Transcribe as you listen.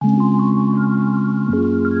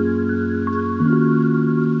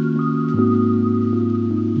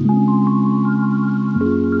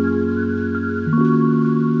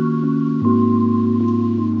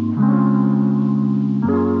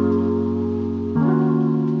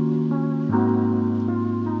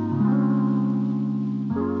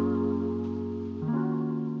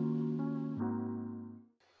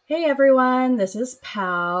Hey everyone, this is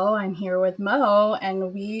Pal. I'm here with Mo,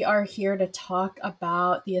 and we are here to talk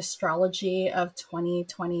about the astrology of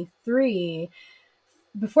 2023.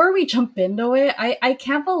 Before we jump into it, I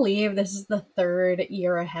can't believe this is the third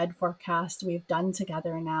year ahead forecast we've done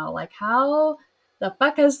together now. Like, how the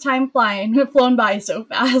fuck has time flown by so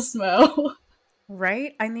fast, Mo?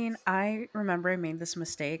 Right? I mean, I remember I made this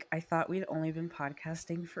mistake. I thought we'd only been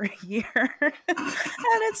podcasting for a year, and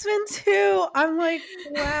it's been two. I'm like,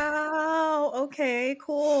 wow, okay,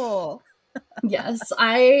 cool. Yes,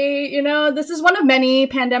 this is one of many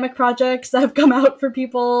pandemic projects that have come out for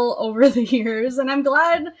people over the years, and I'm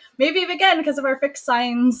glad, maybe again, because of our fixed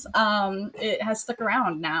signs, it has stuck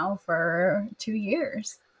around now for 2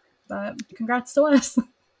 years. But congrats to us.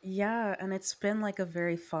 Yeah, and it's been like a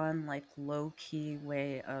very fun, like low key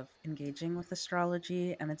way of engaging with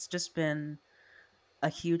astrology, and it's just been a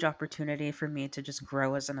huge opportunity for me to just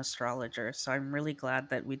grow as an astrologer. So I'm really glad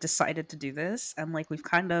that we decided to do this and like we've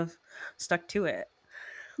kind of stuck to it.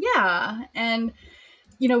 Yeah, and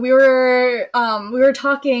we were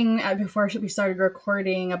talking before we started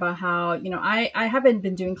recording about how I haven't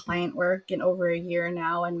been doing client work in over a year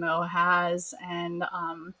now, and Mo has, and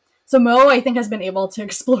so Mo, I think, has been able to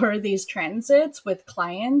explore these transits with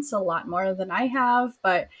clients a lot more than I have.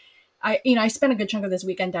 But I spent a good chunk of this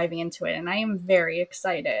weekend diving into it, and I am very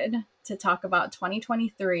excited to talk about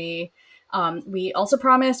 2023. We also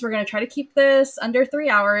promised we're going to try to keep this under 3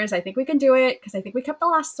 hours. I think we can do it because I think we kept the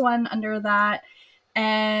last one under that.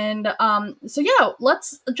 And so yeah,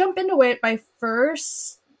 let's jump into it by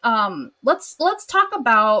first. Let's talk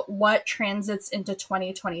about what transits into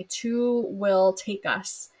 2022 will take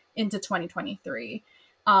us into 2023.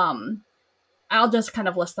 Um, I'll just kind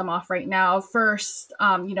of list them off right now. First,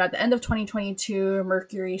 at the end of 2022,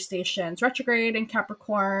 Mercury stations retrograde in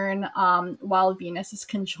Capricorn, while Venus is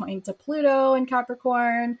conjoined to Pluto in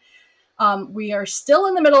Capricorn. We are still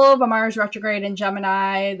in the middle of a Mars retrograde in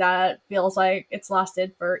Gemini that feels like it's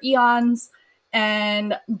lasted for eons.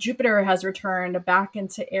 And Jupiter has returned back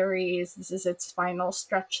into Aries. This is its final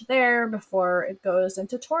stretch there before it goes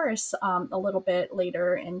into Taurus a little bit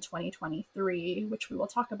later in 2023, which we will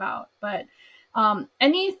talk about. But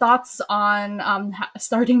any thoughts on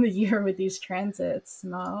starting the year with these transits,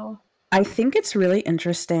 Mo? I think it's really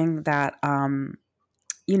interesting that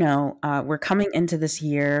we're coming into this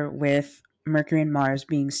year with Mercury and Mars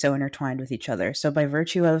being so intertwined with each other. So, by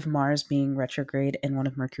virtue of Mars being retrograde in one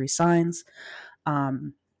of Mercury's signs,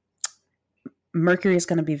 um, Mercury is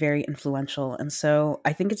going to be very influential. And so,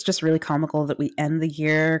 I think it's just really comical that we end the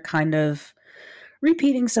year kind of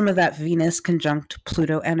repeating some of that Venus conjunct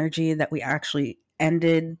Pluto energy that we actually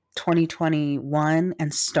ended 2021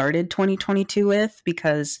 and started 2022 with,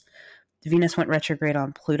 because Venus went retrograde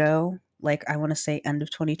on Pluto, like I want to say end of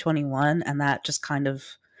 2021, and that just kind of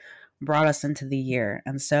brought us into the year.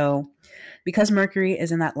 And so, because Mercury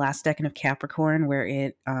is in that last decan of Capricorn where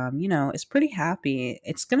it, is pretty happy,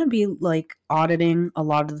 it's going to be like auditing a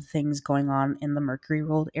lot of the things going on in the Mercury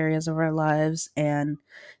ruled areas of our lives and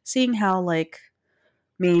seeing how, like,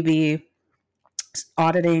 maybe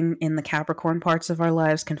auditing in the Capricorn parts of our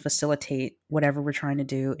lives can facilitate whatever we're trying to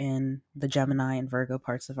do in the Gemini and Virgo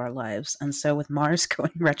parts of our lives. And so with Mars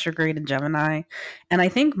going retrograde in Gemini, and I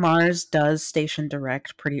think Mars does station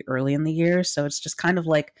direct pretty early in the year, so it's just kind of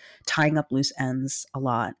like tying up loose ends a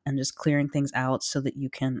lot and just clearing things out so that you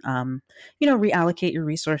can reallocate your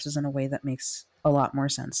resources in a way that makes a lot more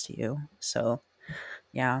sense to you. So,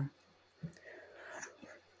 yeah.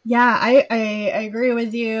 Yeah, I agree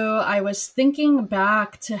with you. I was thinking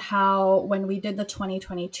back to how when we did the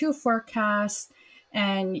 2022 forecast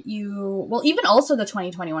and even also the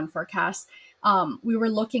 2021 forecast, we were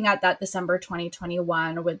looking at that December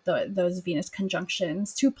 2021 with those Venus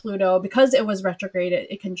conjunctions to Pluto because it was retrograde.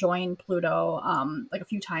 It can join Pluto like a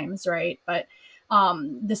few times, right? But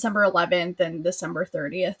December 11th and December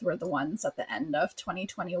 30th were the ones at the end of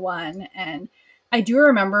 2021. And I do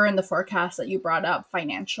remember in the forecast that you brought up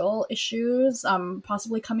financial issues,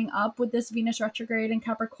 possibly coming up with this Venus retrograde in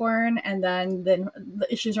Capricorn, and then the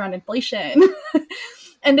issues around inflation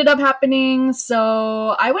ended up happening.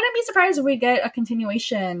 So I wouldn't be surprised if we get a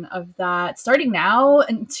continuation of that starting now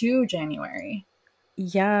into January.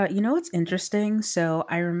 Yeah, you know what's interesting? So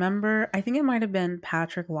I remember, I think it might have been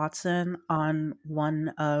Patrick Watson on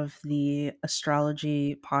one of the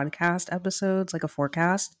astrology podcast episodes, like a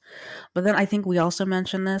forecast. But then I think we also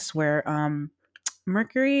mentioned this where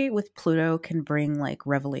Mercury with Pluto can bring like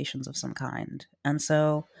revelations of some kind. And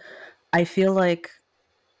so I feel like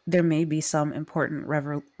there may be some important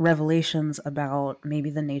revelations about maybe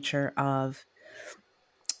the nature of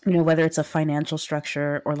whether it's a financial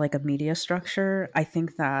structure or like a media structure, I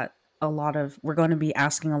think that we're going to be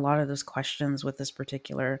asking a lot of those questions with this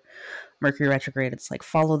particular Mercury retrograde. It's like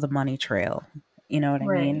follow the money trail. You know what I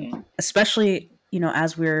mean? Right. Especially,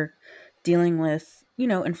 as we're dealing with,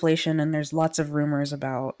 inflation, and there's lots of rumors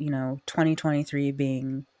about, 2023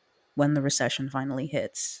 being when the recession finally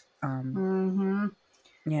hits. Mm-hmm.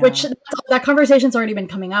 Which Yeah. that conversation's already been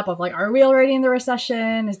coming up of like, are we already in the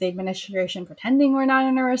recession? Is the administration pretending we're not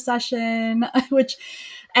in a recession? Which,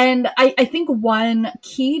 and I think one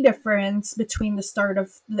key difference between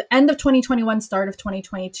the end of 2021, start of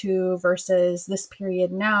 2022 versus this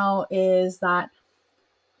period now is that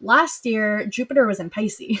last year Jupiter was in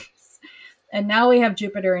Pisces. And now we have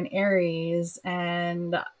Jupiter in Aries,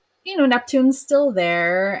 and Neptune's still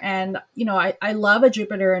there. And I love a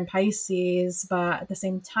Jupiter in Pisces, but at the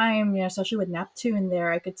same time, especially with Neptune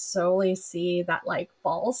there, I could solely see that like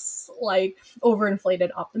false, like overinflated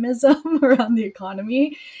optimism around the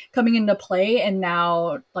economy coming into play. And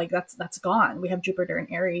now like that's gone. We have Jupiter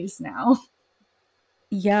in Aries now.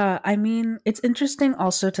 Yeah, I mean, it's interesting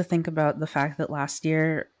also to think about the fact that last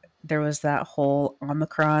year there was that whole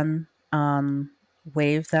Omicron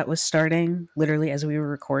wave that was starting literally as we were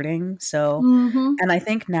recording. So, Mm-hmm. and I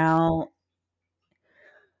think now,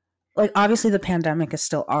 like, obviously the pandemic is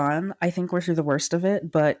still on. I think we're through the worst of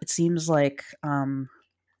it, but it seems like,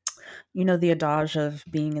 the adage of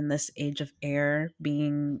being in this age of air,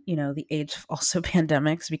 being, the age of also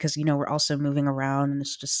pandemics, because, we're also moving around and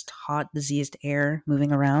it's just hot, diseased air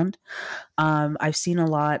moving around. I've seen a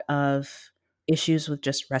lot of issues with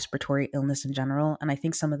just respiratory illness in general, and I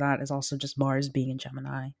think some of that is also just Mars being in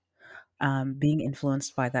Gemini, being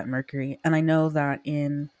influenced by that Mercury. And I know that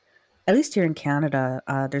at least here in Canada,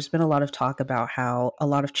 there's been a lot of talk about how a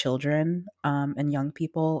lot of children and young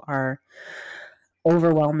people are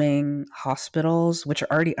overwhelming hospitals, which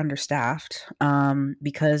are already understaffed,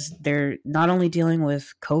 because they're not only dealing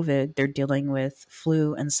with COVID, they're dealing with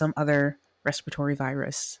flu and some other respiratory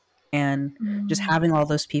virus. And just Mm. having all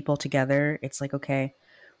those people together, it's like, okay,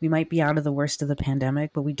 we might be out of the worst of the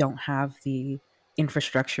pandemic, but we don't have the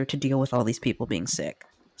infrastructure to deal with all these people being sick.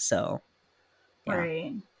 So, yeah.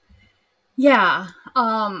 Right. Yeah.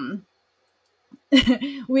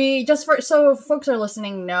 We just for so folks are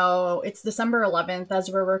listening know it's December 11th as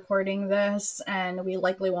we're recording this, and we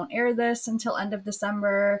likely won't air this until end of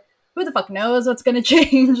December. Who the fuck knows what's going to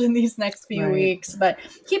change in these next few Right. weeks, but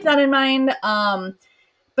keep that in mind.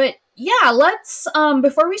 But yeah, let's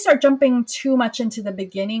before we start jumping too much into the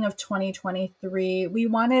beginning of 2023, we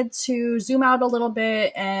wanted to zoom out a little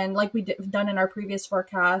bit and like done in our previous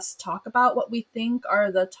forecast, talk about what we think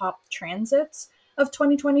are the top transits of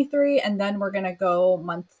 2023, and then we're going to go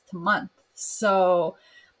month to month. So,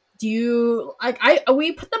 do you like I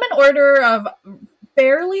we put them in order of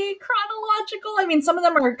fairly chronological. I mean, some of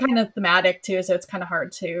them are kind of thematic too, so it's kind of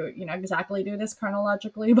hard to, exactly do this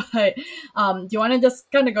chronologically. But do you want to just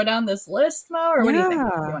kind of go down this list, Mo, or what do you think?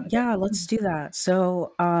 What do you Yeah, want to yeah, do? let's do that.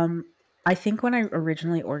 So, I think when I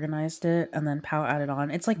originally organized it and then Pow added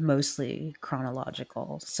on, it's like mostly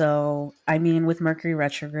chronological. So, I mean, with Mercury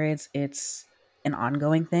retrogrades, it's an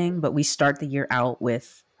ongoing thing, but we start the year out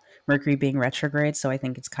with Mercury being retrograde, so I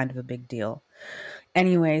think it's kind of a big deal.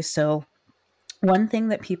 Anyway, so one thing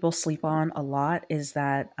that people sleep on a lot is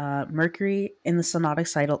that Mercury in the synodic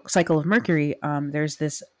cycle of Mercury, there's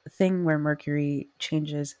this thing where Mercury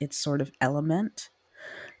changes its sort of element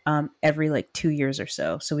every like 2 years or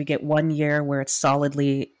so. So we get 1 year where it's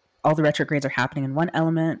solidly all the retrogrades are happening in one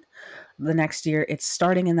element. The next year it's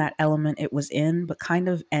starting in that element it was in, but kind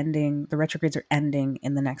of ending. The retrogrades are ending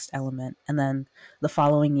in the next element, and then the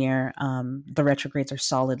following year, the retrogrades are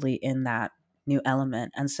solidly in that new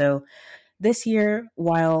element. And so this year,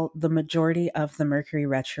 while the majority of the Mercury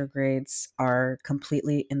retrogrades are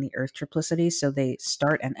completely in the Earth triplicity, so they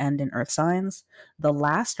start and end in Earth signs, the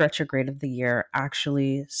last retrograde of the year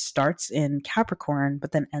actually starts in Capricorn,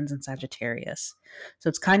 but then ends in Sagittarius. So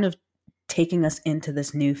it's kind of taking us into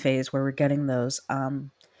this new phase where we're getting those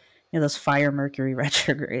fire Mercury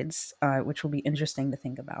retrogrades, which will be interesting to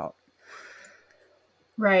think about.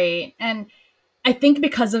 Right. And I think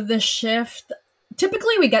because of this shift,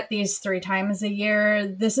 typically we get these 3 times a year.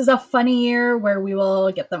 This is a funny year where we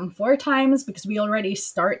will get them 4 times because we already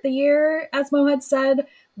start the year, as Mo had said,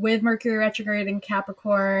 with Mercury retrograde in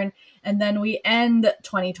Capricorn. And then we end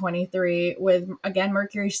 2023 with, again,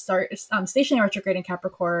 Mercury stationary retrograde in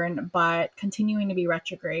Capricorn, but continuing to be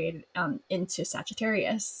retrograde into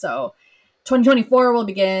Sagittarius. So 2024 will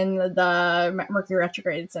begin the Mercury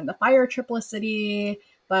retrogrades and the fire triplicity,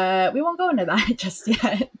 but we won't go into that just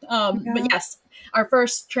yet. But Yeah. yes, our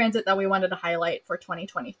first transit that we wanted to highlight for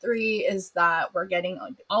 2023 is that we're getting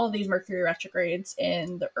all of these Mercury retrogrades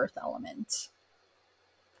in the Earth element.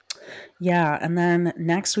 Yeah, and then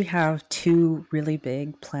next we have two really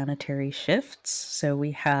big planetary shifts. So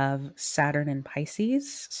we have Saturn in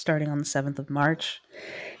Pisces starting on the 7th of March,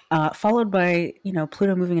 followed by,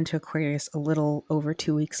 Pluto moving into Aquarius a little over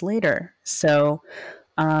 2 weeks later. So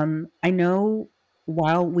I know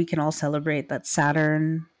while we can all celebrate that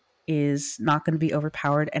Saturn is not going to be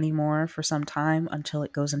overpowered anymore for some time until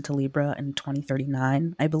it goes into Libra in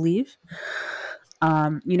 2039, I believe.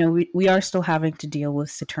 We are still having to deal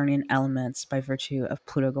with Saturnian elements by virtue of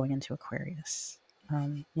Pluto going into Aquarius.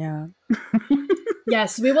 Yeah.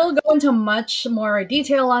 Yes, we will go into much more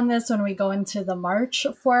detail on this when we go into the March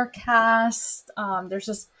forecast. There's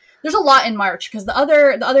a lot in March because the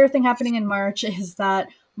other thing happening in March is that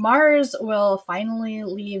Mars will finally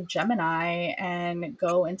leave Gemini and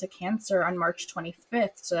go into Cancer on March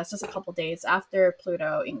 25th. So that's just a couple days after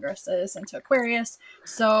Pluto ingresses into Aquarius.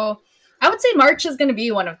 So I would say March is going to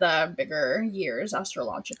be one of the bigger years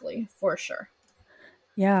astrologically for sure.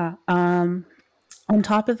 Yeah. On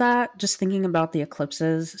top of that, just thinking about the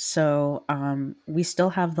eclipses, so we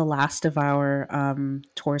still have the last of our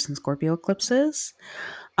Taurus and Scorpio eclipses.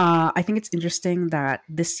 I think it's interesting that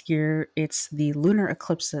this year it's the lunar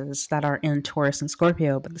eclipses that are in Taurus and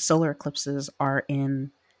Scorpio, but the solar eclipses are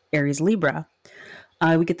in Aries Libra.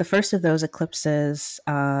 We get the first of those eclipses,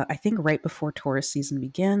 I think, right before Taurus season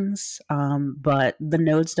begins, but the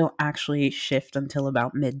nodes don't actually shift until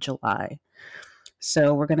about mid July.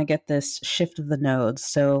 So we're going to get this shift of the nodes.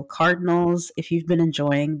 So, Cardinals, if you've been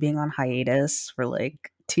enjoying being on hiatus for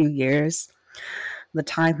like 2 years, the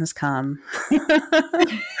time has come.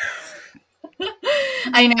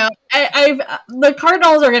 I know. I've the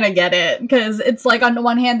Cardinals are gonna get it because it's like on the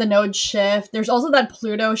one hand the node shift. There's also that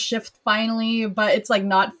Pluto shift finally, but it's like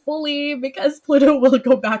not fully because Pluto will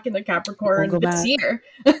go back into We'll Capricorn go this back. year.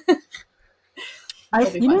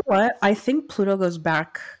 It'll be You fun. know what? I think Pluto goes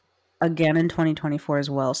back again in 2024 as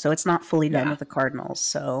well. So it's not fully done Yeah. with the Cardinals.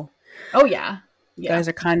 So Oh yeah. you Yeah. guys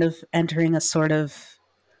are kind of entering a sort of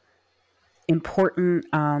important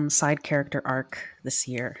side character arc this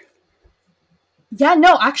year. Yeah.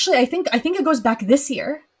 No, actually, I think it goes back this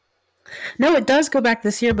year. No, it does go back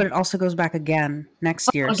this year, but it also goes back again next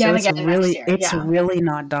year. So Again next year. it's Yeah. really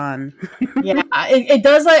not done. Yeah. It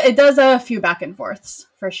does a few back and forths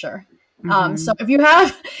for sure. So Hmm. if you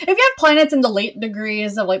have planets in the late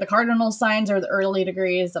degrees of like the cardinal signs or the early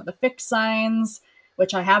degrees of the fixed signs,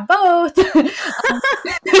 which I have both,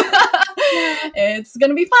 it's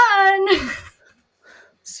gonna be fun.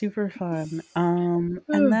 Super fun. And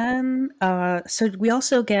then so we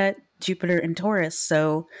also get Jupiter in Taurus.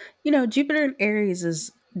 So, Jupiter in Aries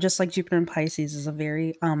is just like Jupiter in Pisces is a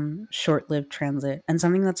very short-lived transit. And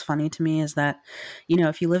something that's funny to me is that,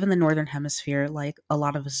 if you live in the northern hemisphere like a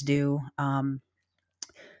lot of us do,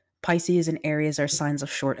 Pisces and Aries are signs of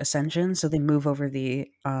short ascension, so they move over the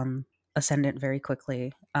ascendant very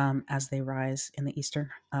quickly as they rise in the eastern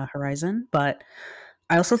horizon. But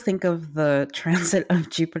I also think of the transit of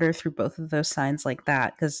Jupiter through both of those signs like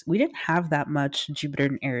that because we didn't have that much Jupiter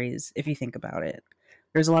in Aries, if you think about it.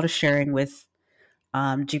 There's a lot of sharing with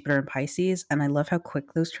Jupiter and Pisces, and I love how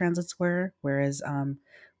quick those transits were. Whereas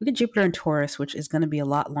we get Jupiter in Taurus, which is going to be a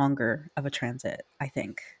lot longer of a transit, I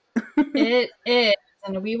think. It is,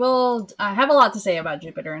 and we will. I have a lot to say about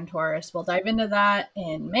Jupiter and Taurus. We'll dive into that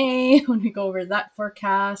in May when we go over that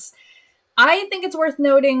forecast. I think it's worth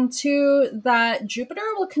noting too that Jupiter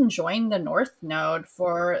will conjoin the North Node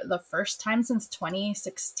for the first time since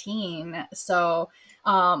 2016. So,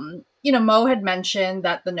 Mo had mentioned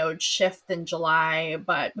that the nodes shift in July,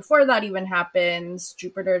 but before that even happens,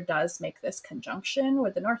 Jupiter does make this conjunction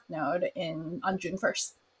with the North Node on June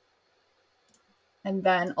 1st. And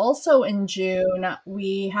then also in June,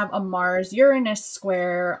 we have a Mars Uranus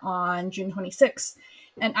square on June 26th.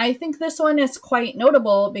 And I think this one is quite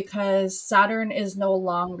notable because Saturn is no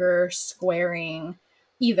longer squaring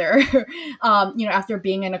either. After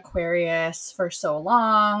being in Aquarius for so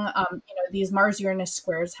long, these Mars Uranus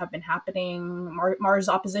squares have been happening, Mars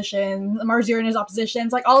opposition, Mars Uranus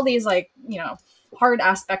oppositions, like all these, hard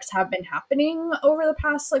aspects have been happening over the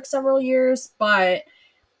past like several years. But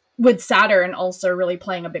with Saturn also really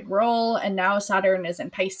playing a big role, and now Saturn is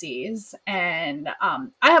in Pisces, and I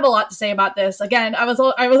have a lot to say about this. Again, I was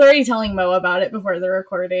already telling Mo about it before the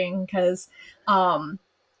recording because I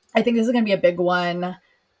think this is going to be a big one.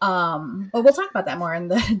 But we'll talk about that more in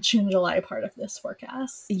the June July part of this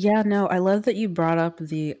forecast. Yeah, no, I love that you brought up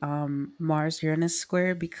the Mars Uranus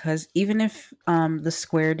square, because even if the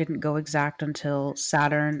square didn't go exact until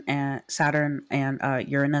Saturn and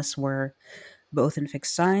Uranus were both in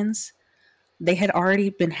fixed signs, they had already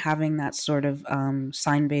been having that sort of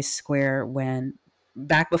sign based square when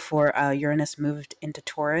back before Uranus moved into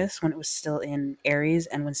Taurus, when it was still in Aries,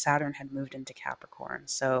 and when Saturn had moved into Capricorn.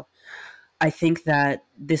 So I think that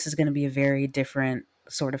this is going to be a very different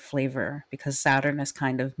sort of flavor because Saturn has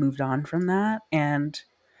kind of moved on from that. And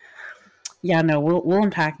yeah, no, we'll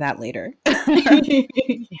unpack that later.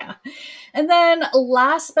 Yeah. And then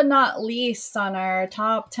last but not least on our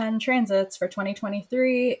top 10 transits for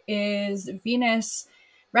 2023 is Venus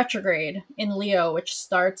retrograde in Leo, which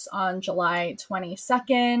starts on July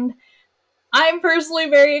 22nd. I'm personally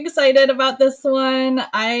very excited about this one.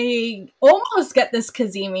 I almost get this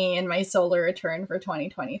Kazemi in my solar return for Oh my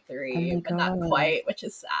 2023, but not god. quite, which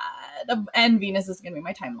is sad. And Venus is going to be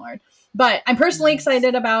my Time Lord. But I'm personally Nice.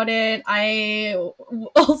 excited about it. I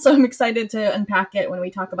also am excited to unpack it when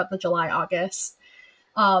we talk about the July August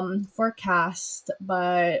forecast.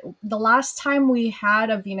 But the last time we had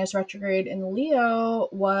a Venus retrograde in Leo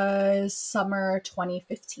was summer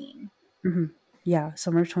 2015. Hmm. Yeah,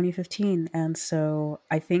 summer of 2015. And so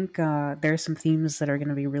I think there are some themes that are going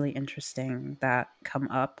to be really interesting that come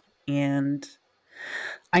up. And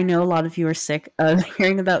I know a lot of you are sick of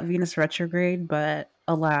hearing about Venus retrograde, but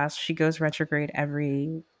alas, she goes retrograde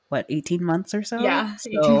every, what, 18 months or so? Yeah,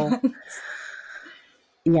 18 So months.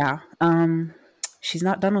 yeah, she's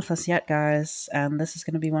not done with us yet, guys, and this is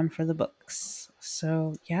going to be one for the books.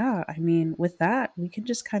 So yeah, I mean, with that, we can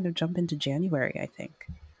just kind of jump into January, I think.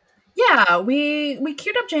 Yeah, we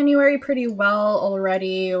queued up January pretty well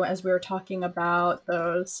already as we were talking about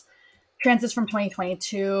those transits from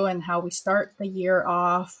 2022 and how we start the year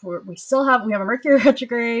off. We have a Mercury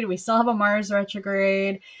retrograde, we still have a Mars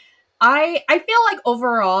retrograde. I feel like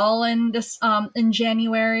overall in this in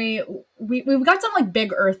January we've got some like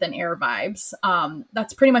big Earth and air vibes.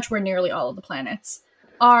 That's pretty much where nearly all of the planets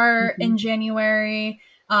are Hmm. in January.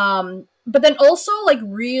 But then also like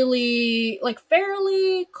really like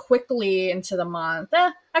fairly quickly into the month.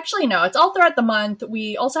 Actually, no, it's all throughout the month.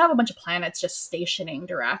 We also have a bunch of planets just stationing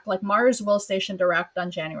direct. Like Mars will station direct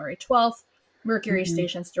on January 12th. Mercury Hmm.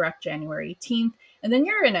 stations direct January 18th. And then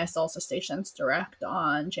Uranus also stations direct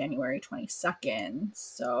on January 22nd.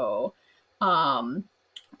 So um,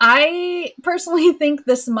 I personally think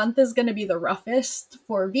this month is going to be the roughest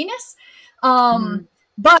for Venus. Hmm.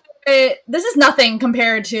 But this is nothing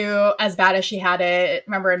compared to as bad as she had it,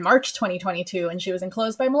 remember, in March 2022 and she was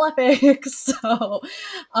enclosed by Malefic. So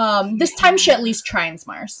this time she at Yeah. least trines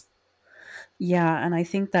Mars. Yeah, and I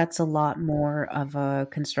think that's a lot more of a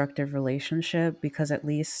constructive relationship because at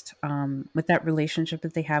least with that relationship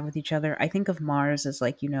that they have with each other, I think of Mars as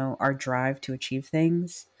like, our drive to achieve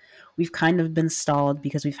things. We've kind of been stalled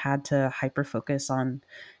because we've had to hyper focus on,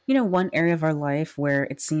 one area of our life where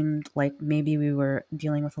it seemed like maybe we were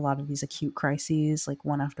dealing with a lot of these acute crises, like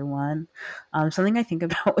one after one. Something I think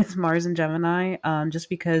about with Mars and Gemini, just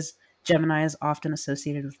because Gemini is often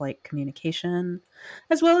associated with like communication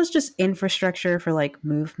as well as just infrastructure for like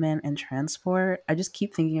movement and transport. I just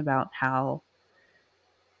keep thinking about how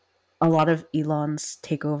a lot of Elon's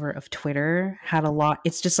takeover of Twitter had a lot.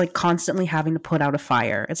 It's just like constantly having to put out a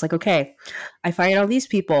fire. It's like, okay, I fired all these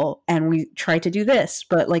people and we tried to do this,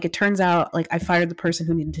 but like it turns out like I fired the person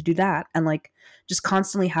who needed to do that. And like just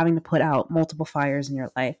constantly having to put out multiple fires in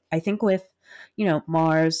your life. I think with,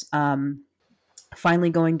 Mars, finally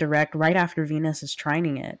going direct right after Venus is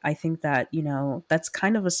trining it. I think that, that's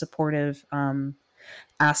kind of a supportive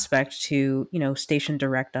aspect to, station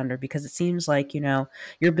direct under because it seems like, your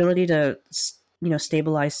ability to,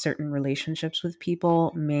 stabilize certain relationships with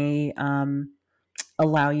people may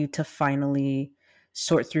allow you to finally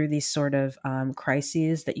sort through these sort of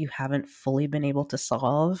crises that you haven't fully been able to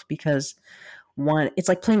solve because it's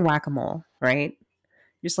like playing whack-a-mole, right?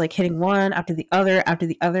 Just like hitting one after the other.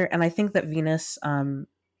 And I think that Venus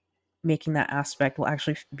making that aspect will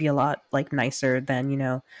actually be a lot like nicer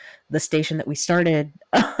than the station that we started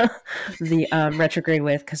the retrograde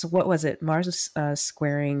with, because what was it, Mars was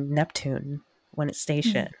squaring Neptune when it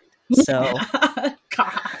stationed. So Yeah.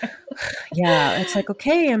 God. yeah, it's like,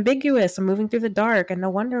 okay, ambiguous, I'm moving through the dark, and no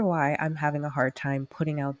wonder why I'm having a hard time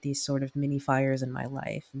putting out these sort of mini fires in my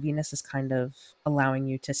life. Venus is kind of allowing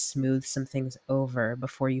you to smooth some things over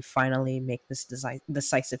before you finally make this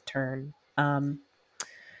decisive turn.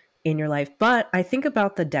 in your life. But I think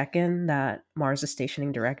about the decan that Mars is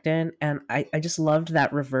stationing direct in, and I just loved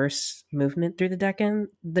that reverse movement through the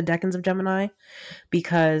decans of Gemini,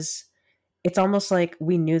 because it's almost like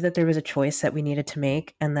we knew that there was a choice that we needed to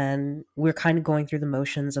make, and then we're kind of going through the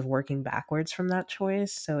motions of working backwards from that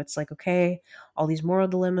choice. So it's like, okay, all these moral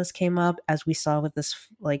dilemmas came up, as we saw with this,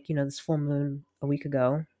 like, this full moon a week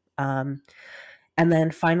ago. And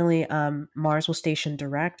then finally, Mars will station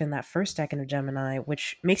direct in that first decan of Gemini,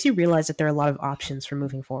 which makes you realize that there are a lot of options for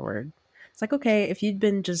moving forward. It's like, okay, if you'd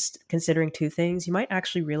been just considering two things, you might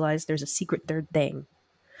actually realize there's a secret third thing.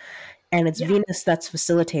 And it's Yeah. Venus that's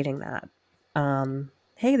facilitating that.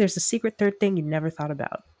 Hey, there's a secret third thing you never thought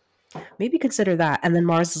about. Maybe consider that. And then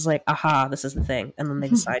Mars is like, aha, this is the thing. And then they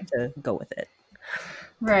decide to go with it.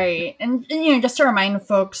 Right. And, just to remind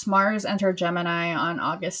folks, Mars entered Gemini on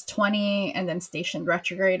August 20 and then stationed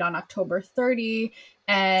retrograde on October 30.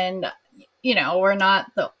 And, we're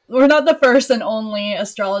not the first and only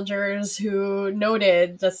astrologers who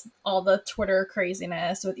noted just all the Twitter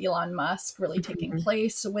craziness with Elon Musk really taking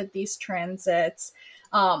place with these transits.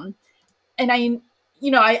 And I'm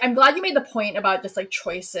glad you made the point about just like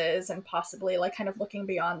choices and possibly like kind of looking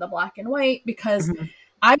beyond the black and white, because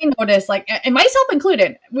I noticed, like, and myself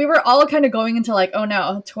included, we were all kind of going into like, oh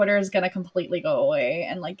no, Twitter is going to completely go away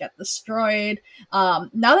and like get destroyed. Now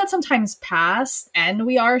that some time's passed and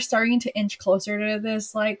we are starting to inch closer to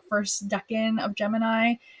this like first decan of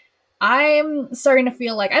Gemini, I'm starting to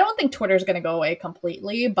feel like I don't think Twitter is going to go away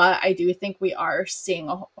completely, but I do think we are seeing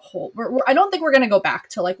a whole. I don't think we're going to go back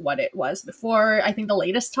to like what it was before. I think the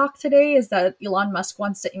latest talk today is that Elon Musk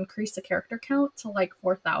wants to increase the character count to like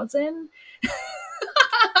 4,000.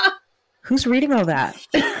 Who's reading all that?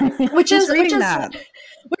 which is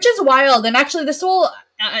wild. And actually, this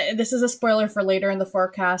is a spoiler for later in the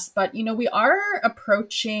forecast, but we are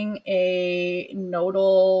approaching a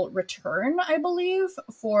nodal return, I believe,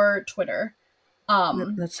 for Twitter.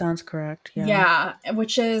 That sounds correct. Yeah,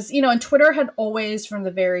 which is, and Twitter had always from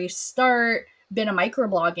the very start been a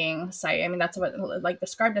microblogging site. I mean, that's what it like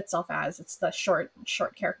described itself as. It's the short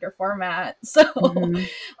character format. So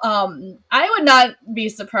I would not be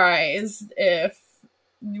surprised if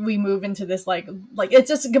we move into this like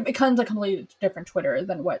it becomes a completely different Twitter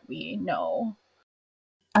than what we know.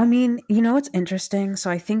 I mean, it's interesting. So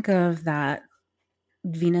I think of that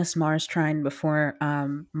Venus Mars trine before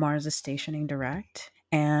Mars is stationing direct,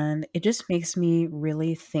 and it just makes me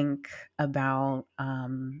really think about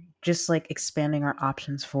just like expanding our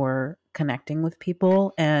options for connecting with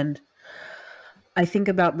people. And I think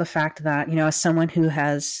about the fact that, as someone who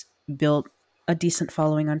has built a decent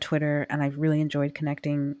following on Twitter, and I've really enjoyed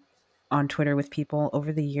connecting on Twitter with people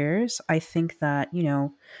over the years, I think that,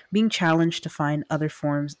 being challenged to find other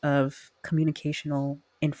forms of communicational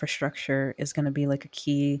infrastructure is going to be like a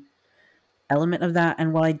key element of that.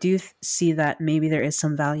 And while I do see that maybe there is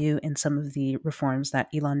some value in some of the reforms that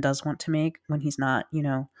Elon does want to make when he's not,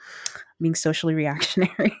 being socially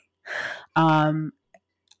reactionary,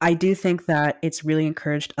 I do think that it's really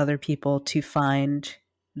encouraged other people to find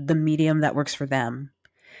the medium that works for them.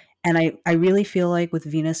 And I really feel like with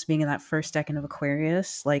Venus being in that first decan of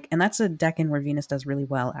Aquarius, like, and that's a decan where Venus does really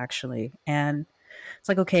well, actually. And it's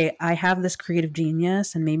like, okay, I have this creative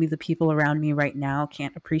genius, and maybe the people around me right now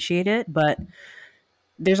can't appreciate it, but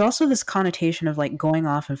there's also this connotation of like going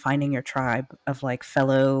off and finding your tribe of like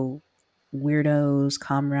fellow weirdos,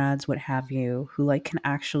 comrades, what have you, who like can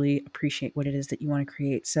actually appreciate what it is that you want to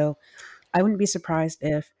create. So I wouldn't be surprised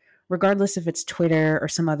if, regardless if it's Twitter or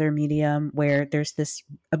some other medium where there's this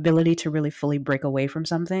ability to really fully break away from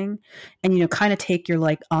something and, kind of take your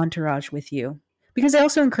like entourage with you, because they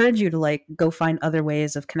also encourage you to like go find other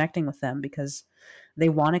ways of connecting with them, because they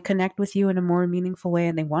want to connect with you in a more meaningful way,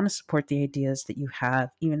 and they want to support the ideas that you have,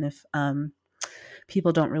 even if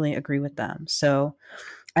people don't really agree with them. So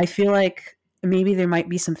I feel like maybe there might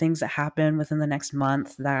be some things that happen within the next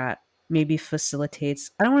month that maybe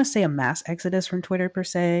facilitates, I don't want to say a mass exodus from Twitter per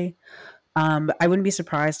se, but I wouldn't be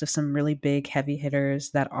surprised if some really big heavy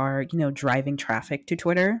hitters that are, driving traffic to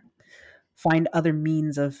Twitter find other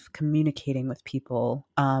means of communicating with people,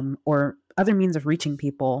 or other means of reaching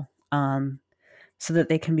people, so that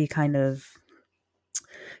they can be kind of,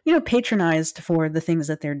 patronized for the things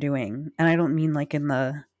that they're doing. And I don't mean like in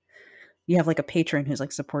the, you have like a patron who's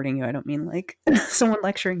like supporting you. I don't mean like someone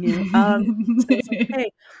lecturing you. So it's like,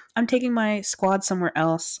 hey, I'm taking my squad somewhere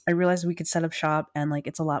else. I realized we could set up shop and like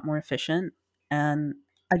it's a lot more efficient. And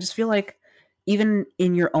I just feel like even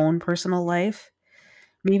in your own personal life,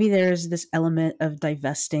 maybe there's this element of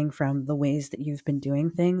divesting from the ways that you've been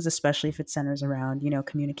doing things, especially if it centers around,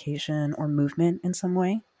 communication or movement in some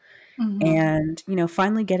way. Mm-hmm. And,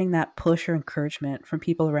 finally getting that push or encouragement from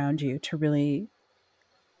people around you to really,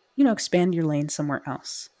 expand your lane somewhere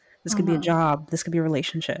else. This could be a Mm-hmm. job. This could be a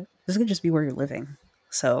relationship. This could just be where you're living.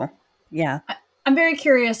 So, yeah. I'm very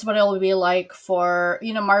curious what it'll be like for,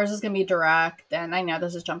 Mars is going to be direct, and I know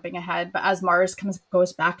this is jumping ahead, but as Mars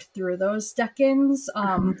goes back through those decades,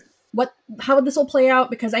 what how this will play out,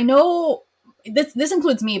 because I know this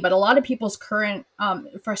includes me, but a lot of people's current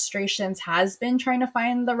frustrations has been trying to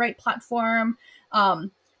find the right platform,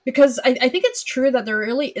 because I think it's true that there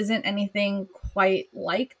really isn't anything quite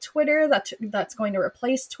like Twitter that's going to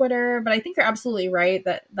replace Twitter, but I think you're absolutely right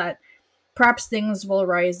that perhaps things will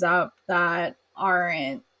rise up that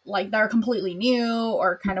aren't like that are completely new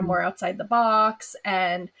or kind of Mhm. more outside the box.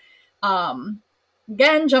 And um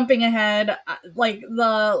again, jumping ahead, like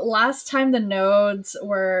the last time the nodes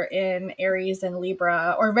were in Aries and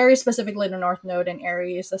Libra, or very specifically the North Node in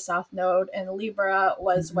Aries, the South Node in Libra,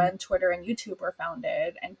 was Mhm. when Twitter and YouTube were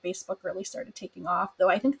founded and Facebook really started taking off. Though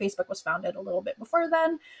I think Facebook was founded a little bit before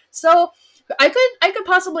then. So I could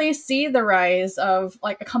possibly see the rise of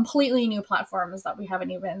like a completely new platforms that we haven't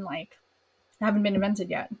been invented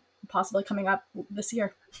yet, possibly coming up this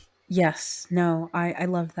year. Yes. No, I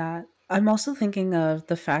love that. I'm also thinking of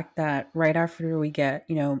the fact that right after we get,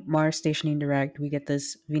 Mars stationing direct, we get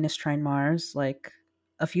this Venus trine Mars. Like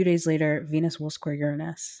a few days later, Venus will square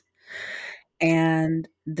Uranus. And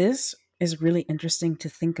this is really interesting to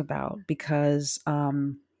think about because what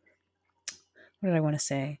did I want to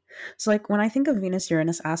say? So, like, when I think of Venus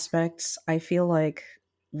Uranus aspects, I feel like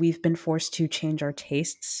we've been forced to change our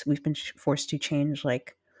tastes. We've been forced to change,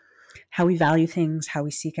 like, how we value things, how we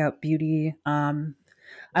seek out beauty.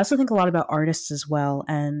 I also think a lot about artists as well.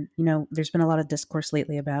 And, there's been a lot of discourse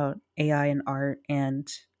lately about AI and art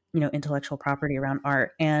and, intellectual property around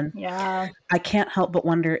art. And Yeah. I can't help but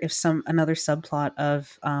wonder if another subplot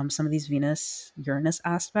of some of these Venus Uranus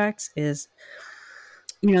aspects is,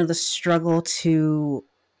 the struggle to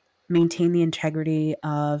maintain the integrity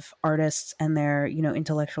of artists and their,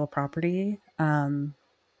 intellectual property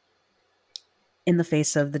in the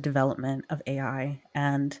face of the development of AI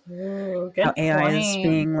and Ooh, how good AI is point.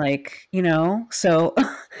 being like, so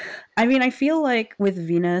I mean, I feel like with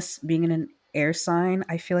Venus being in an air sign,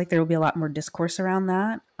 I feel like there will be a lot more discourse around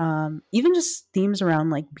that. Even just themes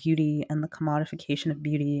around like beauty and the commodification of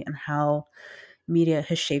beauty and how media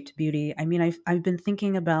has shaped beauty. I mean, I've been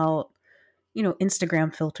thinking about,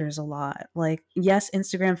 Instagram filters a lot. Like, yes,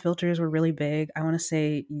 Instagram filters were really big. I want to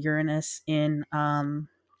say Uranus in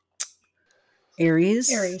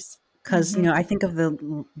Aries, Aries. because Mm-hmm. I think of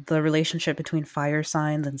the relationship between fire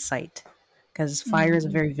signs and sight, because fire is a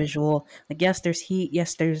Mm-hmm. very visual, like, yes there's heat,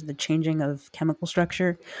 yes there's the changing of chemical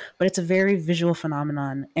structure, but it's a very visual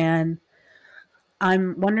phenomenon. And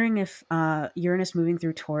I'm wondering if Uranus moving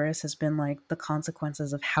through Taurus has been like the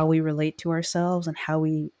consequences of how we relate to ourselves and how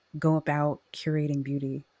we go about curating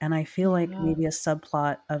beauty. And I feel like Yeah. maybe a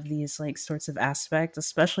subplot of these like sorts of aspects,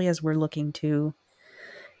 especially as we're looking to,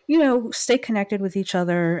 stay connected with each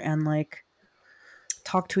other and like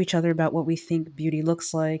talk to each other about what we think beauty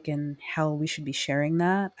looks like and how we should be sharing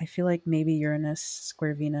that. I feel like maybe Uranus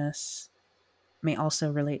square Venus may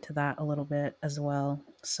also relate to that a little bit as well.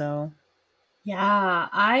 So, Yeah,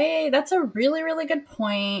 I that's a really, really good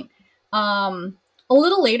point. A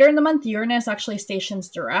little later in the month, Uranus actually stations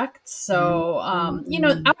direct. So,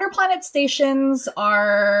 mm, outer planet stations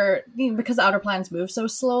are, because outer planets move so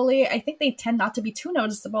slowly, I think they tend not to be too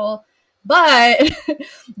noticeable. But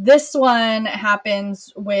this one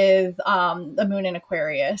happens with the moon in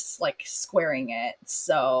Aquarius, like squaring it.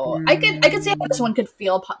 So I could see how this mm. one could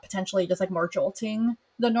feel potentially just like more jolting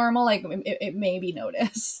than normal. Like it may be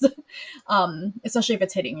noticed. Especially if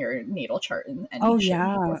it's hitting your natal chart in any Oh shape or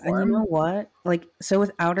yeah, and you know form. what? Like, so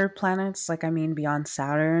with outer planets, like, I mean beyond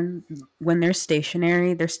Saturn, when they're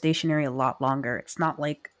stationary a lot longer. It's not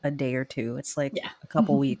like a day or two. It's like Yeah. a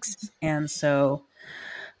couple weeks. And so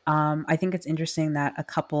I think it's interesting that a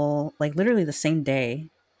couple, like literally the same day,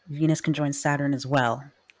 Venus can join Saturn as well.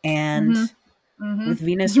 And Mm-hmm. with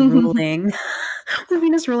Venus Mm-hmm. ruling, with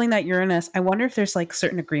Venus ruling that Uranus, I wonder if there's like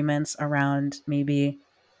certain agreements around maybe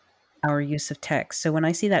our use of text. So when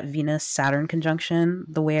I see that Venus Saturn conjunction,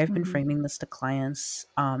 the way I've been Mm-hmm. framing this to clients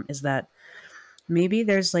is that maybe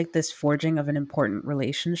there's like this forging of an important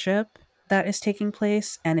relationship that is taking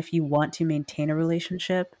place. And if you want to maintain a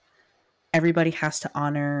relationship, everybody has to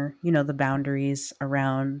honor, the boundaries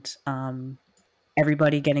around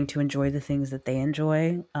everybody getting to enjoy the things that they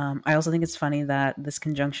enjoy. I also think it's funny that this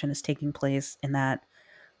conjunction is taking place in that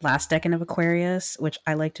last decan of Aquarius, which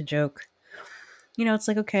I like to joke. It's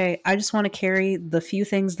like, okay, I just want to carry the few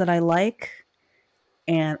things that I like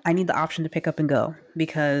and I need the option to pick up and go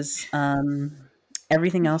because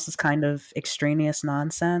everything else is kind of extraneous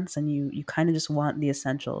nonsense, and you kind of just want the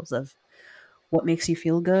essentials of what makes you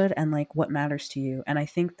feel good and like what matters to you. And I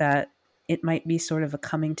think that it might be sort of a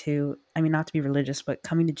coming to, I mean, not to be religious, but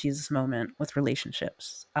coming to Jesus moment with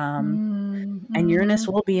relationships. And Uranus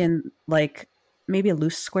Mm-hmm. will be in like maybe a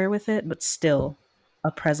loose square with it, but still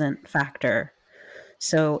a present factor.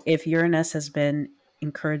 So if Uranus has been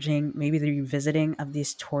encouraging maybe the revisiting of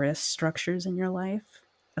these Taurus structures in your life,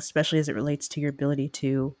 especially as it relates to your ability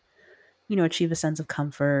to, achieve a sense of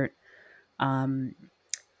comfort, um,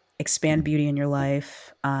 expand beauty in your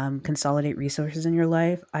life, consolidate resources in your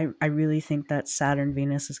life, I really think that Saturn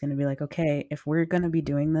Venus is going to be like, okay, if we're going to be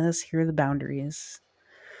doing this, here are the boundaries.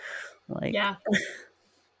 Like, Yeah.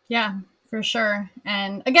 Yeah, for sure.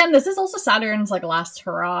 And again, this is also Saturn's like last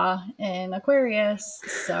hurrah in Aquarius.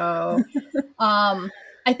 So,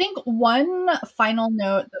 I think one final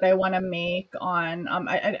note that I want to make on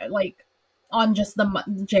like on just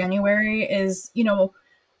January is,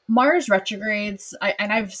 Mars retrogrades.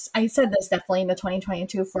 I said this definitely in the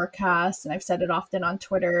 2022 forecast, and I've said it often on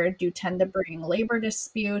Twitter. Do tend to bring labor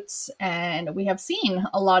disputes, and we have seen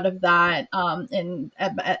a lot of that in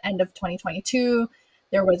at end of 2022.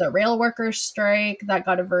 There was a rail workers strike that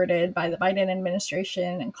got averted by the Biden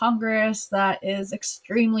administration and Congress. That is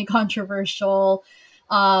extremely controversial.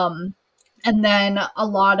 Um, and then a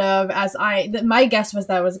lot of my guess was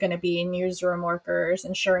that was going to be newsroom workers,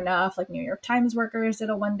 and sure enough, like New York Times workers did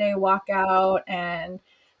a one day walkout, and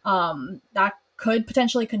that could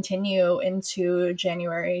potentially continue into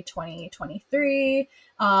January 2023.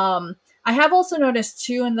 I have also noticed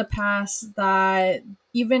too in the past that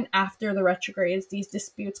even after the retrogrades, these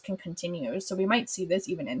disputes can continue, so we might see this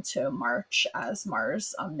even into March as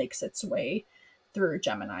Mars makes its way through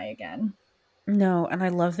Gemini again. no, and I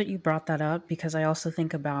love that you brought that up because I also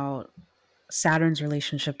think about Saturn's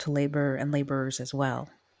relationship to labor and laborers as well.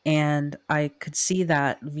 And I could see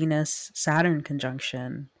that Venus Saturn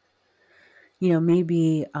conjunction,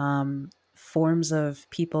 maybe forms of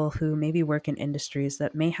people who maybe work in industries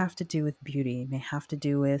that may have to do with beauty, may have to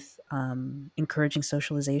do with encouraging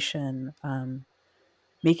socialization,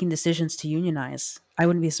 making decisions to unionize. I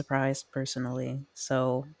wouldn't be surprised personally.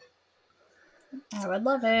 So, I would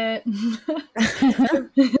love it.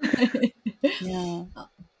 yeah.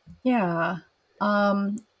 Yeah.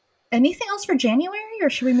 Um, Anything else for January, or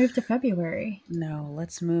should we move to February? No,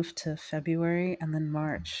 let's move to February and then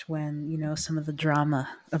March when, some of the drama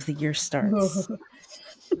of the year starts.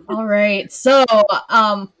 All right. So,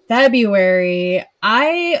 February.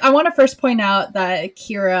 I want to first point out that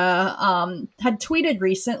Kira had tweeted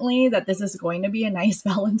recently that this is going to be a nice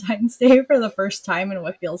Valentine's Day for the first time in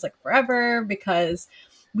what feels like forever, because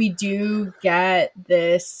we do get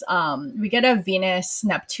this we get a Venus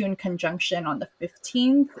Neptune conjunction on the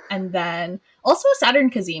 15th, and then also Saturn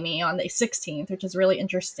Kazemi on the 16th, which is really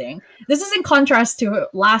interesting. This is in contrast to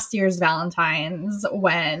last year's Valentine's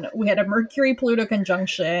when we had a Mercury Pluto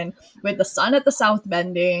conjunction with the sun at the south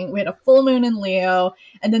bending, we had a full moon in Leo,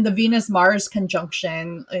 and then the Venus Mars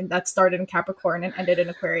conjunction that started in Capricorn and ended in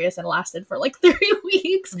Aquarius and lasted for like 3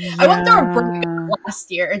 weeks. I went through a breakup Yeah.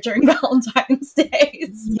 last year during Valentine's Day.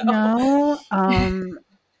 You So know,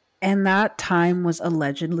 and that time was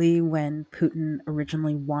allegedly when Putin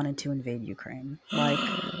originally wanted to invade Ukraine. Like,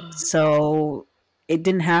 so it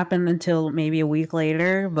didn't happen until maybe a week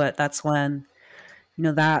later, but that's when,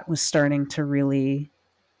 that was starting to really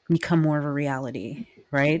become more of a reality,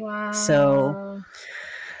 right? So, wow.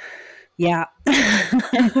 yeah,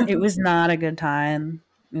 it was not a good time.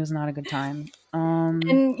 It was not a good time.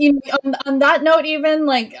 And on that note, even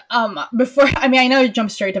like before, I mean, I know I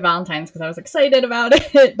jumped straight to Valentine's because I was excited about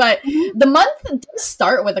it, but the month does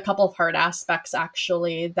start with a couple of hard aspects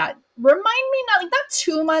actually that remind me not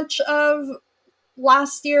too much of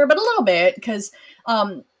last year, but a little bit, because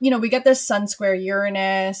we get this Sun square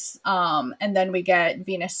Uranus, and then we get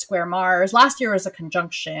Venus square Mars. Last year was a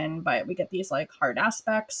conjunction, but we get these like hard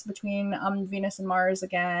aspects between Venus and Mars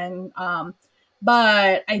again.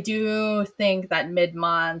 But I do think that mid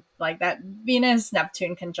month, like that Venus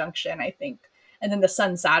Neptune conjunction, I think, and then the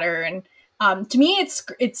Sun Saturn. To me,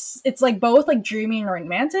 it's like both like dreamy and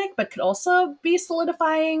romantic, but could also be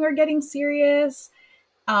solidifying or getting serious.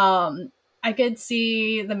 Um, I could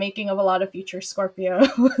see the making of a lot of future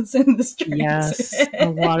Scorpios in this Yes, a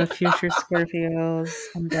transit. lot of future Scorpios.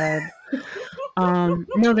 I'm dead.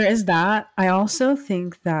 No, there is that. I also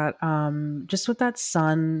think that just with that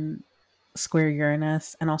Sun square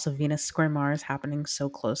Uranus and also Venus square Mars happening so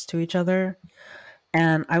close to each other,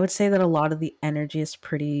 and I would say that a lot of the energy is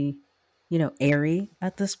pretty, airy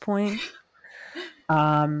at this point.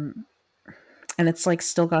 Um, and it's like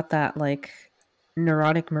still got that like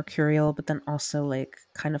neurotic mercurial, but then also like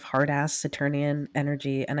kind of hard ass Saturnian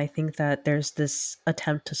energy. And I think that there's this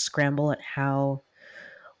attempt to scramble at how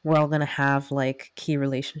we're all gonna have like key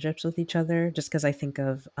relationships with each other. Just because I think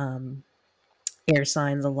of air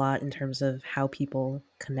signs a lot in terms of how people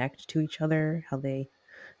connect to each other, how they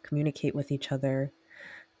communicate with each other,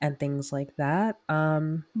 and things like that.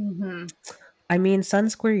 Mm-hmm. I mean, Sun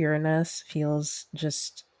Square Uranus feels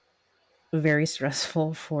just very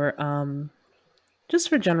stressful for just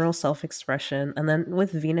for general self-expression. And then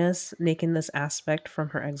with Venus making this aspect from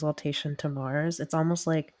her exaltation to Mars, it's almost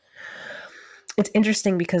like it's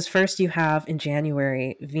interesting because first you have in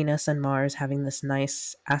January Venus and Mars having this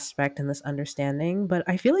nice aspect and this understanding, but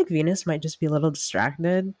I feel like Venus might just be a little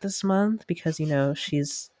distracted this month because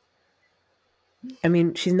she's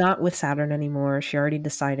not with Saturn anymore. She already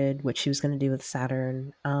decided what she was going to do with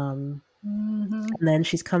Saturn. Mm-hmm. And then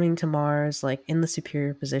she's coming to Mars like in the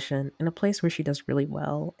superior position in a place where she does really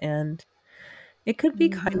well. And it could be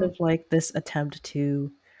kind Mm-hmm. of like this attempt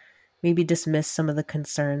to maybe dismiss some of the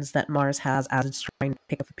concerns that Mars has as it's trying to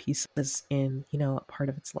pick up the pieces in, a part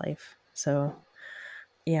of its life. So,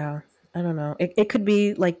 yeah, I don't know. It could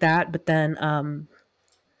be like that, but then,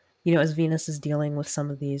 as Venus is dealing with some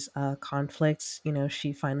of these conflicts,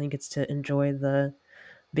 she finally gets to enjoy the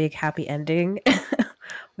big happy ending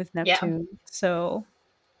with Yeah. Neptune. So,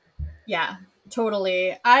 Yeah,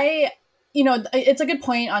 totally. It's a good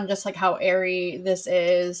point on just like how airy this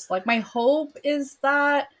is. Like, my hope is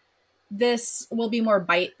that this will be more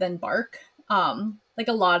bite than bark. Like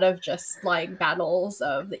a lot of just like battles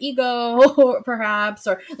of the ego, perhaps,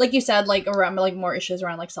 or like you said, like around like more issues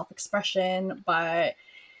around like self expression. But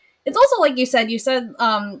it's also like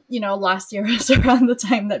last year was around the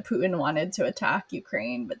time that Putin wanted to attack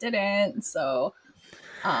Ukraine but didn't. So,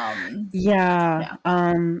 yeah.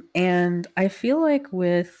 yeah. And I feel like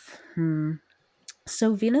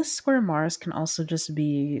so Venus square Mars can also just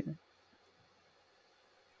be,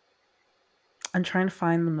 I'm trying to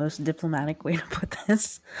find the most diplomatic way to put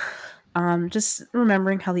this. Just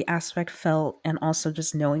remembering how the aspect felt and also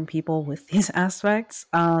just knowing people with these aspects.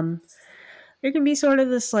 There can be sort of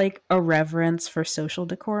this like irreverence for social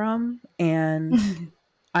decorum. And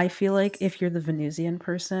I feel like if you're the Venusian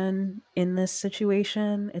person in this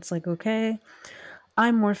situation, it's like, okay,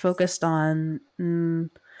 I'm more focused on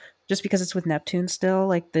just because it's with Neptune still,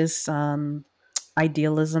 like this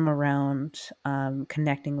idealism around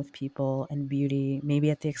connecting with people and beauty,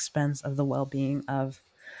 maybe at the expense of the well being of,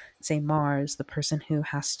 say, Mars, the person who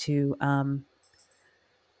has to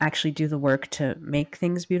actually do the work to make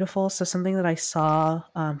things beautiful. So, something that I saw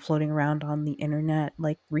floating around on the internet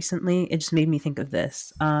like recently, it just made me think of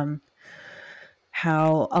this.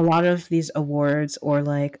 How a lot of these awards or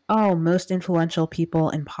like, oh, most influential people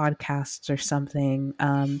in podcasts or something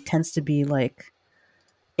tends to be like,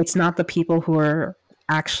 it's not the people who are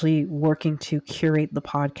actually working to curate the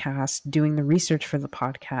podcast, doing the research for the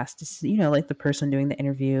podcast. It's, like the person doing the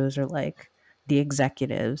interviews or like the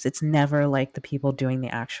executives. It's never like the people doing the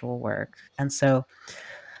actual work. And so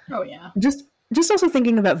Oh yeah. just also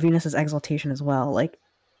thinking about Venus's exaltation as well. Like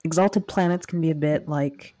exalted planets can be a bit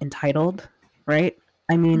like entitled, right?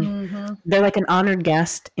 I mean, Mm-hmm. they're like an honored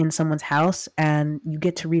guest in someone's house and you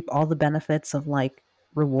get to reap all the benefits of like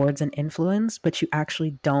rewards and influence, but you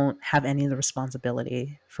actually don't have any of the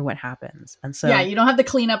responsibility for what happens. And Yeah, so you don't have to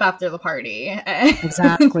clean up after the party.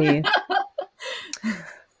 exactly.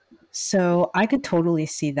 So I could totally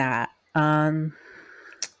see that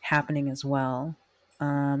happening as well.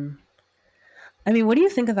 Um I mean, what do you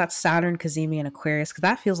think of that Saturn Cazimi and Aquarius? Because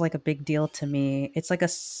that feels like a big deal to me. It's like a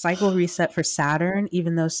cycle reset for Saturn,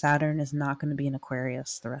 even though Saturn is not going to be in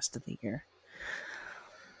Aquarius the rest of the year.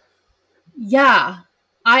 Yeah.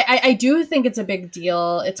 I do think it's a big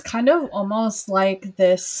deal. It's kind of almost like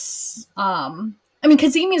this I mean,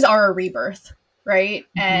 Kazimis are a rebirth, right?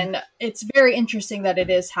 Mm-hmm. And it's very interesting that it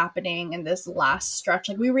is happening in this last stretch.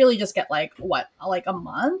 Like, we really just get like what, like a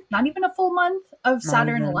month, not even a full month of Not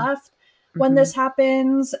Saturn even. left when Mm-hmm. this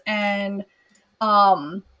happens. And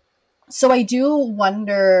um so I do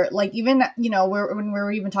wonder, like, even when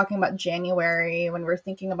we're even talking about January, when we're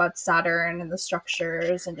thinking about Saturn and the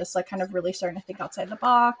structures, and just like kind of really starting to think outside the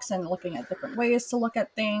box and looking at different ways to look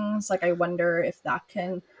at things. Like, I wonder if that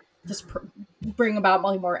can just bring about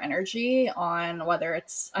more energy on whether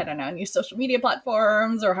it's, I don't know, new social media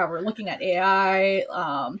platforms, or how we're looking at AI,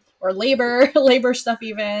 or labor stuff,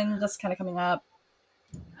 even just kind of coming up.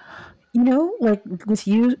 Like with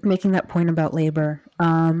you making that point about labor,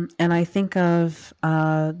 and I think of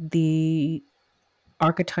the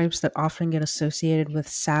archetypes that often get associated with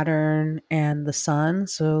Saturn and the sun.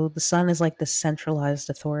 So the sun is like the centralized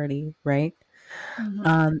authority, right?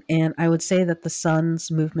 Hmm. And I would say that the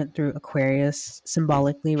sun's movement through Aquarius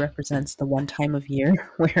symbolically represents the one time of year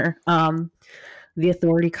where the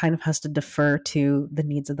authority kind of has to defer to the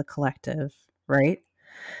needs of the collective, right?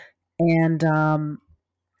 And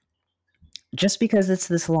just because it's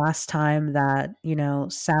this last time that,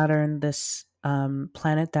 Saturn, this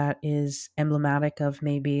planet that is emblematic of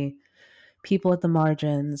maybe people at the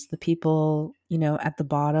margins, the people, at the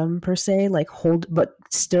bottom per se, like hold, but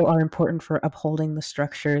still are important for upholding the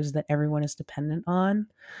structures that everyone is dependent on.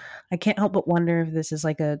 I can't help but wonder if this is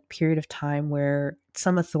like a period of time where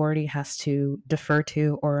some authority has to defer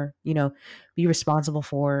to or, be responsible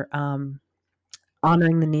for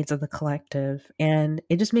honoring the needs of the collective. And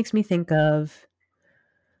it just makes me think of,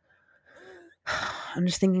 I'm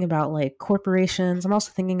just thinking about like corporations. I'm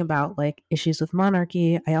also thinking about like issues with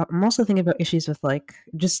monarchy. I'm also thinking about issues with like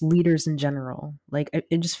just leaders in general. Like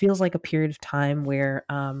it just feels like a period of time where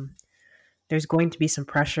there's going to be some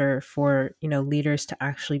pressure for, leaders to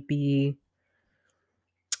actually be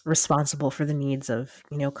responsible for the needs of,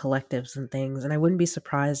 collectives and things. And I wouldn't be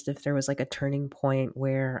surprised if there was like a turning point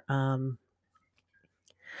where I'm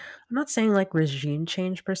not saying like regime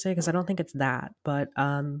change per se, because I don't think it's that, but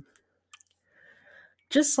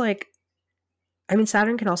just like, I mean,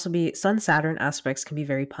 Saturn can also be, Sun Saturn aspects can be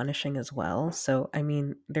very punishing as well. So, I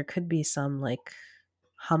mean, there could be some like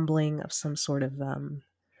humbling of some sort of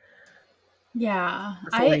Yeah,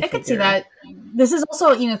 authority I could see figure. that. This is also,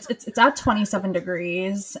 it's at 27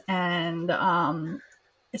 degrees, and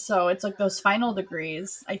so it's like those final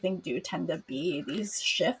degrees I think do tend to be these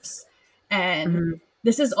shifts. And Mhm.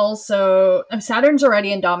 this is also Saturn's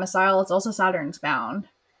already in domicile, it's also Saturn's bound.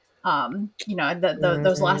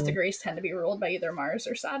 Those last Mm. degrees tend to be ruled by either Mars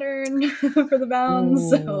or Saturn for the bounds.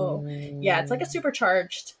 So yeah, it's like a Ooh.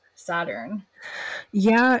 supercharged Saturn.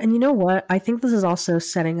 Yeah, and you know what? I think this is also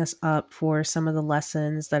setting us up for some of the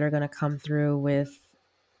lessons that are going to come through with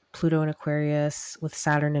Pluto and Aquarius, with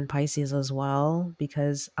Saturn and Pisces as well,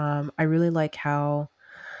 because I really like how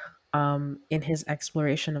in his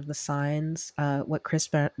exploration of the signs, what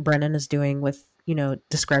Brennan is doing with,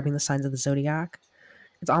 describing the signs of the zodiac.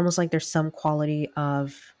 It's almost like there's some quality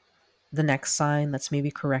of the next sign that's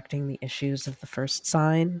maybe correcting the issues of the first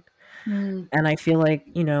sign. Mm, And I feel like,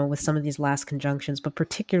 with some of these last conjunctions, but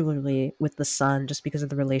particularly with the sun, just because of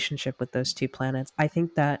the relationship with those two planets, I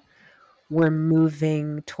think that we're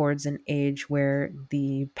moving towards an age where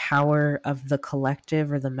the power of the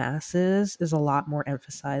collective or the masses is a lot more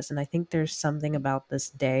emphasized. And I think there's something about this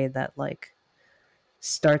day that like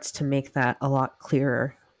starts to make that a lot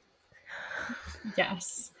clearer.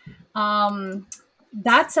 yes. Um,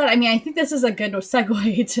 that said, I mean, I think this is a good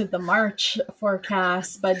segue to the March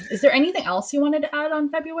forecast, but is there anything else you wanted to add on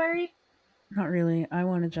February? Not really. I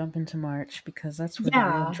want to jump into March because that's where the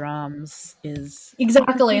real Yeah, drums is.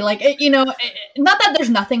 exactly. Like, not that there's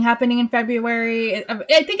nothing happening in February.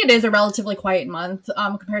 I think it is a relatively quiet month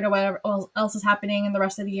compared to whatever else is happening in the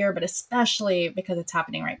rest of the year, but especially because it's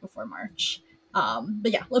happening right before March.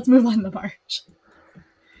 But yeah, let's move on to March.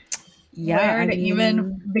 Yeah, Where I to even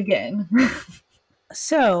mean, begin?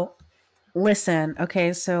 so listen,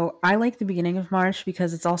 okay, so I like the beginning of March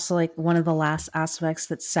because it's also like one of the last aspects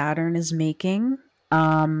that Saturn is making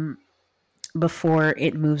um before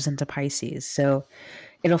it moves into Pisces. So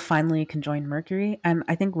it'll finally conjoin Mercury, and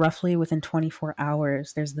I think roughly within 24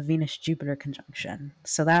 hours there's the Venus Jupiter conjunction.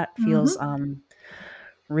 So that feels Hmm.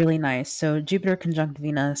 really nice. So Jupiter conjunct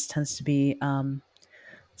Venus tends to be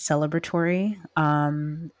celebratory.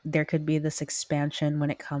 There could be this expansion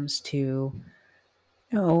when it comes to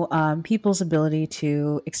people's ability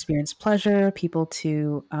to experience pleasure, people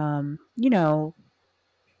to, I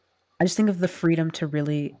just think of the freedom to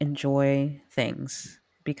really enjoy things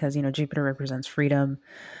because, Jupiter represents freedom.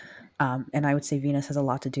 And I would say Venus has a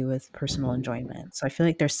lot to do with personal enjoyment. So I feel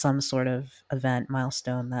like there's some sort of event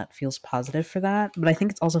milestone that feels positive for that. But I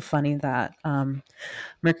think it's also funny that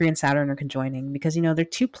Mercury and Saturn are conjoining because, they're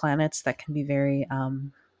two planets that can be very,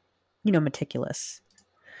 meticulous,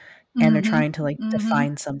 and they're Hmm. trying to like Hmm.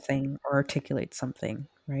 define something or articulate something,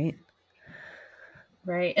 right?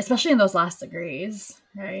 Right, especially in those last degrees,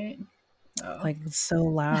 right? So, Like it's so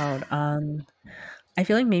loud. I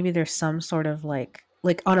feel like maybe there's some sort of like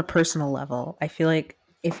on a personal level. I feel like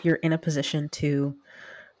if you're in a position to,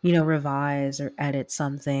 revise or edit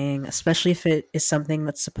something, especially if it is something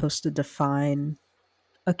that's supposed to define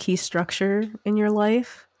a key structure in your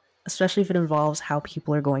life, especially if it involves how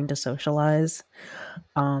people are going to socialize,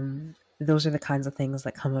 those are the kinds of things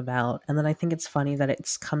that come about. And then I think it's funny that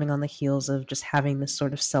it's coming on the heels of just having this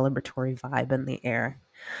sort of celebratory vibe in the air.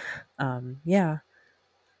 Yeah.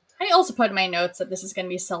 I also put in my notes that this is going to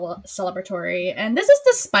be celebratory, and this is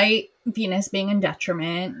despite Venus being in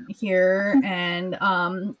detriment here, and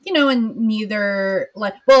and neither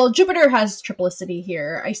Jupiter has triplicity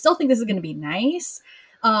here. I still think this is going to be nice.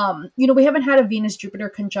 We haven't had a Venus Jupiter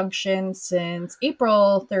conjunction since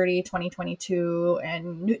April 30, 2022,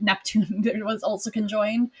 and Neptune was also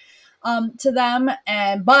conjoined to them.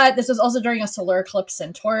 But this was also during a solar eclipse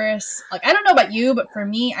in Taurus. Like, I don't know about you, but for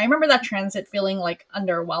me, I remember that transit feeling like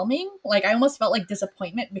underwhelming. Like, I almost felt like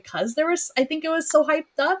disappointment because I think it was so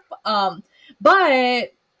hyped up.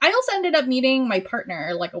 But I also ended up meeting my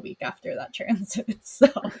partner like a week after that transit. So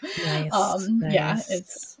Nice. yeah,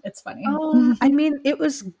 Nice. it's funny. I mean, it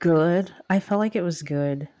was good. I felt like it was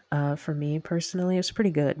good. For me personally, it was pretty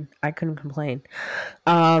good. I couldn't complain.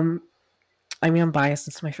 Um, I mean, I'm biased.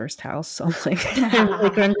 It's my first house, so I'm like, I really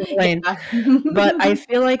couldn't complain. Yeah. But I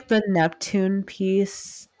feel like the Neptune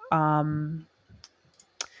piece, I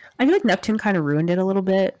feel like Neptune kind of ruined it a little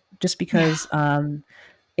bit, just Yeah. because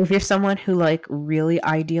if you're someone who like really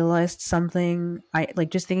idealized something, I like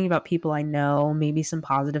just thinking about people I know, maybe some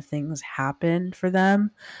positive things happened for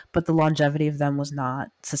them, but the longevity of them was not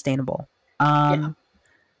sustainable. Yeah.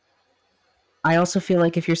 I also feel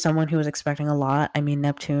like if you're someone who is expecting a lot, I mean,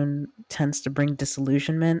 Neptune tends to bring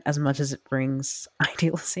disillusionment as much as it brings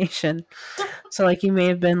idealization. So, like, you may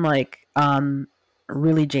have been like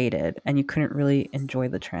really jaded and you couldn't really enjoy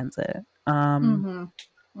the transit. Mm-hmm.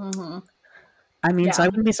 Mm-hmm. I mean, so I Yeah.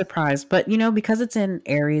 wouldn't be surprised, but because it's in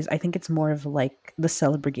Aries, I think it's more of like the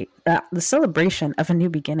celebration of a new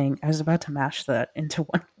beginning. I was about to mash that into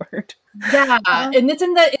one word. Yeah, Um, and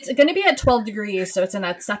it's going to be at 12 degrees, so it's in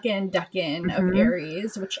that second decan of mhm.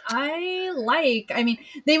 Aries, which I like. I mean,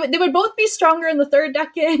 they would both be stronger in the third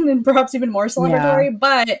decan and perhaps even more Yeah, celebratory,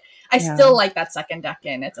 but I yeah. still like that second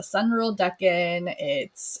decan. It's a sun ruled decan.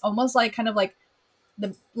 It's almost like kind of like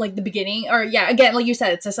the beginning, or yeah, again, like you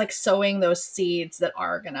said, it's just like sowing those seeds that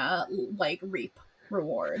are gonna like reap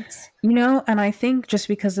rewards. And I think just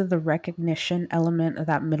because of the recognition element of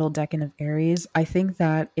that middle decan of Aries, I think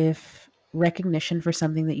that if recognition for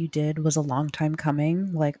something that you did was a long time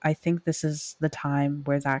coming, like I think this is the time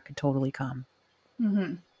where that could totally come.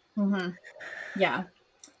 Mm-hmm. Mm-hmm. Yeah.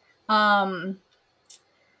 Um.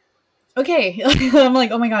 Okay. I'm like,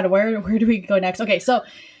 oh my god, where do we go next? Okay, so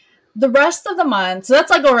the rest of the month, so that's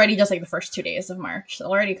like already just like the first 2 days of March, so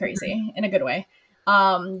already crazy in a good way.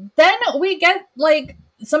 Then we get like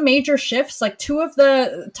some major shifts, like two of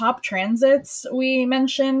the top transits we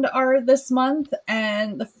mentioned are this month,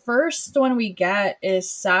 and the first one we get is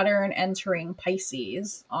Saturn entering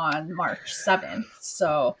Pisces on March 7th.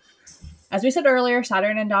 So as we said earlier,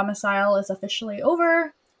 Saturn in domicile is officially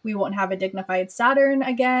over. We won't have a dignified Saturn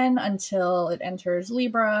again until it enters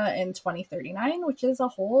Libra in 2039, which is a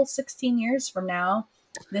whole 16 years from now.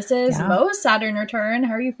 This is Yeah. Mo's Saturn return.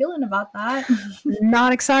 How are you feeling about that?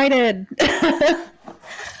 Not excited.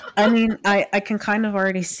 I mean, I can kind of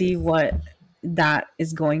already see what that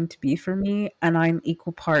is going to be for me, and I'm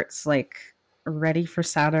equal parts like ready for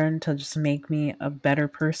Saturn to just make me a better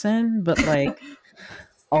person, but like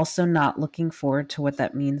also not looking forward to what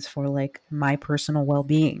that means for like my personal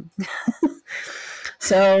well-being.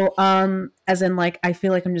 So, as in like I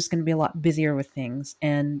feel like I'm just going to be a lot busier with things,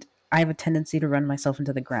 and I have a tendency to run myself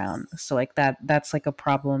into the ground. So like that's like a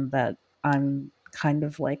problem that I'm kind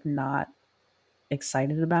of like not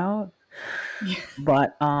excited about. Yeah.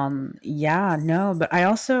 But yeah, no, but I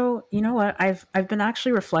also, you know what? I've been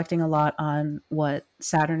actually reflecting a lot on what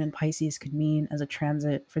Saturn and Pisces could mean as a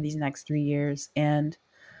transit for these next 3 years, and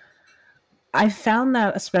I found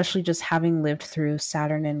that especially just having lived through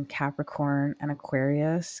Saturn and Capricorn and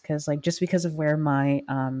Aquarius, because like just because of where my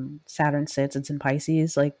Saturn sits, it's in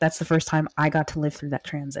Pisces. Like that's the first time I got to live through that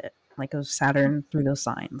transit, like it was Saturn through those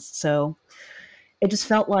signs. So it just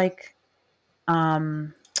felt like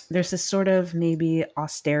um, there's this sort of maybe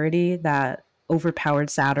austerity that overpowered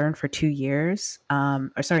Saturn for 2 years.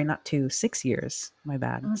 Or sorry, not two, 6 years. My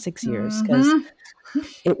bad, 6 years, because Mm-hmm.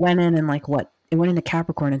 it went in and like what it went into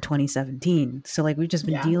Capricorn in 2017. So like we've just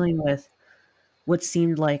been Yeah. dealing with what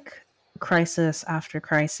seemed like crisis after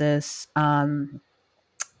crisis. Testing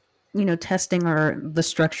the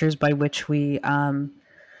structures by which we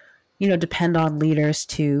depend on leaders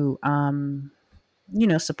to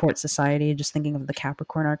support society, just thinking of the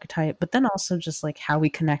Capricorn archetype, but then also just like how we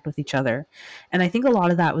connect with each other. And I think a lot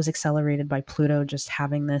of that was accelerated by Pluto just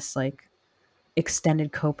having this like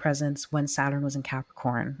extended co-presence when Saturn was in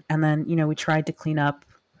Capricorn. And then, we tried to clean up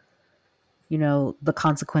the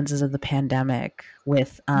consequences of the pandemic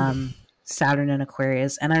with Saturn and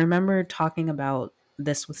Aquarius. And I remember talking about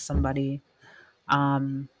this with somebody,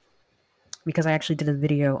 um, because I actually did a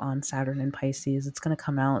video on Saturn and Pisces. It's going to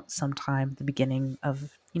come out sometime at the beginning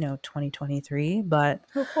of 2023. But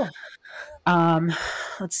Oh, cool.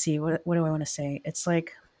 let's see, what do I want to say? It's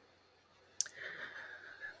like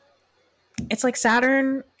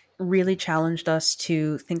Saturn really challenged us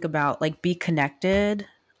to think about, like, be connected,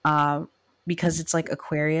 uh, because it's like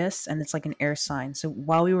Aquarius and it's like an air sign. So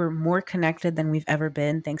while we were more connected than we've ever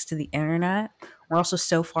been thanks to the internet, we're also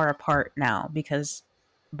so far apart now because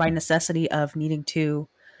by necessity of needing to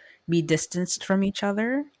be distanced from each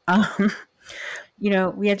other,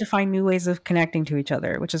 we had to find new ways of connecting to each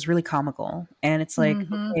other, which is really comical. And it's like,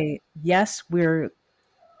 Mm-hmm. okay, yes, we're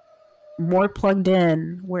more plugged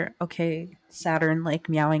in. We're okay, Saturn like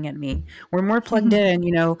meowing at me. We're more plugged in,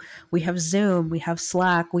 we have Zoom, we have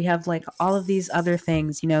Slack, we have like all of these other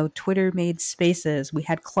things, Twitter made spaces, we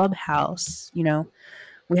had Clubhouse,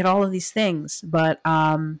 we had all of these things, but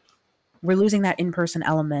we're losing that in-person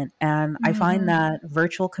element. And I find Mm-hmm. that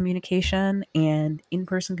virtual communication and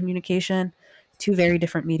in-person communication, two very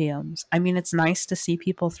different mediums. I mean, it's nice to see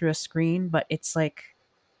people through a screen, but it's like,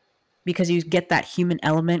 because you get that human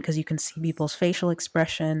element because you can see people's facial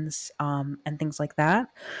expressions, and things like that.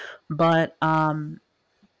 But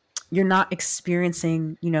you're not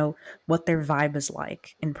experiencing, what their vibe is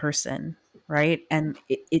like in person, right? And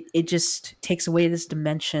it just takes away this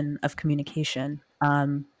dimension of communication,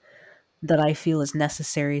 that I feel is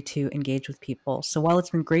necessary to engage with people. So while it's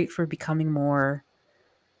been great for becoming more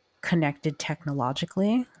connected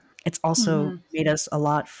technologically, it's also Mm-hmm. made us a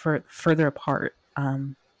lot further apart,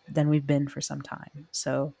 than we've been for some time.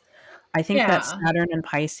 So I think that Yeah. Saturn and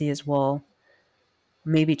Pisces will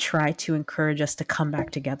maybe try to encourage us to come back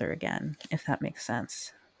together again, if that makes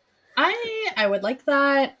sense. I would like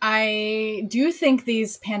that. I do think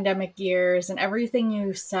these pandemic years and everything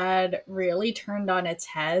you said really turned on its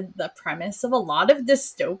head the premise of a lot of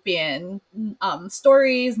dystopian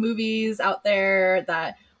stories, movies out there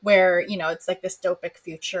that where it's like this dystopic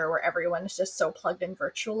future where everyone is just so plugged in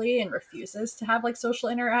virtually and refuses to have like social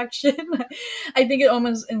interaction. I think it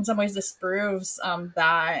almost in some ways disproves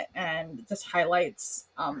that and just highlights.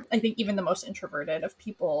 I think even the most introverted of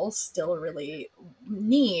people still really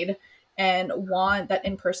need and want that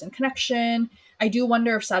in-person connection. I do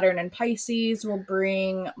wonder if Saturn and Pisces will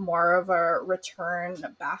bring more of a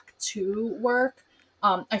return back to work.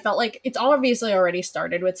 I felt like it's obviously already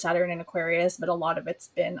started with Saturn and Aquarius, but a lot of it's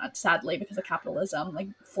been, sadly, because of capitalism, like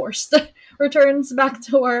forced returns back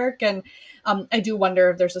to work. And I do wonder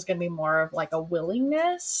if there's just going to be more of like a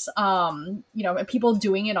willingness, people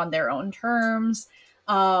doing it on their own terms.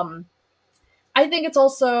 I think it's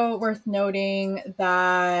also worth noting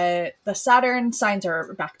that the Saturn signs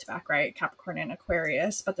are back to back, right? Capricorn and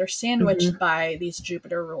Aquarius, but they're Mm-hmm. sandwiched by these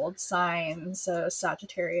Jupiter ruled signs,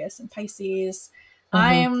 Sagittarius and Pisces.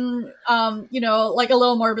 Mm-hmm. I'm, like a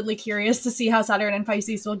little morbidly curious to see how Saturn and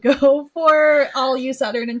Pisces will go for all you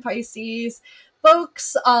Saturn and Pisces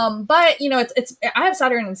folks. But it's I have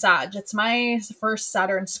Saturn and Sag. It's my first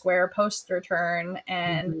Saturn square post return,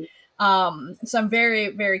 and Mm-hmm. so I'm very,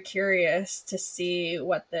 very curious to see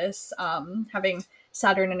what this having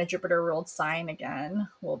Saturn in a Jupiter ruled sign again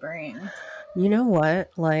will bring. You know what?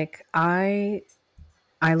 Like I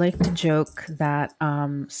like to joke that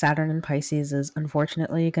Saturn and Pisces is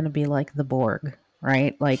unfortunately going to be like the Borg,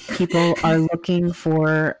 right? Like people are looking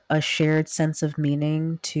for a shared sense of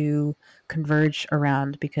meaning to converge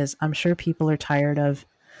around because I'm sure people are tired of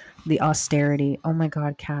the austerity. Oh my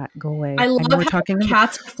God, Cat, go I away. I know love we're how talking about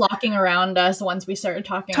cats are flocking around us once we started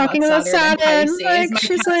talking talking about about Saturn and Saturn. Pisces. Like My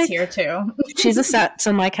she's cat's like here too. she's a sat.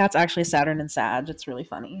 So my cat's actually Saturn and Sag. It's really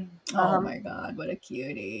funny. Oh my god, what a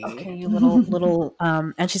cutie. Okay, you little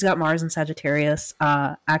and she's got Mars and Sagittarius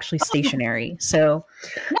actually stationary. So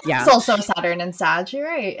It's yeah. also Saturn and Sag, you're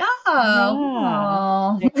right.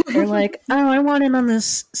 Oh. Yeah. Oh. They're like, "Oh, I want in on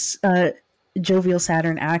this jovial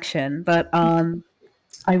Saturn action." But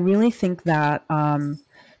I really think that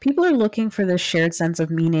people are looking for this shared sense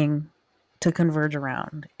of meaning to converge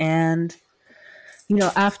around. And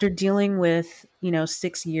after dealing with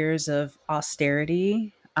 6 years of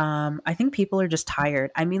austerity, I think people are just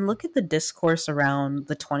tired. I mean, look at the discourse around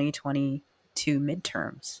the 2022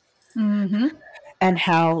 midterms Mm-hmm. and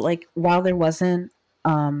how, like, while there wasn't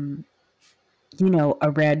um,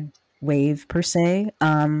 a red wave per se,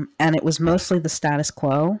 and it was mostly the status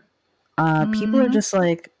quo. People are Mm-hmm. just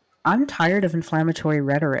like, I'm tired of inflammatory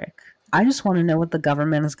rhetoric. I just want to know what the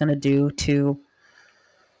government is going to do to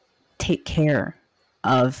take care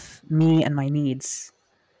of me and my needs.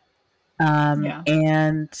 Yeah.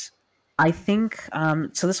 And I think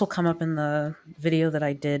so. This will come up in the video that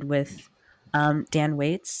I did with Dan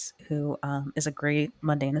Waits, who is a great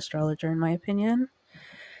mundane astrologer, in my opinion.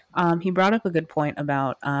 He brought up a good point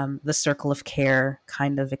about the circle of care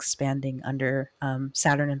kind of expanding under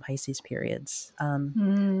Saturn and Pisces periods.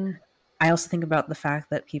 Mm, I also think about the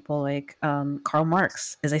fact that people like Karl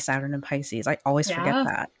Marx is a Saturn and Pisces. I always forget yeah.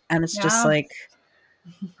 that. And it's just Yeah. like,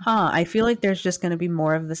 I feel like there's just going to be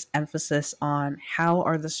more of this emphasis on how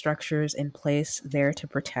are the structures in place there to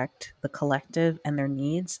protect the collective and their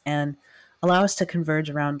needs and allow us to converge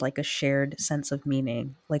around like a shared sense of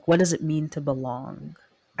meaning. Like, what does it mean to belong?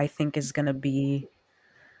 I think is going to be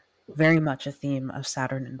very much a theme of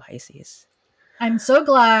Saturn and Pisces. I'm so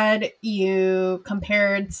glad you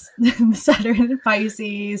compared Saturn and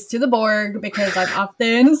Pisces to the Borg because I've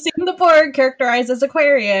often seen the Borg characterized as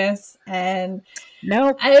Aquarius, and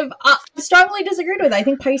Nope. I've strongly disagreed with it. I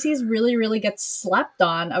think Pisces really, really gets slept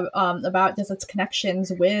on about just its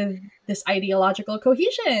connections with this ideological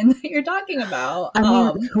cohesion that you're talking about. I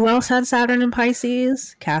mean, who else had Saturn and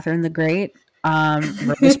Pisces? Catherine the Great,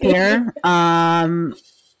 Robespierre. And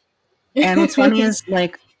what's funny is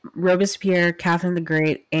like Robespierre, Catherine the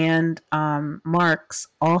Great, and Marx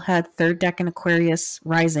all had third decan Aquarius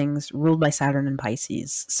risings ruled by Saturn and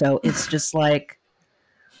Pisces. So it's just like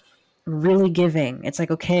really giving. It's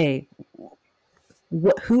like, okay,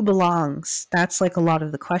 who belongs? That's like a lot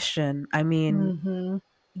of the question. I mean, Mm-hmm.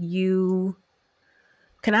 you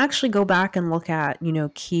can actually go back and look at,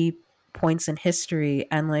 key points in history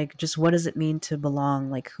and like just what does it mean to belong?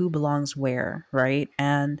 Like who belongs where, right?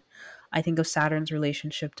 And I think of Saturn's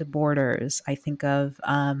relationship to borders. I think of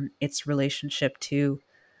its relationship to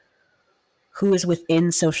who is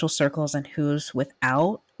within social circles and who's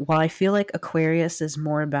without. While I feel like Aquarius is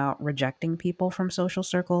more about rejecting people from social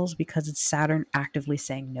circles because it's Saturn actively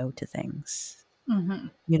saying no to things. Mm-hmm.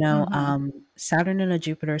 Mm-hmm. Saturn in a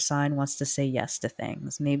Jupiter sign wants to say yes to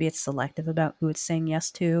things. Maybe it's selective about who it's saying yes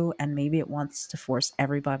to, and maybe it wants to force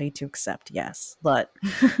everybody to accept yes. But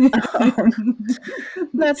um,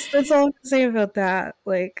 that's all I can say about that.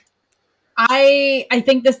 Like, I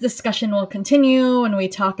think this discussion will continue when we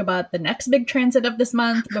talk about the next big transit of this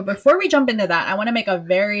month. But before we jump into that, I want to make a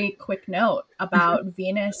very quick note about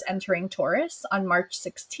Venus entering Taurus on March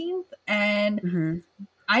 16th. And mm-hmm.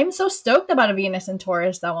 I'm so stoked about a Venus in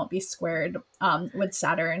Taurus that won't be squared with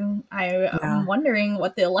Saturn. I Yeah. am wondering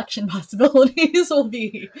what the election possibilities will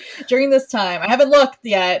be during this time. I haven't looked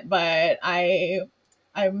yet, but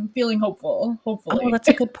I'm feeling hopeful. Oh, Hopefully. that's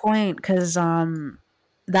a good point because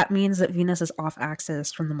that means that Venus is off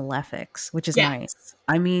axis from the malefics, which is Yeah. nice.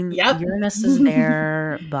 I mean, Yep. Uranus is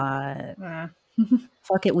there, but Uh,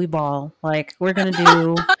 fuck it, we ball. Like we're gonna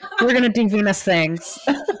do Venus things.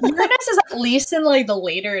 Uranus is at least in like the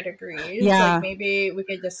later degrees. Like Yeah, maybe we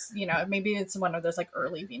could just, maybe it's one of those like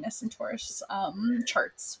early Venus and Taurus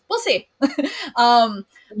charts. We'll see. you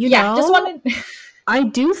Yeah, just know, wanted I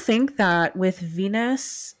do think that with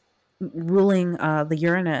Venus ruling the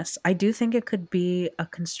Uranus, I do think it could be a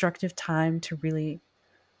constructive time to really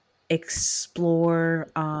explore,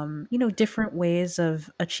 different ways of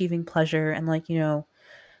achieving pleasure and like,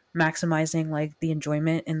 maximizing like the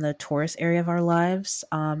enjoyment in the Taurus area of our lives,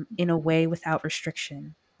 in a way without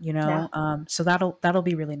restriction. Yeah, So that'll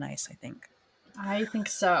be really nice, I think. I think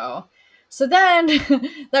so. So then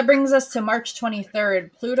that brings us to March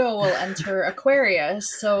 23rd. Pluto will enter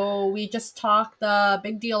Aquarius. So we just talked the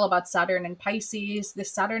big deal about Saturn and Pisces. This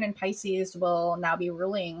Saturn and Pisces will now be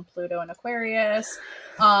ruling Pluto and Aquarius.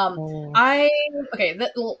 Um, Oh. I okay.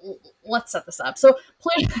 Let's set this up. So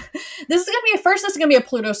Pluto, this is gonna be first. This is gonna be a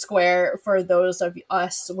Pluto square for those of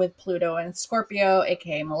us with Pluto and Scorpio,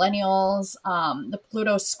 aka millennials. The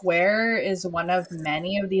Pluto square is one of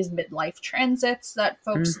many of these midlife transits that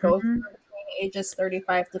folks go Mm-hmm. through ages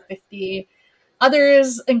 35 to 50.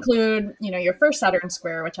 Others include, your first Saturn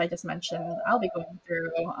square, which I just mentioned, I'll be going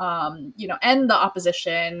through, and the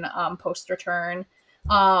opposition post return.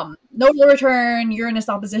 Nodal return, Uranus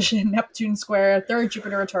opposition, Neptune square, third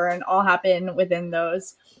Jupiter return all happen within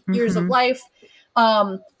those years of Mm-hmm. life.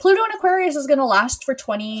 Pluto in Aquarius is going to last for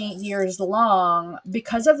 20 years long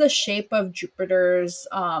because of the shape of Jupiter's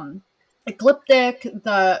ecliptic.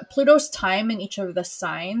 The Pluto's time in each of the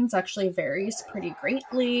signs actually varies pretty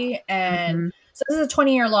greatly, and Mm-hmm. so this is a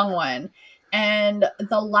 20-year long one. And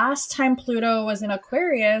the last time Pluto was in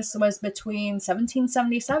Aquarius was between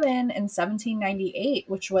 1777 and 1798,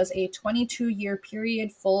 which was a 22-year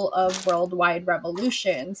period full of worldwide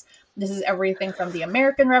revolutions. This is everything from the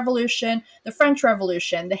American Revolution, the French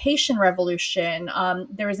Revolution, the Haitian Revolution.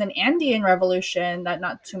 There was an Andean Revolution that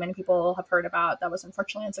not too many people have heard about that was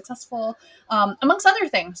unfortunately unsuccessful, amongst other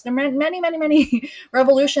things. There were many, many, many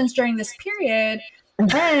revolutions during this period.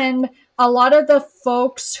 And a lot of the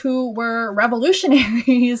folks who were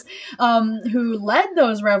revolutionaries, who led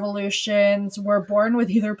those revolutions, were born with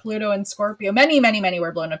either Pluto and Scorpio. Many, many, many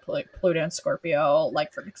were born with Pluto and Scorpio.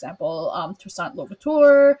 Like, for example, Toussaint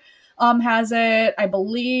Louverture has it. I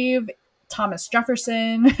believe Thomas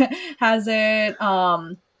Jefferson has it.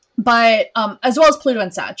 But as well as Pluto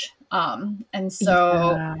and Sag. And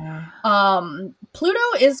so Pluto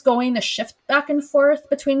is going to shift back and forth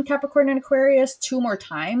between Capricorn and Aquarius 2 more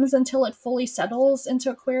times until it fully settles into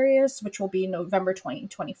Aquarius, which will be November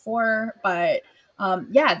 2024. But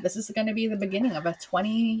this is going to be the beginning of a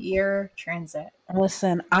 20-year transit.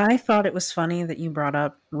 Listen, I thought it was funny that you brought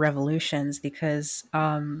up revolutions because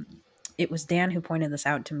it was Dan who pointed this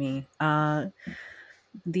out to me.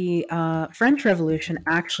 The French Revolution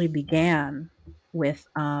actually began with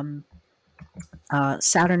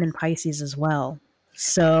Saturn and Pisces as well.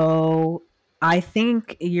 So I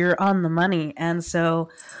think you're on the money. And so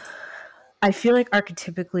I feel like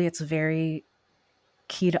archetypically it's very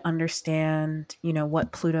key to understand,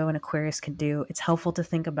 what Pluto and Aquarius can do. It's helpful to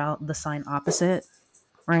think about the sign opposite,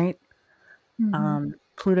 right? Mm-hmm.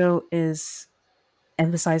 Pluto is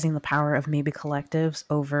emphasizing the power of maybe collectives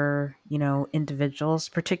over, individuals,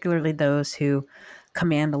 particularly those who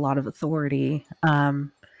command a lot of authority,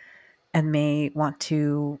 and may want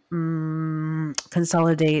to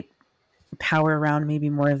consolidate power around maybe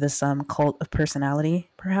more of this cult of personality,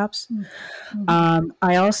 perhaps. Mm-hmm.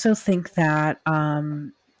 I also think that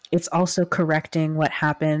it's also correcting what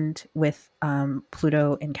happened with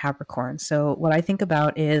Pluto in Capricorn. So what I think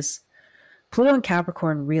about is Pluto in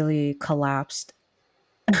Capricorn really collapsed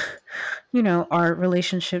our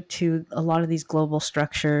relationship to a lot of these global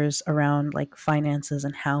structures around like finances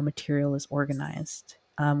and how material is organized.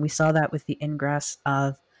 We saw that with the ingress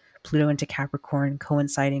of Pluto into Capricorn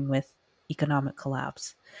coinciding with economic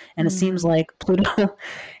collapse. And it seems like Pluto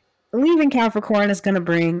leaving Capricorn is going to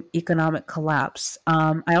bring economic collapse.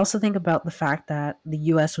 I also think about the fact that the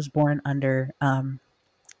US was born under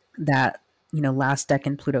that, last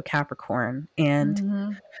decan Pluto Capricorn,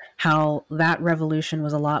 and how that revolution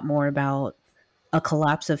was a lot more about a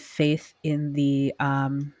collapse of faith in the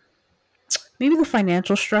maybe the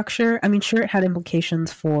financial structure. I mean, sure, it had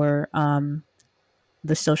implications for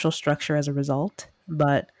the social structure as a result,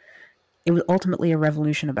 but it was ultimately a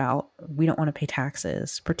revolution about we don't want to pay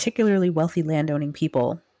taxes, particularly wealthy landowning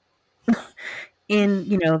people in,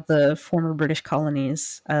 the former British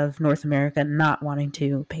colonies of North America not wanting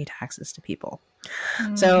to pay taxes to people.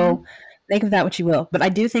 So make of that what you will. But I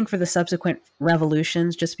do think for the subsequent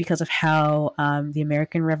revolutions, just because of how the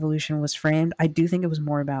American Revolution was framed, I do think it was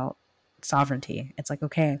more about sovereignty. It's like,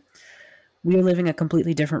 okay, we are living a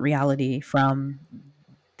completely different reality from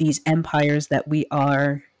these empires that we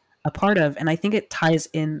are a part of. And I think it ties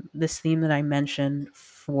in this theme that I mentioned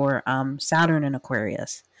for Saturn and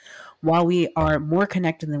Aquarius. While we are more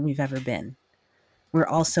connected than we've ever been, we're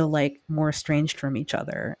also like more estranged from each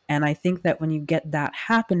other. And I think that when you get that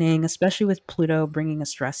happening, especially with Pluto bringing a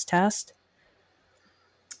stress test,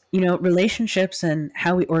 relationships and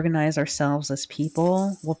how we organize ourselves as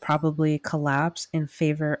people will probably collapse in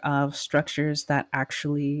favor of structures that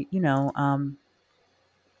actually,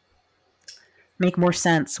 make more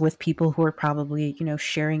sense with people who are probably,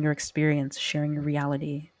 sharing your experience, sharing your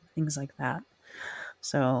reality, things like that.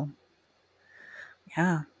 So,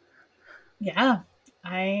 yeah. Yeah,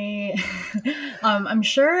 I I'm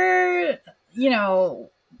sure,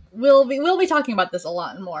 we'll be talking about this a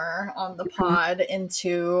lot more on the pod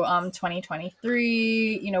into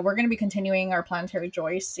 2023. We're going to be continuing our Planetary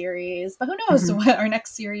Joy series, but who knows what our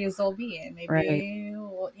next series will be, and maybe Right.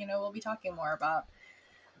 we'll be talking more about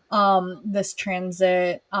this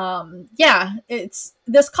transit. It's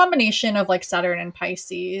this combination of like Saturn and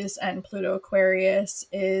Pisces and Pluto Aquarius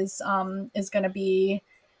is going to be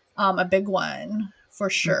a big one for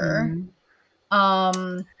sure.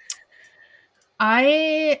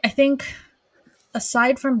 I think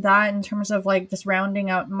aside from that, in terms of like just rounding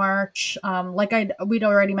out March, we'd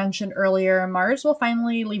already mentioned earlier, Mars will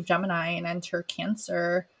finally leave Gemini and enter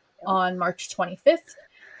Cancer on March 25th.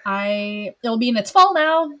 It'll be in its fall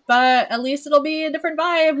now, but at least it'll be a different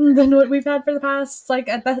vibe than what we've had for the past,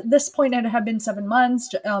 at this point it had been 7 months.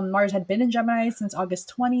 Mars had been in Gemini since August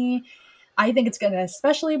 20. I think it's going to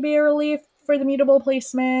especially be a relief for the mutable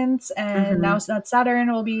placements. And now Mm-hmm. that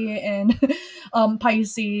Saturn will be in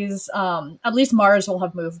Pisces, at least Mars will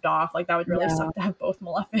have moved off. Like that would really Yeah. suck to have both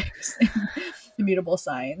malefics in the mutable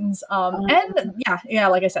signs. Um, And yeah,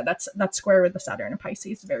 like I said, that's square with the Saturn and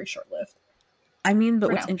Pisces, very short lived I mean, but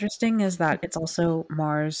for what's now. interesting is that it's also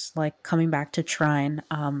Mars like coming back to trine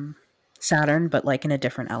Saturn, but like in a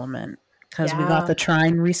different element. Because we got Yeah. the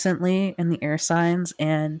trine recently in the air signs,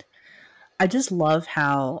 and I just love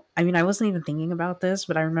how, I mean, I wasn't even thinking about this,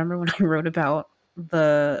 but I remember when I wrote about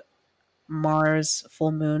the Mars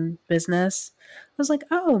full moon business, I was like,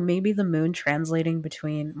 oh, maybe the moon translating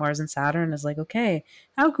between Mars and Saturn is like, okay,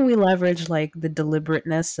 how can we leverage like the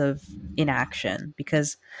deliberateness of inaction?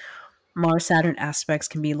 Because Mars Saturn aspects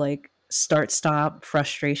can be like start stop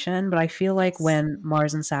frustration, but I feel like when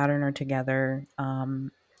Mars and Saturn are together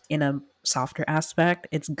in a softer aspect,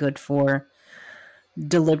 it's good for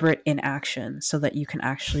deliberate inaction so that you can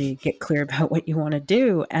actually get clear about what you want to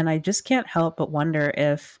do. And I just can't help but wonder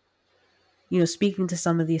if, you know, speaking to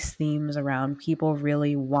some of these themes around people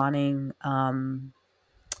really wanting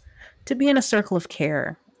to be in a circle of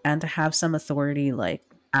care and to have some authority, like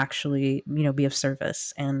actually, you know, be of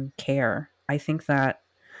service and care. I think that,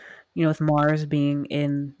 you know, with Mars being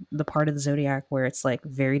in the part of the zodiac where it's like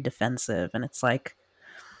very defensive and it's like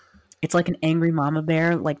an angry mama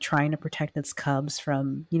bear like trying to protect its cubs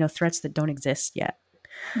from, you know, threats that don't exist yet.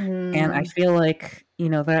 And I Mm, feel like, you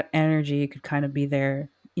know, that energy could kind of be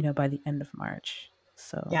there, you know, by the end of March.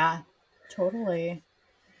 So, yeah, totally.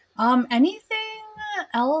 Anything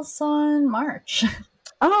else on March?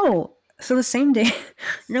 oh, so the same day,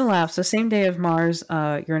 you're gonna laugh. So same day of Mars,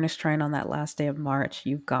 Uranus trine on that last day of March,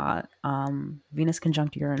 you've got Venus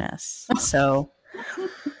conjunct Uranus. So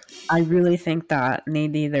I really think that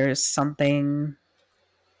maybe there's something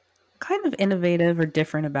kind of innovative or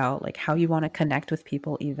different about like how you want to connect with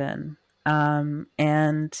people even.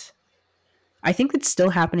 And I think it's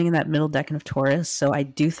still happening in that middle decan of Taurus. So I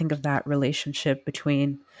do think of that relationship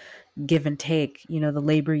between give and take, you know, the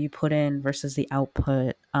labor you put in versus the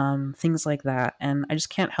output, things like that. And I just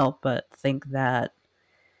can't help but think that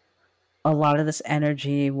a lot of this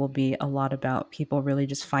energy will be a lot about people really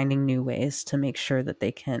just finding new ways to make sure that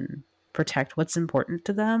they can protect what's important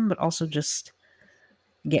to them, but also just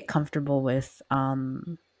get comfortable with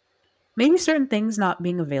maybe certain things not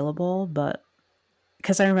being available. But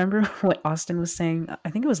because I remember what Austin was saying,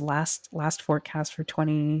 I think it was last forecast for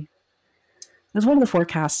 20, it was one of the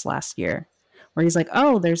forecasts last year where he's like,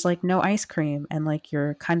 oh, there's like no ice cream and like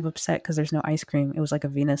you're kind of upset because there's no ice cream. It was like a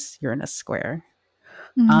Venus Uranus square.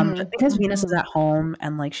 But Hmm. because Venus is Hmm. at home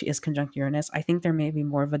and like she is conjunct Uranus, I think there may be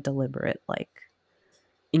more of a deliberate like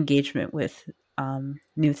engagement with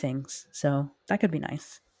new things. So that could be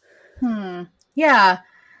nice. Hmm. Yeah,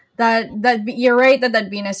 that you're right that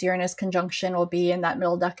Venus Uranus conjunction will be in that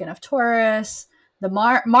middle decan of Taurus. The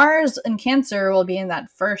Mars in Cancer will be in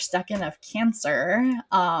that first decan of Cancer.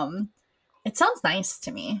 It sounds nice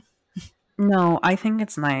to me. No, I think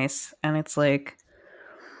it's nice. And it's like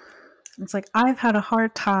I've had a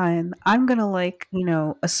hard time. I'm gonna like, you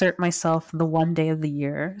know, assert myself the one day of the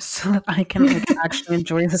year so that I can like actually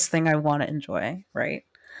enjoy this thing I want to enjoy, right?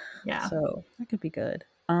 Yeah, So that could be good.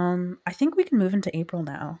 I think we can move into April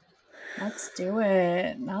now. let's do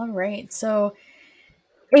it. All right. So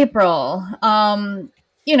April.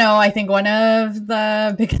 I think one of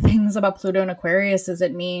the big things about Pluto and Aquarius is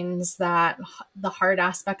it means that the hard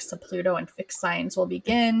aspects to Pluto and fixed signs will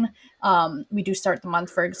begin. We do start the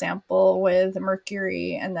month, for example, with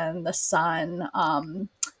Mercury and then the Sun.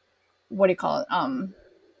 What do you call it?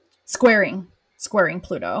 Squaring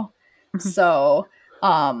Pluto. Mhm. So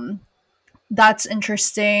um, that's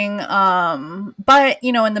interesting. But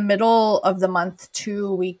in the middle of the month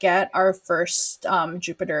too, we get our first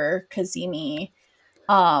Jupiter Cazimi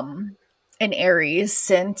um in Aries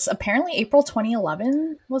since apparently April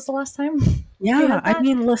 2011 was the last time we Yeah, had I that.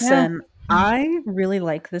 mean, Yeah. listen, I really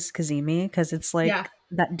like this Kazemi because it's Yeah. like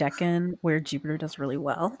that decan where Jupiter does really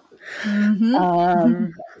well. Mm-hmm.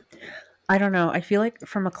 Um, I don't know. I feel like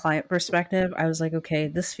from a client perspective, I was like, okay,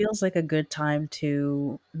 this feels like a good time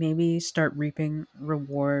to maybe start reaping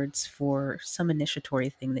rewards for some initiatory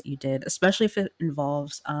thing that you did, especially if it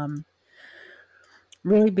involves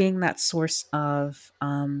really being that source of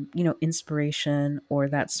you know, inspiration or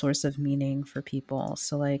that source of meaning for people.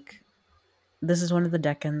 So like this is one of the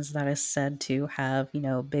decans that is said to have, you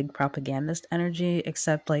know, big propagandist energy,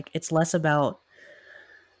 except like it's less about,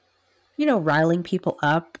 you know, riling people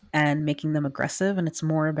up and making them aggressive. And it's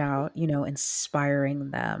more about, you know,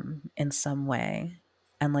 inspiring them in some way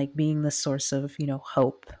and like being the source of, you know,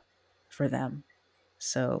 hope for them.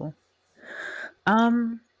 So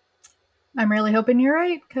Um, I'm really hoping you're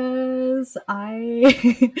right because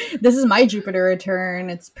I this is my Jupiter return.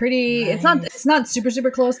 It's pretty. It's not. nice, It's not super super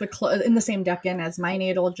close, but in the same decan as my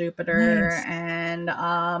natal Jupiter, nice. and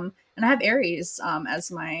I have Aries as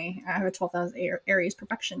my. I have a 12th house Aries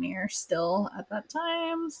perfection year still at that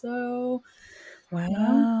time. So you know,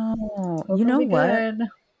 Wow. hope You it'll know be what? good.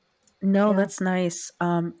 No, Yeah. that's nice.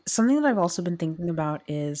 Something that I've also been thinking about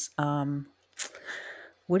is,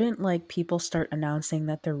 wouldn't like people start announcing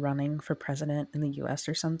that they're running for president in the US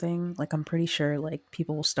or something? Like I'm pretty sure like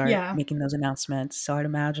people will start Yeah. making those announcements. So I'd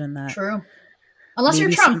imagine that True. Unless you're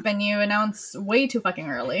maybe Trump some and you announce way too fucking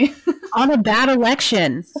early. on a bad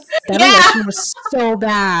election. That Yeah. election was so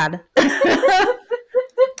bad.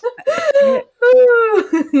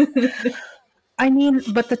 I mean,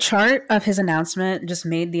 but the chart of his announcement just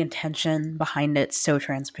made the intention behind it so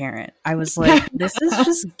transparent. I was like, this is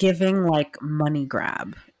just giving like money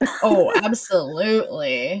grab. Oh,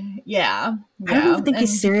 absolutely. Yeah. I don't Yeah. even think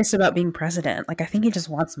he's And serious about being president. Like, I think he just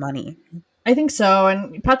wants money. I think so.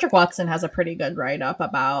 And Patrick Watson has a pretty good write up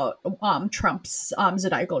about Trump's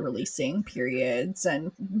zodiacal releasing periods.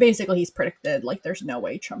 And basically, he's predicted like there's no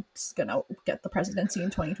way Trump's going to get the presidency in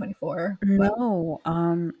 2024. But No,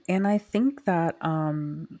 and I think that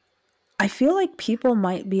I feel like people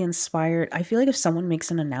might be inspired. I feel like if someone makes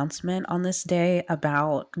an announcement on this day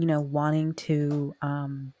about, wanting to,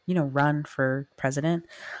 run for president,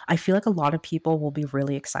 I feel like a lot of people will be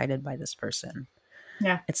really excited by this person.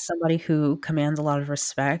 yeah. It's somebody who commands a lot of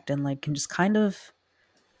respect and like can just kind of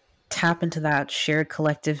tap into that shared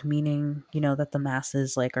collective meaning, that the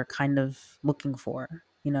masses like are kind of looking for.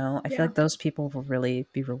 I feel Yeah. like those people will really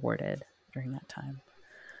be rewarded during that time.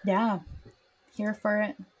 Yeah. Here for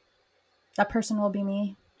it. That person will be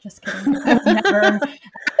me. Just kidding. I would never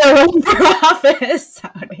run for office. I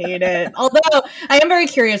would hate it. Although I am very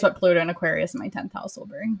curious what Pluto and Aquarius in my 10th house will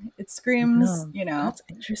bring. It screams, No, that's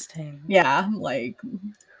interesting. yeah, like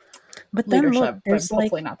But then look, leadership, but there's hopefully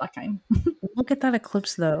like not that kind. look at that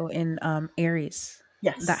eclipse though in Aries.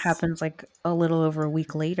 That Yes. happens like a little over a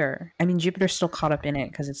week later. I mean, Jupiter's still caught up in it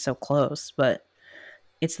because it's so close, but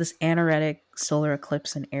it's this anaretic solar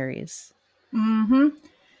eclipse in Aries. Mm-hmm.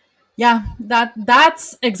 Yeah,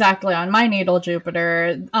 that's exactly on my natal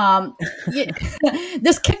Jupiter. Yeah,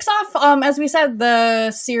 this kicks off, as we said, the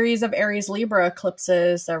series of Aries Libra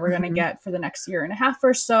eclipses that we're going to Mhm. get for the next year and a half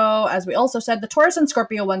or so. As we also said, the Taurus and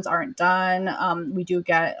Scorpio ones aren't done.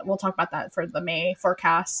 We'll talk about that for the May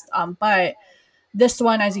forecast. But this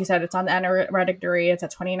one, as you said, it's on the anaretic degree. It's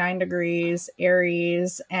at 29 degrees,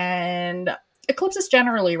 Aries, and eclipses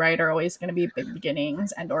generally, right, are always going to be big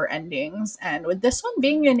beginnings and or endings. And with this one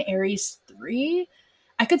being in Aries 3,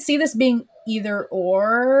 I could see this being either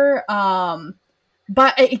or.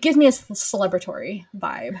 But it gives me a celebratory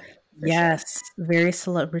vibe. For sure. Yes, very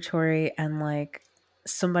celebratory and like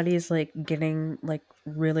somebody's like getting like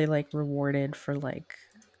really like rewarded for like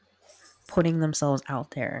putting themselves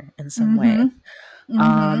out there in some way. Mm-hmm. Mm-hmm.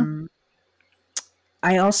 Um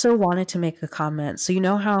I also wanted to make a comment. So you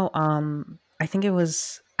know how I think it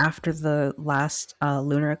was after the last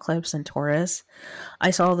lunar eclipse in Taurus, I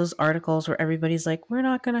saw those articles where everybody's like, we're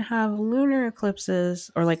not going to have lunar eclipses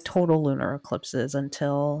or like total lunar eclipses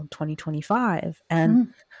until 2025. And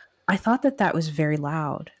Mm. I thought that that was very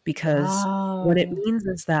loud because what it Oh. means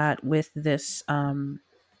is that with this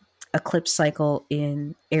eclipse cycle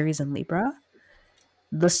in Aries and Libra,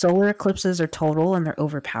 the solar eclipses are total and they're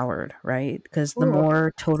overpowered, right? Because the Ooh.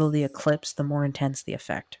 more total the eclipse, the more intense the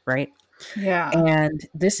effect, right? Yeah. And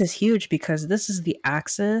this is huge because this is the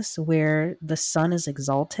axis where the sun is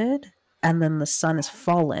exalted and then the sun is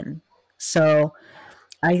fallen. So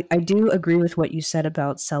I do agree with what you said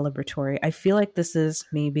about celebratory. I feel like this is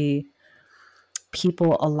maybe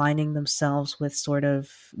people aligning themselves with sort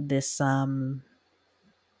of this I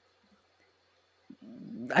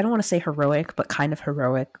don't want to say heroic, but kind of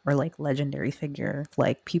heroic or like legendary figure.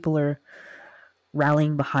 Like people are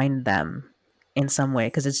rallying behind them in some way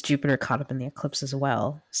because it's Jupiter caught up in the eclipse as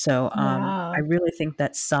well. So I Yeah. really think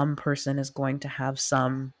that some person is going to have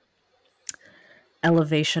some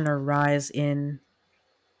elevation or rise in.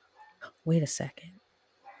 Wait a second.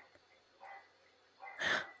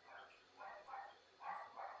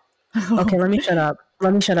 Okay, let me shut up.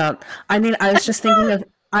 Let me shut up. I mean, I was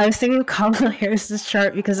thinking of Kamala Harris's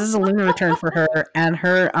chart because this is a lunar return for her, and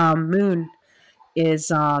her moon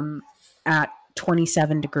is at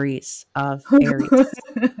 27 degrees of Aries.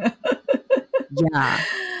 Yeah.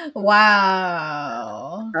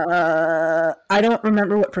 Wow. I don't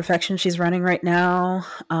remember what perfection she's running right now.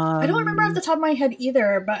 I don't remember off the top of my head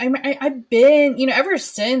either, but I've been, ever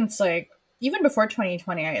since like even before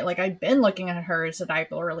 2020, I've been looking at hers that I've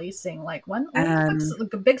been releasing. Like, when the fuck's And like,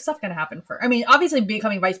 the big stuff gonna happen for? I mean, obviously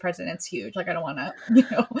becoming vice president's huge. Like, I don't want to,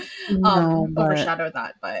 no, but overshadow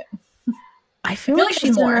that, but I I feel feel like like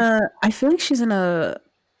there's more. I feel like she's in a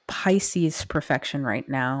Pisces perfection right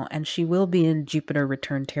now, and she will be in Jupiter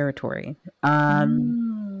return territory.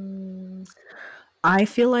 Um, Mm, I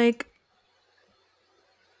feel like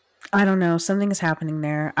I don't know, something is happening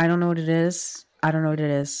there. I don't know what it is. I don't know what it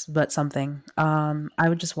is, but something. I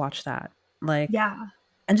would just watch that. Like, yeah.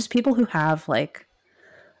 and just people who have like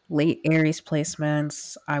late Aries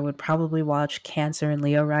placements, I would probably watch Cancer and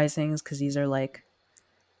Leo risings because these are like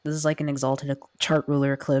this is like an exalted chart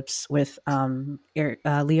ruler eclipse with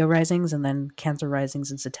Leo risings and then Cancer risings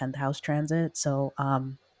into 10th house transit. So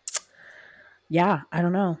yeah, I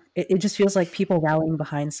don't know. It just feels like people rallying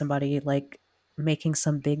behind somebody, like making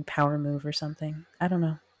some big power move or something. I don't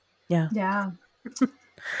know. Yeah. Yeah.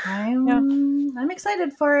 Yeah. I'm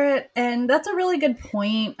excited for it, and that's a really good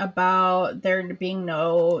point about there being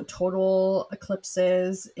no total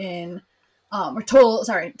eclipses in or total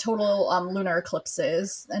lunar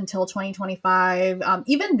eclipses until 2025.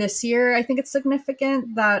 Even this year, I think it's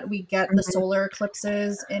significant that we get the Mhm, solar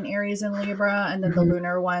eclipses in Aries and Libra, and then the mhm.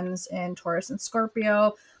 lunar ones in Taurus and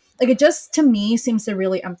Scorpio. Like, it just to me seems to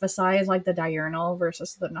really emphasize like the diurnal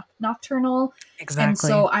versus the nocturnal. And Exactly.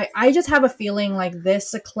 so I just have a feeling like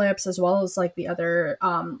this eclipse, as well as like the other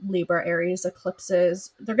Libra Aries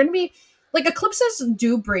eclipses, they're going to be like, eclipses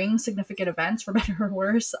do bring significant events for better or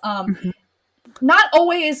worse. Mhm. Not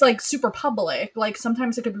always like super public. Like,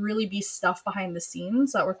 sometimes it could really be stuff behind the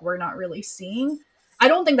scenes that we're not really seeing. I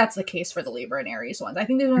don't think that's the case for the Libra and Aries ones. I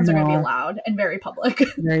think these ones are going to be No, loud and very public.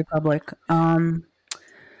 very public.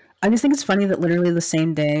 I just think it's funny that literally the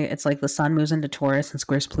same day, it's like the sun moves into Taurus and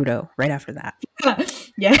squares Pluto right after that.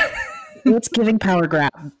 Yeah. It's giving power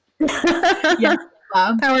grab. Yeah.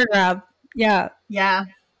 Power grab. Yeah. Yeah.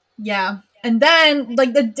 Yeah. And then,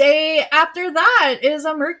 like, the day after that is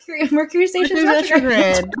a Mercury stations Mercury's retrograde in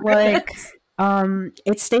retrograde. Like, Taurus.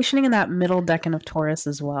 it's stationing in that middle decan of Taurus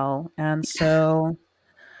as well. And so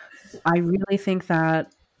I really think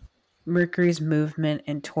that Mercury's movement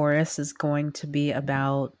in Taurus is going to be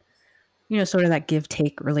about, sort of that give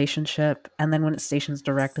take relationship. And then when it stations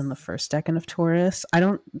direct in the first decan of Taurus, I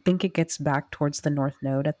don't think it gets back towards the North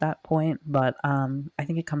Node at that point, but I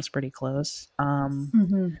think it comes pretty close.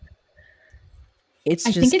 Mm-hmm. It's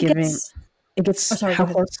I think just it giving, gets. it Oh, gets, sorry. Go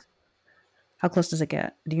ahead. how close does it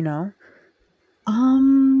get? Do you know?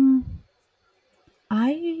 Um,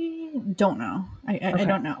 I don't know. I Okay.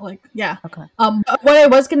 don't know. Like, yeah. Okay. But what I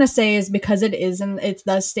was gonna say is, because it's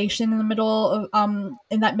the station in the middle of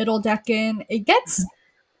in that middle decan, it gets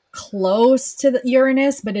close to the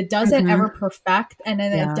Uranus, but it doesn't Mm-hmm. ever perfect, and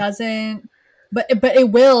then it Yeah. doesn't. But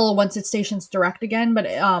it will once it stations direct again. But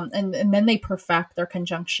and then they perfect their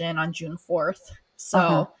conjunction on June 4th. Uh-huh.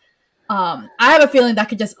 So I have a feeling that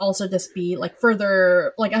could just also just be like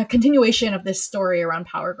further like a continuation of this story around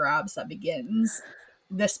power grabs that begins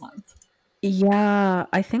this month. Yeah,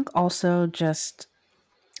 I think also just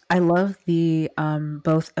I love the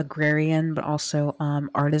both agrarian but also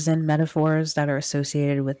artisan metaphors that are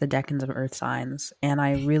associated with the decans of earth signs. And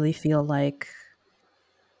I really feel like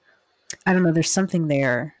I don't know, there's something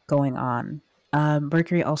there going on.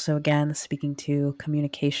 Mercury also again speaking to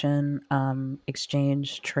communication,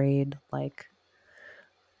 exchange, trade, like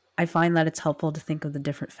I find that it's helpful to think of the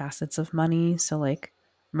different facets of money. So, like,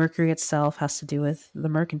 Mercury itself has to do with the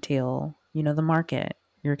mercantile, the market.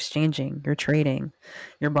 You're exchanging, you're trading,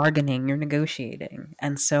 you're bargaining, you're negotiating.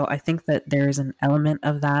 And so I think that there is an element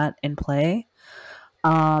of that in play.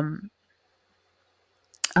 Um,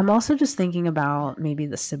 I'm also just thinking about maybe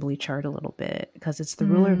the Sibley chart a little bit because it's the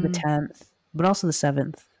ruler of the Mm, 10th, but also the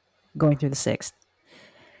 7th going through the 6th.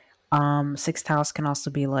 Sixth house can also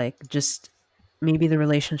be like just maybe the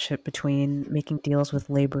relationship between making deals with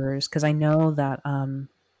laborers because I know that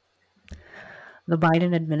the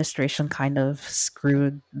Biden administration kind of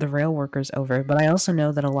screwed the rail workers over, but I also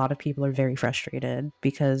know that a lot of people are very frustrated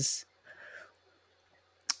because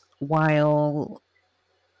while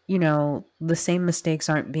the same mistakes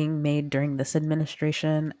aren't being made during this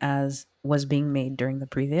administration as was being made during the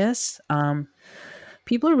previous,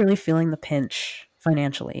 people are really feeling the pinch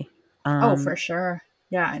financially. oh, for um, sure.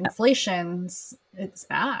 Yeah, inflation's it's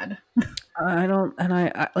bad. I don't, and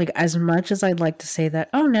I like as much as I'd like to say that,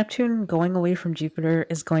 oh, Neptune going away from Jupiter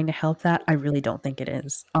is going to help that. I really don't think it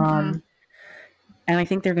is. Mm-mm. And I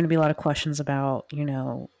think there are going to be a lot of questions about,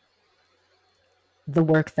 the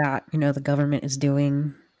work that, the government is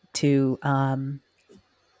doing to,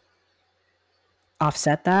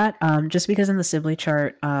 offset that. Just because in the Sibley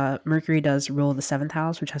chart, Mercury does rule the seventh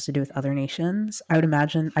house, which has to do with other nations. I would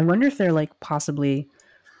imagine. I wonder if they're like possibly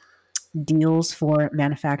deals for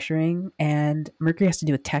manufacturing, and Mercury has to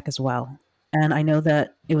do with tech as well. And I know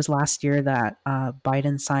that it was last year that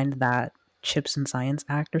Biden signed that Chips and Science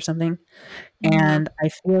Act or something. Mm-hmm. And I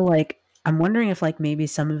feel like I'm wondering if like maybe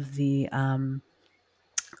some of the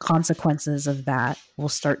consequences of that will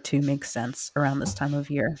start to make sense around this time of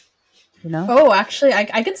year. You know? Oh, actually, I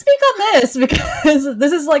can speak on this because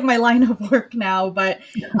this is like my line of work now. But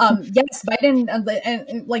yes, Biden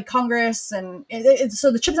and like Congress and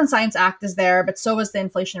so the Chips and Science Act is there, but so is the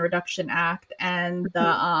Inflation Reduction Act and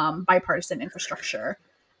the Bipartisan Infrastructure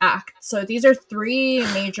Act. So these are three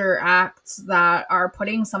major acts that are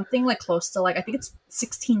putting something like close to like I think it's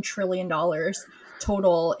 $16 trillion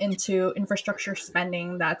total into infrastructure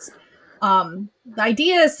spending that's the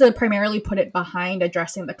idea is to primarily put it behind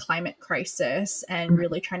addressing the climate crisis and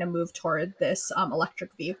really trying to move toward this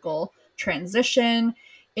electric vehicle transition.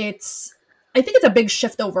 It's, I think it's a big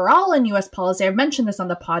shift overall in US policy. I've mentioned this on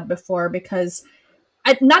the pod before because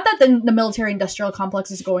not that the military industrial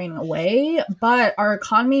complex is going away, but our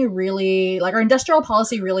economy really, like our industrial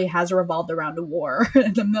policy really has revolved around a war,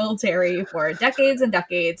 the military for decades and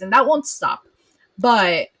decades, and that won't stop.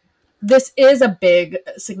 But this is a big,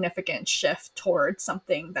 significant shift towards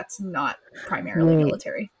something that's not primarily Wait,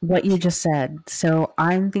 military. what you just said. So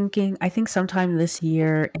I'm thinking, I think sometime this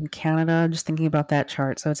year in Canada, just thinking about that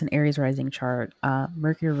chart. So it's an Aries rising chart.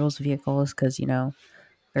 Mercury rules vehicles because, you know,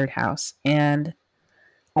 third house. And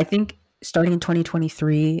I think starting in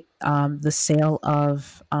 2023, the sale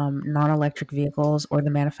of non electric vehicles or the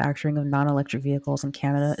manufacturing of non electric vehicles in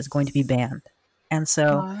Canada is going to be banned. And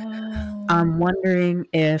so Oh. I'm wondering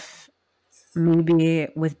if maybe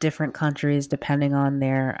with different countries, depending on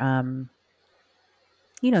their,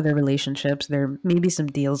 you know, their relationships, there may be some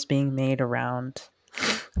deals being made around,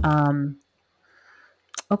 um,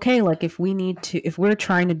 okay, like if we need to, if we're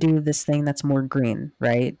trying to do this thing that's more green,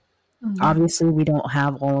 right? Mhm. Obviously, we don't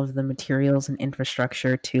have all of the materials and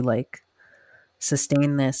infrastructure to like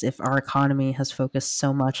sustain this if our economy has focused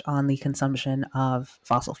so much on the consumption of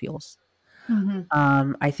fossil fuels. Mhm.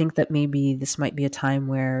 I think that maybe this might be a time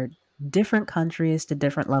where different countries to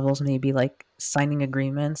different levels may be like signing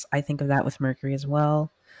agreements. I think of that with Mercury as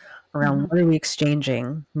well, around Mhm. what are we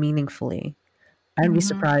exchanging meaningfully. I'd be Mhm.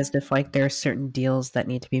 surprised if like there are certain deals that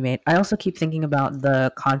need to be made. I also keep thinking about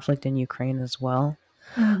the conflict in Ukraine as well,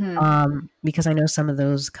 Mhm. because I know some of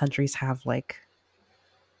those countries have like,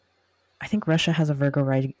 I think Russia has a Virgo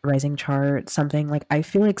rising chart, something like. I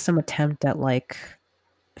feel like some attempt at like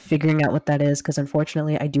figuring out what that is, because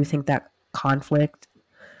unfortunately, I do think that conflict,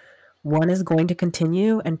 one, is going to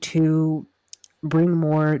continue, and two, bring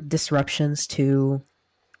more disruptions to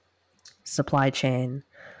supply chain,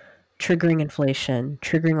 triggering inflation,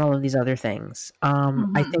 triggering all of these other things. I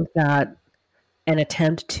Mhm. think that an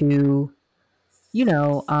attempt to, you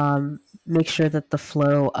know, make sure that the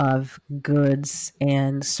flow of goods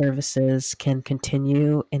and services can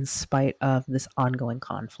continue in spite of this ongoing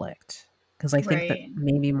conflict. Because I think that Right.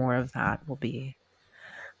 maybe more of that will be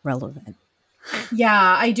relevant.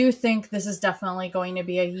 Yeah, I do think this is definitely going to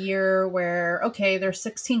be a year where, okay, there's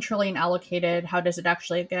 16 trillion allocated. How does it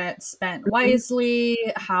actually get spent Mhm. wisely?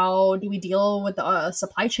 How do we deal with the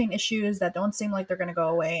supply chain issues that don't seem like they're going to go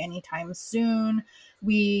away anytime soon?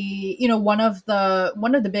 One of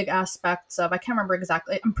the big aspects of, I can't remember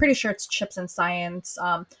exactly. I'm pretty sure it's chips and science.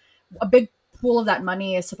 A big pool of that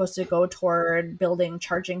money is supposed to go toward building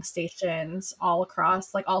charging stations all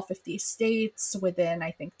across like all 50 states within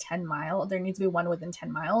I think 10 miles. There needs to be one within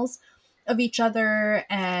 10 miles of each other.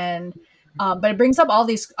 And but it brings up all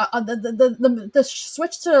these the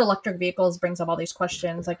switch to electric vehicles brings up all these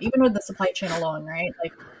questions, like even with the supply chain alone, right?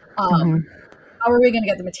 Like Mhm. how are we going to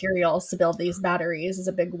get the materials to build these batteries is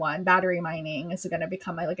a big one. Battery mining is going to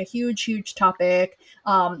become like a huge topic.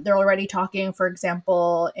 They're already talking, for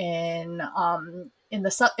example, in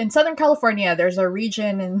Southern California, there's a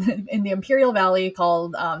region in the Imperial Valley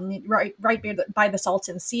called right by the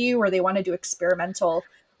Salton Sea where they want to do experimental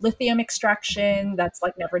lithium extraction that's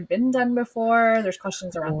like never been done before. There's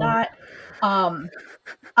questions around Cool. that. Um,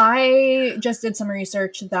 I just did some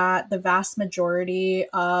research that the vast majority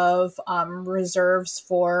of reserves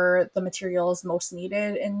for the materials most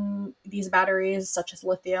needed in these batteries, such as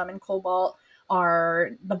lithium and cobalt, are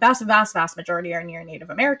the vast majority are near Native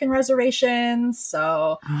American reservations.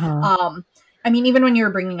 So, Uh-huh. um, I mean, even when you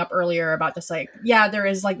were bringing up earlier about this, like, yeah, there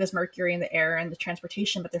is like this mercury in the air and the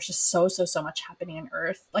transportation, but there's just so much happening on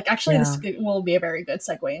Earth. Like, actually, Yeah. this will be a very good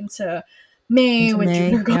segue into May into with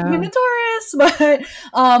May. Jupiter going Yeah. into Taurus. But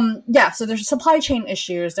yeah, so there's supply chain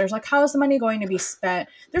issues. There's like, how is the money going to be spent?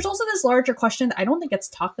 There's also this larger question that I don't think it's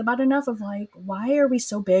talked about enough of like, why are we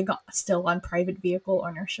so big still on private vehicle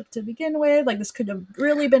ownership to begin with? Like, this could have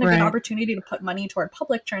really been a good Right. opportunity to put money toward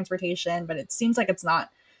public transportation, but it seems like it's not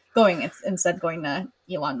going. It's instead going to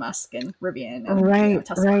Elon Musk and Rivian and, you know, Right.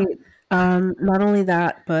 Tesla. Right. Not only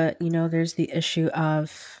that, but there's the issue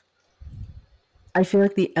of, I feel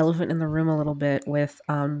like the elephant in the room a little bit with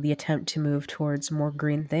the attempt to move towards more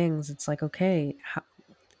green things. It's like, okay,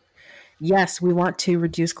 yes, we want to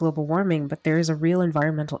reduce global warming, but there is a real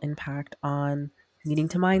environmental impact on needing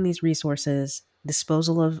to mine these resources,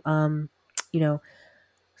 disposal of, you know,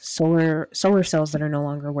 solar cells that are no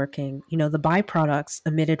longer working, the byproducts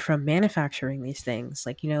emitted from manufacturing these things.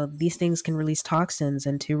 Like, these things can release toxins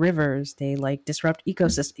into rivers. They like disrupt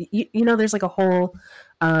ecosystems. There's like a whole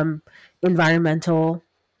environmental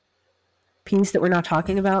piece that we're not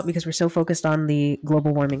talking about because we're so focused on the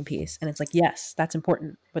global warming piece. And it's like, yes, that's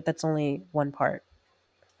important, but that's only one part.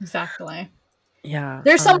 Exactly. Yeah.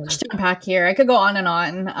 There's so much to unpack here. I could go on and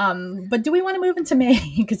on. But do we want to move into May?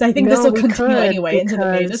 Because I think this No, will we continue could, anyway into the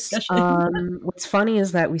May because discussion. what's funny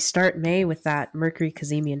is that we start May with that Mercury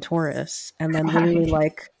Cazimi and Taurus, and then literally Right.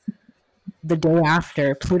 like the day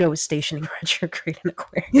after, Pluto is stationing retrograde in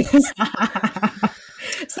Aquarius.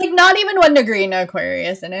 It's like not even 1 degree in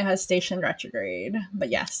Aquarius, and it has stationed retrograde. But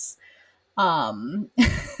yes. Um,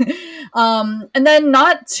 and then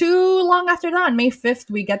not too long after that, on May 5th,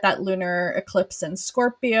 we get that lunar eclipse in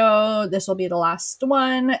Scorpio. This will be the last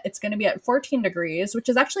one. It's going to be at 14 degrees, which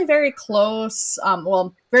is actually very close.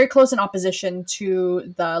 Well, very close in opposition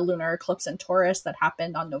to the lunar eclipse in Taurus that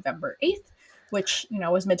happened on November 8th, which,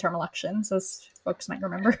 was midterm elections, as folks might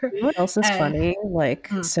remember. You know what else is And, funny? Like,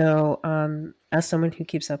 mm, so, as someone who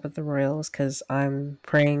keeps up with the royals, because I'm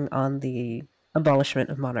preying on the abolishment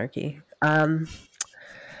of monarchy,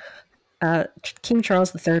 King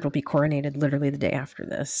Charles III will be coronated literally the day after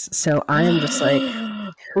this. So I am just like,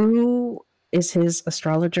 who is his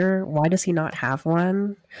astrologer? Why does he not have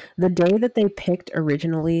one? The day that they picked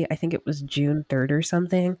originally, I think it was June 3rd or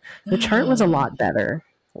something, the chart was a lot better.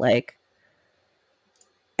 Like,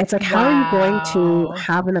 it's like, how are you going to wow.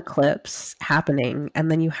 have an eclipse happening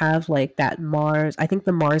and then you have like that Mars? I think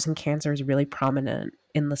the Mars in Cancer is really prominent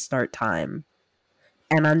in the start time.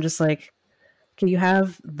 And I'm just like, okay,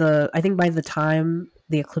 I think by the time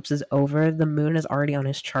the eclipse is over, the moon is already on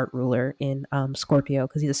his chart ruler in Scorpio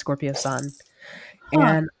because he's a Scorpio sun. Huh.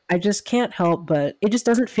 And I just can't help but it just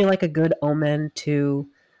doesn't feel like a good omen to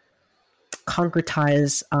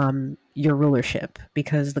concretize your rulership,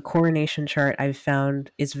 because the coronation chart I've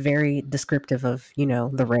found is very descriptive of,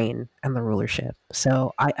 the reign and the rulership.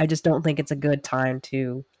 So I just don't think it's a good time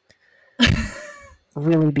to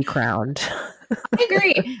really be crowned. I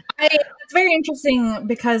agree. It's very interesting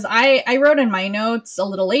because I wrote in my notes a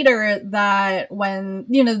little later that when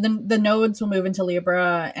the nodes will move into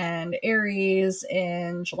Libra and Aries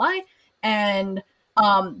in July, and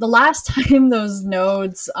the last time those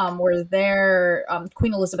nodes were there,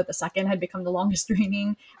 Queen Elizabeth II had become the longest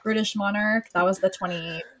reigning British monarch. That was the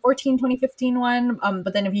 2014-2015 one.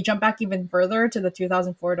 But then if you jump back even further to the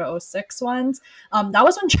 2004 to '06 ones, that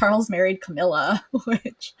was when Charles married Camilla,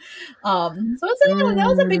 which so that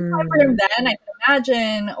was a big time for him Mm. then. I can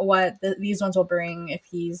imagine what these ones will bring if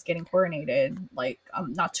he's getting coronated, like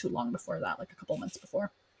not too long before that, like a couple months before.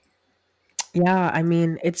 Yeah, I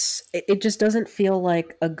mean, it just doesn't feel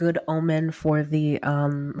like a good omen for the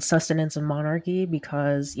sustenance of monarchy,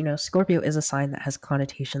 because Scorpio is a sign that has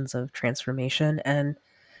connotations of transformation, and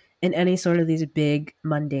in any sort of these big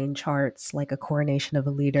mundane charts, like a coronation of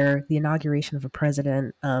a leader, the inauguration of a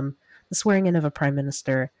president, the swearing in of a prime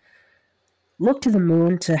minister, look to the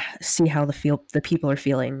moon to see how the people are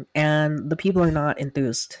feeling, and the people are not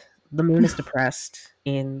enthused. The moon is depressed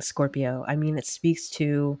in Scorpio. I mean, it speaks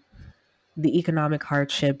to the economic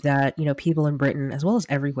hardship that people in Britain as well as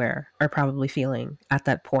everywhere are probably feeling at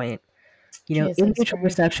that point. In Jesus mutual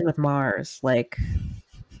Christ. perception with Mars, like,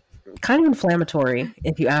 kind of inflammatory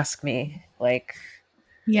if you ask me. Like,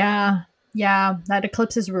 Yeah. Yeah, that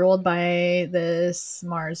eclipse is ruled by this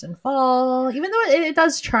Mars in fall, even though it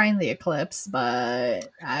does trine the eclipse, but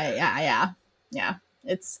yeah,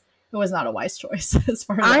 it was not a wise choice as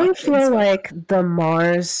far as I elections feel go. like the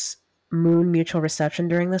Mars moon mutual reception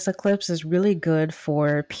during this eclipse is really good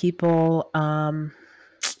for people. So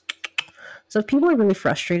if people are really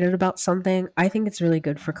frustrated about something, I think it's really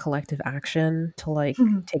good for collective action to like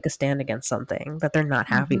Mm-hmm. take a stand against something that they're not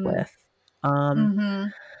happy Mm-hmm. with.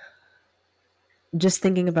 Um, Mm-hmm. just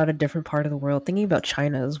thinking about a different part of the world, thinking about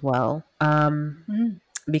China as well.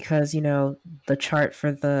 because, the chart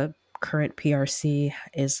for the current PRC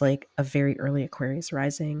is like a very early Aquarius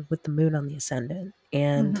rising with the moon on the ascendant.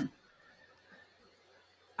 And Hmm.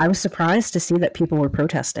 I was surprised to see that people were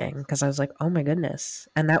protesting because I was like, oh my goodness.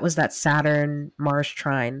 And that was that Saturn Mars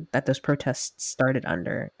trine that those protests started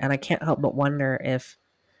under. And I can't help but wonder if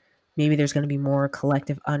maybe there's going to be more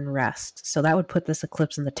collective unrest. So that would put this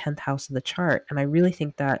eclipse in the 10th house of the chart. And I really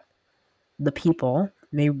think that the people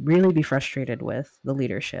may really be frustrated with the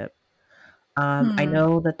leadership. I Hmm.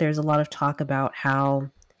 know that there's a lot of talk about how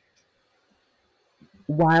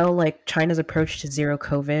while like China's approach to zero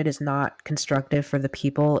COVID is not constructive for the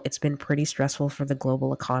people, it's been pretty stressful for the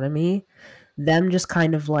global economy. Them just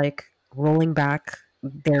kind of like rolling back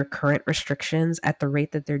their current restrictions at the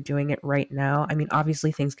rate that they're doing it right now. I mean,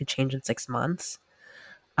 obviously things could change in 6 months.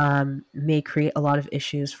 May create a lot of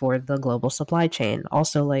issues for the global supply chain.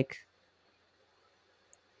 Also, like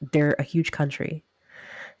they're a huge country,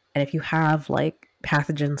 and if you have like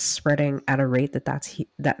pathogens spreading at a rate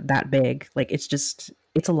that big, like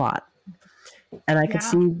it's a lot. And I could Yeah,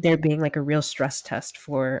 see there being like a real stress test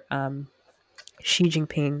for Xi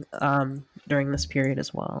Jinping during this period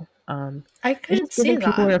as well. I I could just feel see like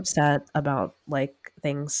people are that. upset about like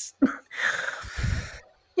things.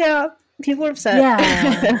 Yeah, people are upset.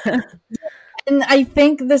 Yeah. And I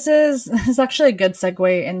think this is actually a good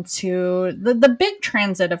segue into the big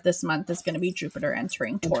transit of this month is going to be Jupiter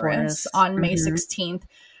entering In Taurus Taurus. on May 16th.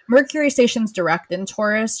 Mercury stations direct in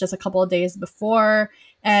Taurus just a couple of days before.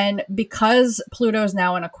 And because Pluto is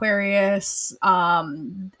now in Aquarius,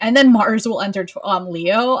 and then Mars will enter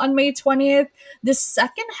Leo on May 20th, the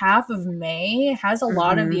second half of May has a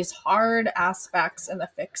lot of Mm-hmm. these hard aspects in the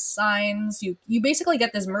fixed signs. You basically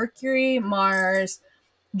get this Mercury, Mars,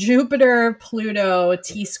 Jupiter, Pluto,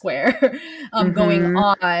 T square going Mm-hmm.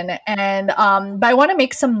 on. And but I want to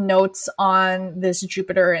make some notes on this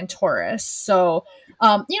Jupiter and Taurus. So,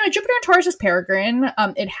 Jupiter and Taurus is peregrine.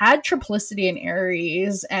 It had triplicity in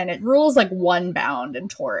Aries and it rules like one bound in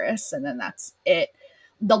Taurus, and then that's it.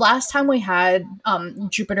 The last time we had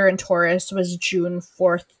Jupiter and Taurus was June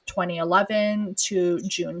 4th, 2011 to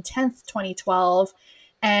June 10th, 2012.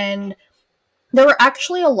 And there were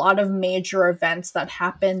actually a lot of major events that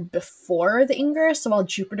happened before the Ingress while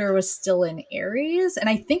Jupiter was still in Aries. And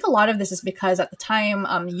I think a lot of this is because at the time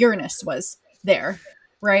Uranus was there,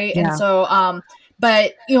 right? And Yeah. so,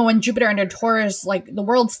 but when Jupiter entered Taurus, like the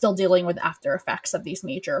world's still dealing with after effects of these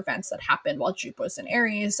major events that happened while Jupiter was in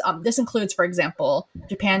Aries. This includes, for example,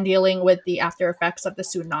 Japan dealing with the after effects of the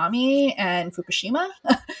tsunami and Fukushima.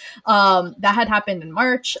 That had happened in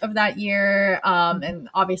March of that year. And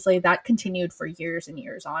obviously that continued for years and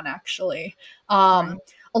years on, actually. Right.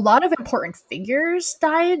 A lot of important figures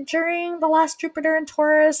died during the last Jupiter in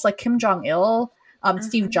Taurus, like Kim Jong il,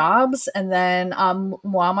 Steve Mm-hmm. Jobs, and then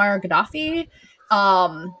Muammar Gaddafi.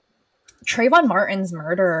 Um, Trayvon Martin's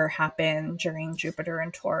murder happened during Jupiter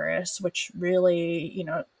and Taurus, which really,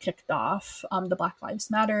 kicked off the Black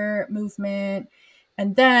Lives Matter movement.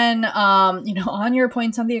 And then, on your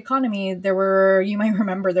points on the economy, you might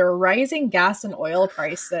remember, there were rising gas and oil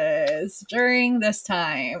prices during this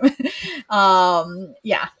time.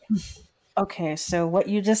 Yeah. Okay, so what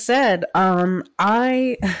you just said,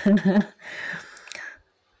 I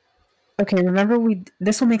okay, remember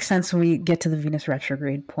this will make sense when we get to the Venus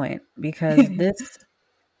retrograde point because this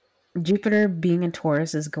Jupiter being in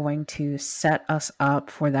Taurus is going to set us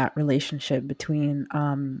up for that relationship between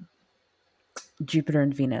Jupiter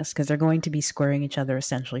and Venus because they're going to be squaring each other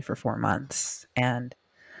essentially for 4 months. And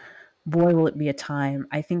boy, will it be a time.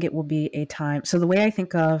 I think it will be a time. So the way I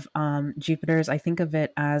think of Jupiter's, I think of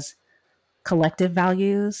it as collective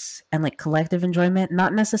values and like collective enjoyment,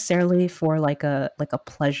 not necessarily for like a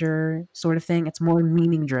pleasure sort of thing. It's more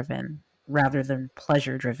meaning driven rather than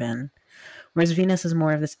pleasure driven. Whereas Venus is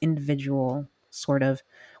more of this individual sort of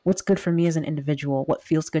what's good for me as an individual, what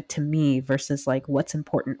feels good to me versus like what's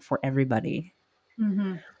important for everybody.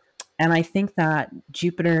 Mm-hmm. And I think that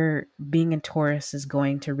Jupiter being in Taurus is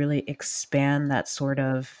going to really expand that sort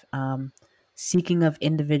of seeking of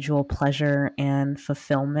individual pleasure and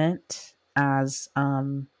fulfillment as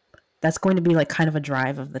that's going to be like kind of a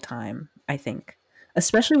drive of the time, I think,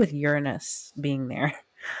 especially with Uranus being there.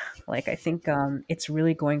 Like, I think it's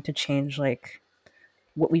really going to change like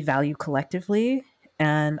what we value collectively.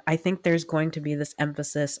 And I think there's going to be this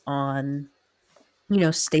emphasis on,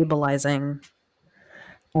 stabilizing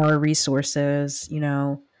our resources,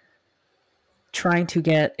 trying to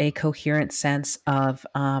get a coherent sense of,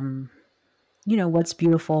 what's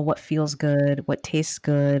beautiful, what feels good, what tastes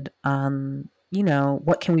good,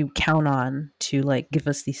 what can we count on to like give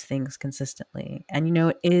us these things consistently. And,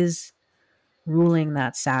 it is ruling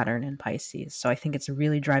that Saturn in Pisces. So I think it's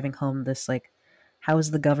really driving home this like, how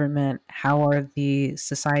is the government, how are the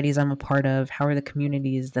societies I'm a part of, how are the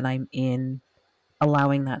communities that I'm in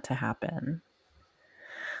allowing that to happen?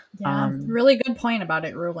 Yeah, Um, really good point about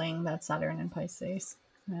it ruling that Saturn in Pisces.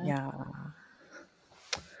 Yeah.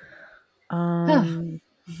 yeah.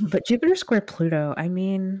 But Jupiter square Pluto, I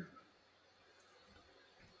mean,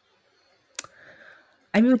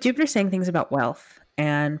 with Jupiter saying things about wealth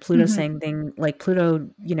and Pluto Hmm. saying thing like Pluto,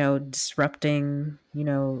 disrupting,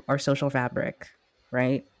 our social fabric,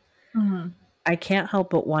 right? Hmm. I can't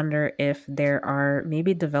help but wonder if there are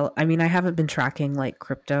maybe I mean, I haven't been tracking like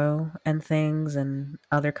crypto and things and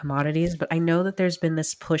other commodities, but I know that there's been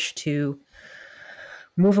this push to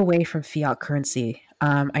move away from fiat currency.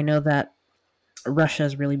 I know that Russia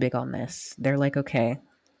is really big on this. They're like, okay,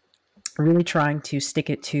 really trying to stick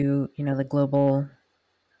it to, the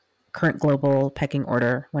current global pecking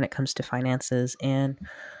order when it comes to finances. And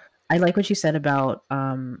I like what you said about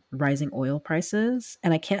rising oil prices.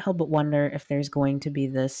 And I can't help but wonder if there's going to be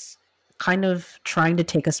this kind of trying to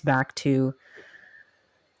take us back to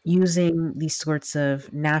using these sorts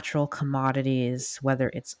of natural commodities, whether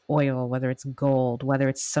it's oil, whether it's gold, whether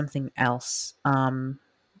it's something else,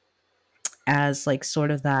 as like sort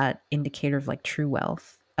of that indicator of like true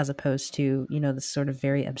wealth, as opposed to, this sort of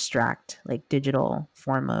very abstract, like digital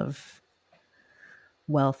form of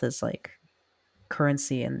wealth as like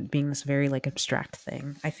currency and being this very like abstract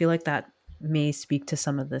thing. I feel like that may speak to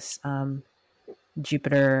some of this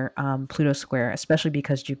Jupiter Pluto square, especially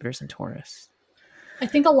because Jupiter's in Taurus. I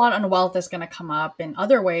think a lot on wealth is going to come up in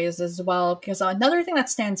other ways as well. Because another thing that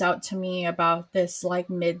stands out to me about this like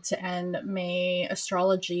mid to end May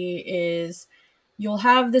astrology is you'll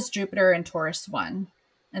have this Jupiter in Taurus one,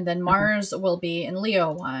 and then Mhm. Mars will be in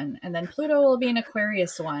Leo one, and then Pluto will be in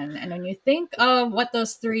Aquarius one. And when you think of what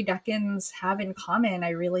those three decans have in common,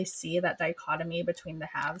 I really see that dichotomy between the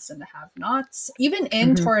haves and the have-nots. Even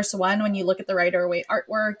in Mhm. Taurus one, when you look at the Rider Waite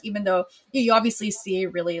artwork, even though you obviously see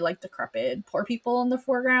really like decrepit poor people in the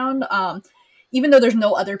foreground, even though there's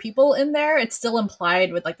no other people in there, it's still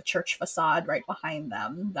implied with like the church facade right behind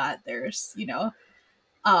them that there's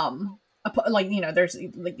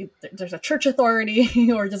like there's a church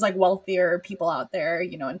authority or just like wealthier people out there,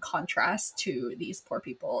 in contrast to these poor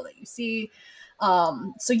people that you see.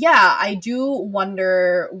 So yeah, I do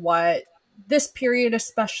wonder what this period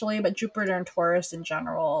especially, but Jupiter and Taurus in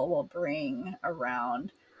general, will bring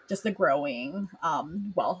around just the growing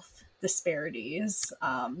wealth disparities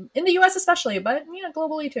in the US especially, but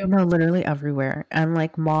globally too. No, literally everywhere. And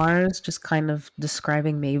like Mars just kind of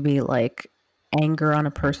describing maybe like anger on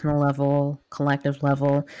a personal level, collective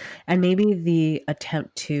level, and maybe the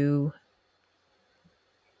attempt to,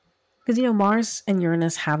 because Mars and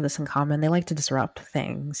Uranus have this in common. They like to disrupt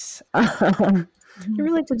things. They Mhm.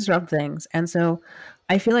 really like to disrupt things. And so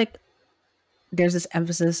I feel like there's this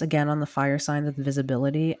emphasis again on the fire signs of the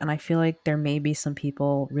visibility. And I feel like there may be some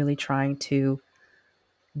people really trying to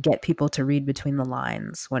get people to read between the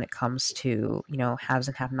lines when it comes to, haves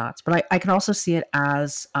and have nots. But I can also see it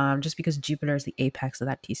as just because Jupiter is the apex of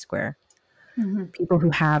that T square. Mhm. People who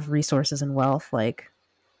have resources and wealth, like,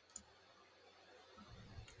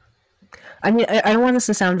 I mean, I don't want this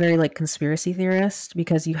to sound very like conspiracy theorist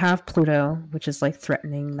because you have Pluto, which is like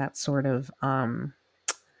threatening that sort of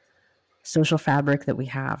social fabric that we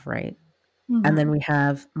have, right? And then Mhm. we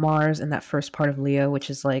have Mars in that first part of Leo, which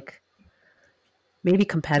is like maybe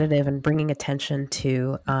competitive and bringing attention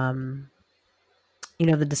to,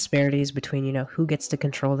 the disparities between, who gets to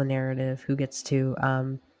control the narrative, who gets to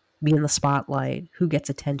be in the spotlight, who gets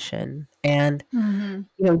attention. And,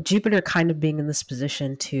 Mhm. Jupiter kind of being in this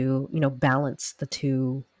position to, balance the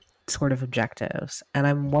two sort of objectives. And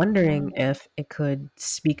I'm wondering Yeah. if it could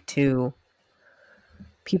speak to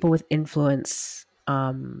people with influence,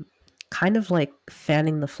 kind of like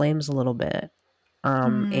fanning the flames a little bit,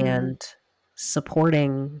 Mm. and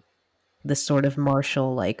supporting this sort of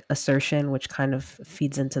martial like assertion, which kind of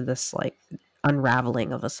feeds into this like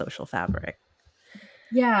unraveling of a social fabric.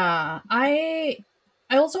 Yeah, I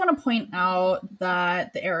also want to point out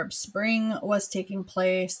that the Arab Spring was taking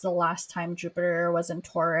place the last time Jupiter was in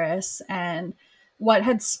Taurus, and what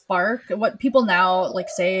people now like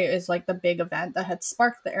say is like the big event that had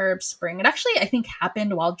sparked the Arab Spring. It actually I think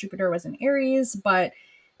happened while Jupiter was in Aries, but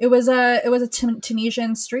it was a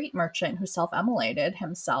Tunisian street merchant who self-immolated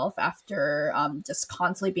himself after just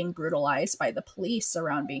constantly being brutalized by the police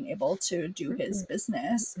around being able to do his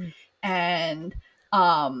business. And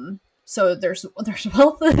so there's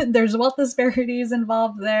wealth there's wealth disparities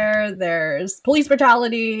involved there. There's police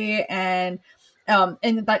brutality, and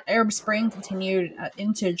And that Arab Spring continued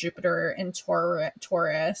into Jupiter and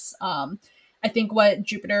Taurus. I think what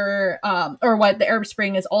Jupiter, or what the Arab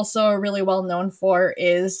Spring is also really well known for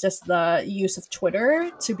is just the use of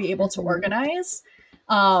Twitter to be able to Mhm. organize.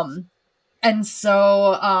 Um, and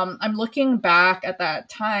so I'm looking back at that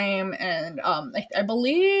time, and I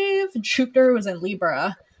believe Jupiter was in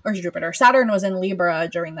Libra, or Jupiter, Saturn was in Libra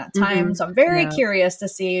during that time. Mhm. So I'm very Yeah. curious to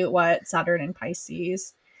see what Saturn and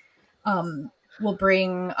Pisces will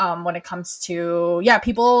bring when it comes to, yeah,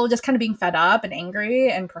 people just kind of being fed up and angry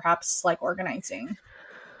and perhaps like organizing.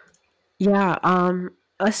 Yeah,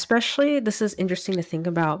 especially this is interesting to think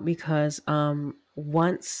about because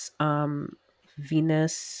once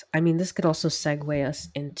Venus, I mean this could also segue us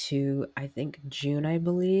into I think June, I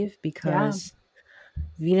believe, Yeah. because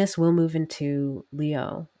Venus will move into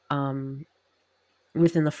Leo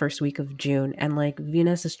within the first week of June, and like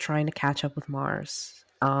Venus is trying to catch up with Mars.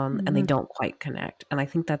 And they Mhm. don't quite connect. And I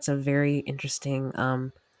think that's a very interesting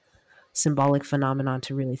symbolic phenomenon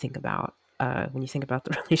to really think about when you think about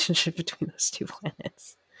the relationship between those two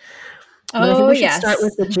planets. But I think Oh we should start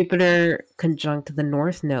with yes. the Jupiter conjunct the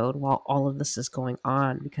North Node while all of this is going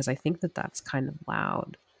on, because I think that that's kind of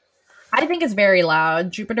loud. I think it's very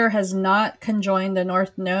loud. Jupiter has not conjoined the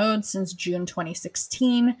North Node since June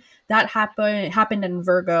 2016. That happened in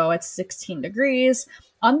Virgo at 16 degrees.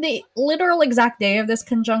 On the literal exact day of this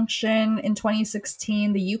conjunction in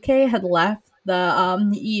 2016, the UK had left the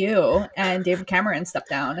EU, and David Cameron stepped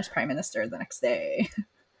down as prime minister the next day.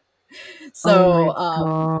 Oh my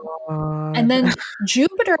So, and god. then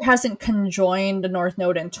Jupiter hasn't conjoined the North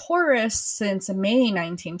Node in Taurus since May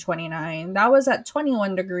 1929. That was at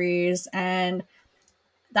 21 degrees, and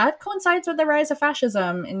that coincides with the rise of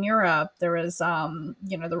fascism in Europe. There was,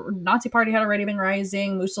 the Nazi Party had already been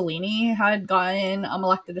rising. Mussolini had gotten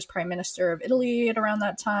elected as prime minister of Italy at around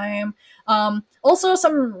that time. Also,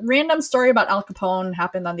 some random story about Al Capone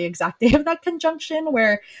happened on the exact day of that conjunction,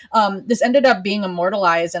 where this ended up being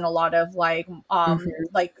immortalized in a lot of Mhm.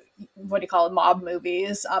 like what do you call it, mob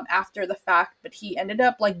movies after the fact. But he ended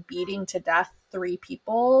up like beating to death three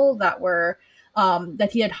people that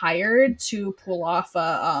he had hired to pull off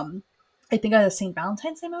I think a St.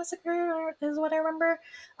 Valentine's Day massacre is what I remember.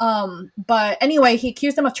 But anyway, he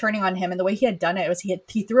accused them of turning on him, and the way he had done it was he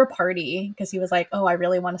threw a party because he was like, "Oh, I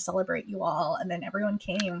really want to celebrate you all," and then everyone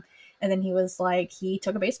came, and then he was like, he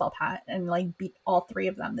took a baseball bat and like beat all three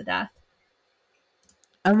of them to death.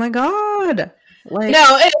 Oh my god. Like,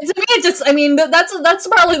 No, to me, it just, I mean, that's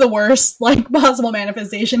probably the worst like possible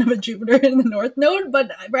manifestation of a Jupiter in the North Node,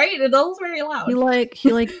 but right, it is very he loud. like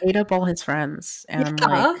he like ate up all his friends and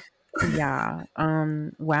like Yeah. yeah.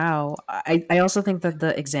 Wow. I also think that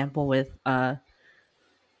the example with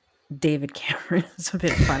David Cameron is a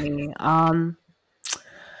bit funny.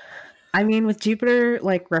 I mean, with Jupiter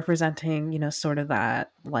like representing, sort of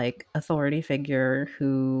that like authority figure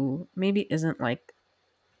who maybe isn't like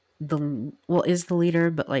is the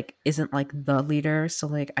leader, but like isn't like the leader. So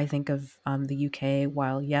like I think of the UK,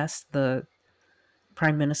 while yes, the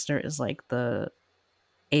prime minister is like a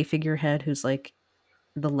figurehead who's like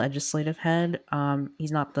the legislative head.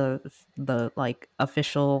 He's not the like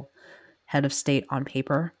official head of state on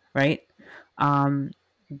paper, right? Um,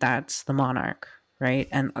 that's the monarch, right?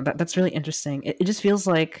 And that's really interesting. It just feels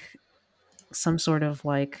like some sort of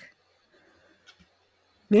like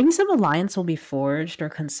maybe some alliance will be forged or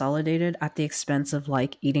consolidated at the expense of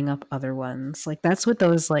like eating up other ones. Like that's what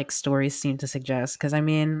those like stories seem to suggest. Because I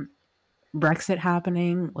mean, Brexit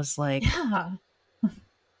happening was like, Yeah.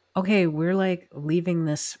 okay, we're like leaving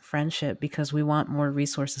this friendship because we want more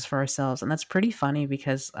resources for ourselves. And that's pretty funny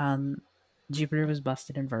because Jupiter was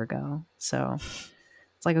busted in Virgo. So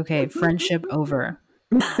it's like, okay, friendship over.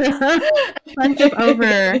 Friendship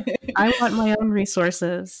over. I want my own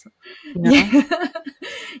resources, you know? Yeah.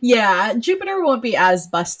 Yeah, Jupiter won't be as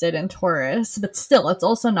busted in Taurus, but still, it's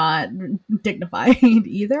also not dignified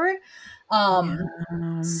either.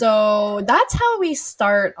 Yeah. So that's how we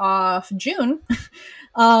start off June.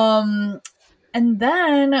 Um, and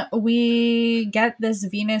then we get this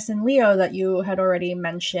Venus in Leo that you had already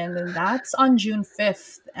mentioned, and that's on June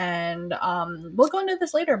 5th. And we'll go into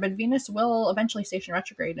this later, but Venus will eventually station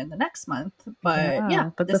retrograde in the next month. But yeah, Yeah.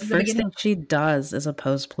 But the this is the first thing beginning. she does is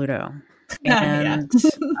oppose Pluto. Yeah. And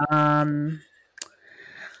um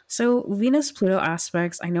so Venus Pluto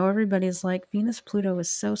aspects, I know everybody's like, Venus Pluto is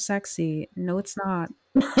so sexy. No, it's not.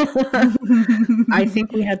 I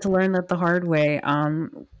think we had to learn that the hard way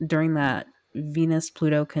during that Venus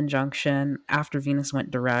Pluto conjunction after Venus went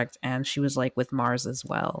direct and she was like with Mars as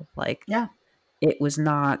well. Like Yeah. it was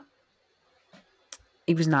not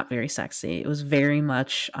very sexy. It was very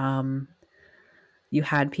much you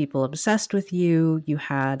had people obsessed with you, you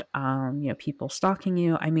had people stalking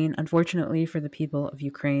you. I mean, unfortunately for the people of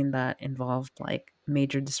Ukraine, that involved like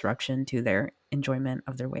major disruption to their enjoyment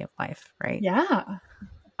of their way of life, right? Yeah.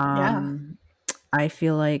 Yeah. um I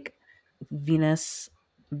feel like Venus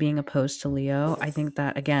being opposed to Leo, I think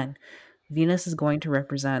that again, Venus is going to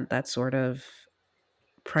represent that sort of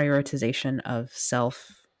prioritization of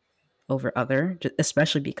self over other,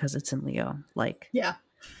 especially because it's in Leo. Like, Yeah.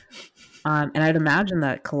 and I'd imagine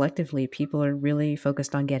that collectively people are really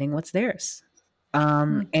focused on getting what's theirs.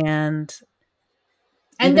 Mm. And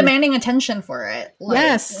And even if, demanding attention for it. Like,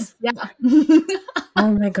 yes, yeah.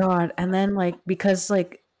 oh my God. And then like, because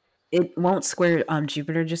like it won't square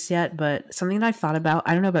Jupiter just yet, but something that I've thought about,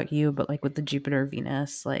 I don't know about you, but like with the Jupiter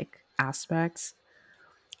Venus like aspects,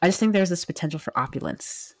 I just think there's this potential for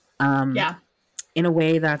opulence. Yeah. In a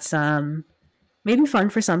way that's maybe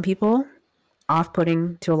fun for some people,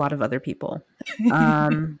 off-putting to a lot of other people.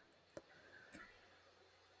 And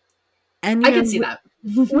I could see that.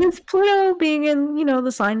 with Pluto being in,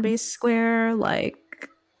 the sign-based square, like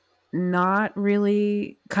not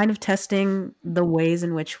really kind of testing the ways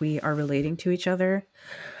in which we are relating to each other.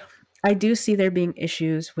 I do see there being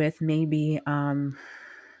issues with maybe how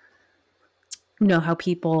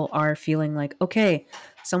people are feeling like, okay,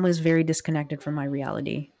 someone is very disconnected from my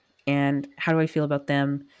reality. And how do I feel about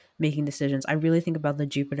them making decisions? I really think about the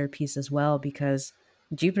Jupiter piece as well, because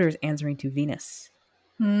Jupiter is answering to Venus,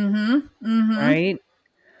 right?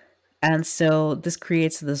 And so this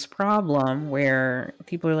creates this problem where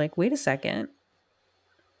people are like, wait a second,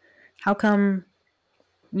 how come,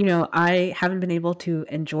 I haven't been able to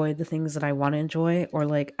enjoy the things that I want to enjoy, or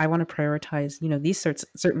like I want to prioritize, these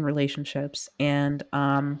certain relationships. And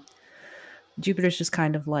Jupiter's just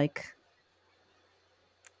kind of like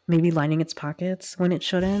maybe lining its pockets when it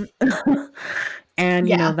shouldn't. And,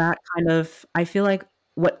 Yeah. that kind of, I feel like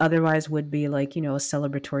what otherwise would be like, a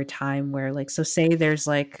celebratory time where like, so say there's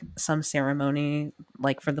like some ceremony,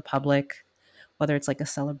 like for the public, whether it's like a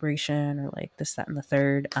celebration or like this, that, and the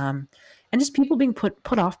third, and just people being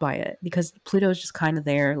put off by it because Pluto is just kind of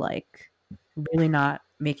there, like really not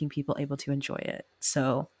making people able to enjoy it.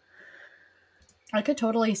 So I could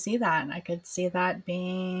totally see that. And I could see that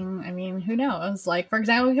being, I mean, who knows? Like, for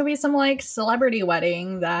example, it could be some like celebrity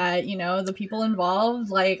wedding that, the people involved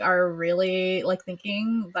like are really like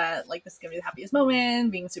thinking that like this is gonna be the happiest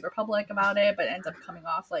moment, being super public about it, but it ends up coming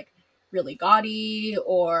off like really gaudy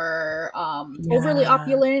or overly yeah.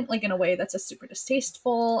 opulent, like in a way that's just super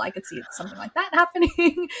distasteful. I could see something like that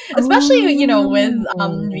happening, especially, with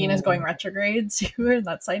Venus going retrograde too, and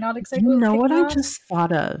that synodic cycle You is know what kicking I off. just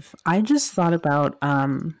thought of? I just thought about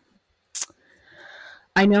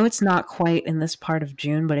I know it's not quite in this part of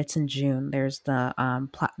June, but it's in June. There's the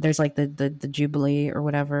there's like the Jubilee or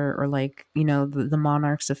whatever, or like, the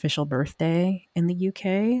monarch's official birthday in the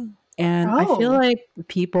UK. And I feel Oh, like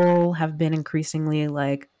people have been increasingly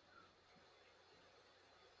like,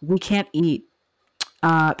 we can't eat.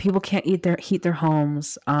 People can't heat their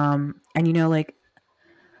homes. And like,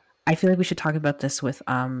 I feel like we should talk about this with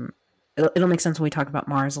it'll make sense when we talk about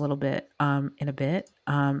Mars a little bit in a bit.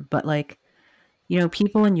 But like,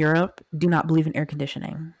 people in Europe do not believe in air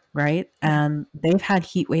conditioning, right? And they've had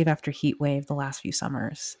heat wave after heat wave the last few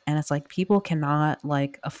summers. And it's like people cannot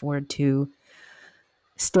like afford to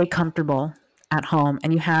stay comfortable at home.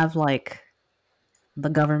 And you have like the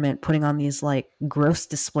government putting on these like gross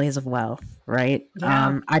displays of wealth, right?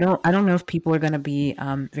 yeah. I don't know if people are going to be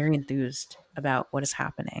very enthused about what is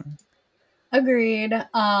happening. Agreed.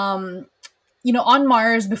 On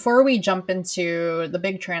Mars, before we jump into the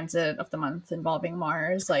big transit of the month involving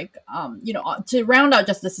Mars, like, to round out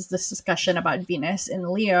just this discussion about Venus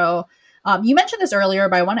in Leo, you mentioned this earlier,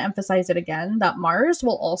 but I want to emphasize it again that Mars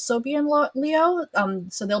will also be in Leo.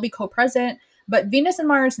 So they'll be co-present, but Venus and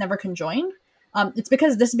Mars never conjoin. It's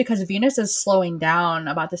because Venus is slowing down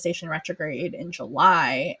about the station retrograde in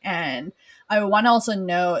July, and I want to also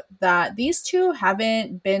note that these two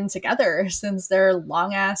haven't been together since their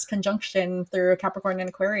long ass conjunction through Capricorn and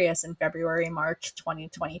Aquarius in February, March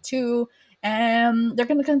 2022. And they're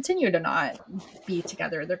going to continue to not be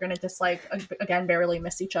together. They're going to just like, again, barely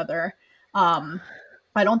miss each other. I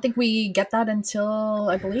don't think we get that until,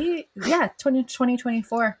 I believe,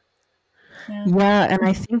 2024. Yeah, and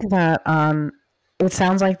I think that it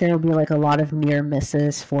sounds like there will be like a lot of near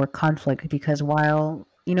misses for conflict, because while,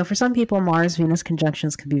 for some people Mars Venus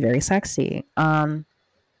conjunctions can be very sexy, but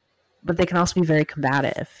they can also be very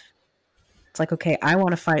combative. It's like, okay, I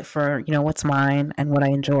want to fight for, what's mine and what I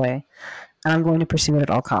enjoy, and I'm going to pursue it at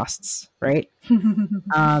all costs, right?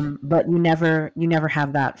 But you never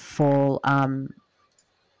have that full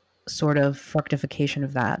sort of fructification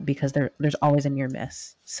of that, because there's always a near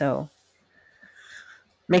miss. So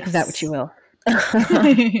make of that what you Yes.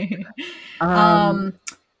 will. um um,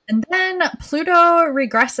 and then Pluto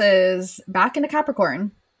regresses back into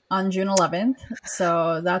Capricorn on June 11th.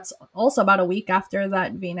 So that's also about a week after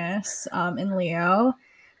that Venus in Leo.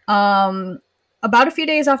 Um, about a few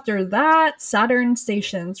days after that, Saturn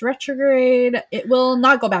stations retrograde. It will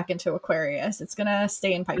not go back into Aquarius. It's gonna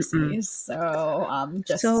stay in mm-mm. Pisces. So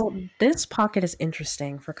just So this pocket is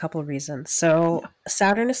interesting for a couple of reasons. So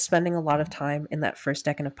Saturn is spending a lot of time in that first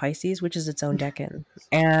decan of Pisces, which is its own decan.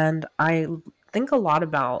 And I think a lot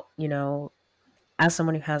about, as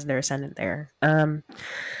someone who has their ascendant there, you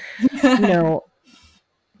yeah. know,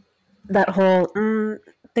 that whole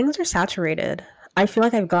things are saturated. I feel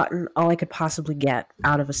like I've gotten all I could possibly get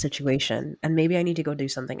out of a situation, and maybe I need to go do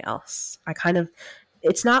something else.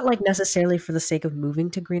 It's not like necessarily for the sake of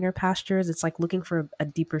moving to greener pastures. It's like looking for a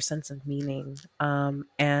deeper sense of meaning.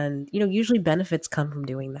 And, usually benefits come from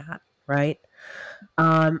doing that, right?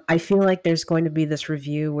 I feel like there's going to be this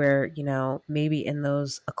review where, maybe in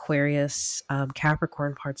those Aquarius,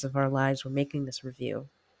 Capricorn parts of our lives, we're making this review.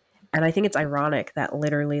 And I think it's ironic that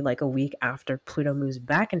literally like a week after Pluto moves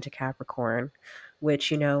back into Capricorn,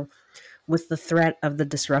 which, with the threat of the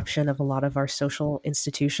disruption of a lot of our social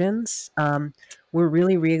institutions, we're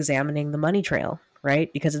really re-examining the money trail,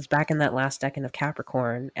 right? Because it's back in that last decan of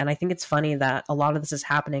Capricorn. And I think it's funny that a lot of this is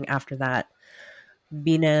happening after that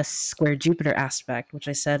Venus square Jupiter aspect, which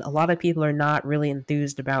I said a lot of people are not really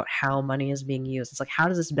enthused about how money is being used. It's like, how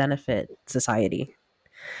does this benefit society?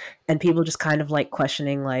 And people just kind of like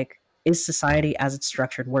questioning, like, is society as it's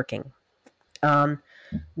structured working?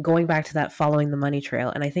 Going back to that following the money trail.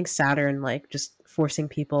 And I think Saturn, like, just forcing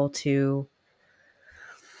people to,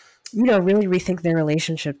 really rethink their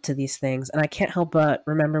relationship to these things. And I can't help but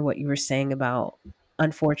remember what you were saying about,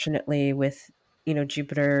 unfortunately, with,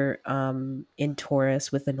 Jupiter in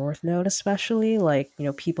Taurus with the North Node, especially, like,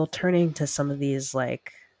 people turning to some of these,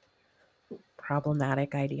 like,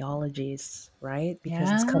 problematic ideologies, right? Because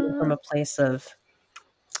it's coming from Yeah. a place of,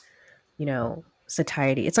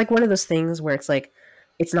 satiety. It's like one of those things where it's like,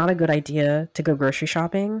 it's not a good idea to go grocery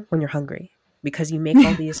shopping when you're hungry, because you make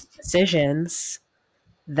all these decisions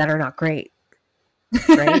that are not great,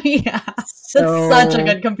 right? Yeah. That's such a So,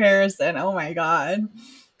 good comparison. Oh my god.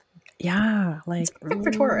 yeah, It's like, perfect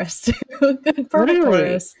for Taurus too. Perfect literally.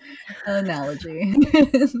 Taurus analogy.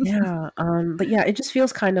 Yeah. But yeah, it just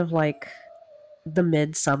feels kind of like the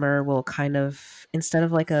midsummer will kind of, instead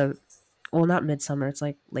of like well, not midsummer, it's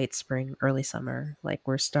like late spring, early summer. Like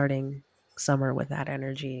we're starting summer with that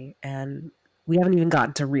energy, and we haven't even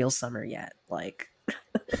gotten to real summer yet. Like,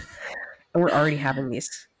 and we're already having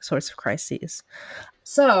these sorts of crises.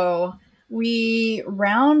 So we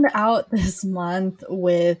round out this month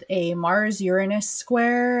with a Mars Uranus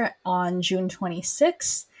square on June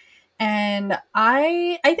 26th. And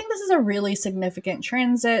I think this is a really significant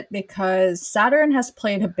transit because Saturn has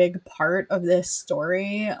played a big part of this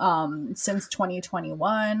story since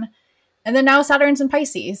 2021. And then now Saturn's in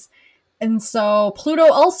Pisces. And so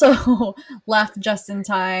Pluto also left just in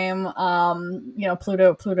time.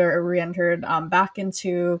 Pluto re-entered back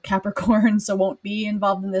into Capricorn, so won't be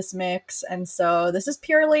involved in this mix. And so this is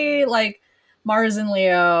purely like Mars and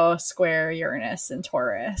Leo square Uranus and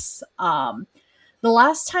Taurus. The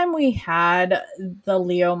last time we had the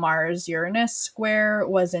Leo Mars Uranus square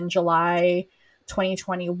was in July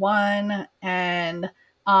 2021, and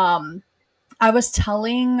um, I was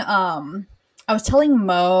telling Mo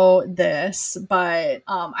this, but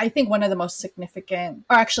I think one of the most significant,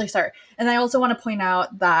 or actually, sorry, and I also want to point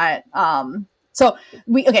out that in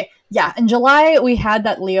July we had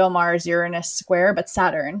that Leo Mars Uranus square, but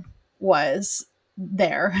Saturn was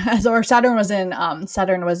there, or Saturn was in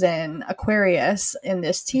Aquarius in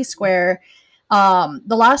this T square. The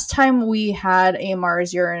last time we had a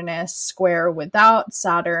Mars Uranus square without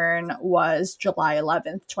Saturn was July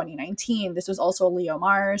 11th, 2019. This was also Leo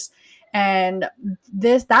Mars. And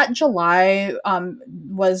that July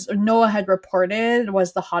was NOAA had reported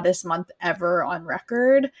was the hottest month ever on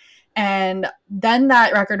record. And then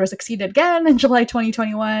that record was exceeded again in July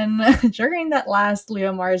 2021 during that last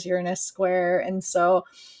Leo Mars Uranus square. And so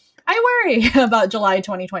I worry about July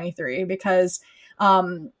 2023 because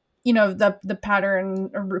the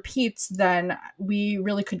pattern repeats, then we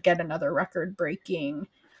really could get another record breaking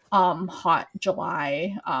hot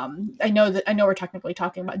July. I know we're technically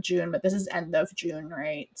talking about June, but this is end of June,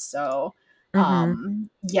 right? So Mm-hmm.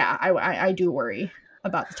 yeah, I do worry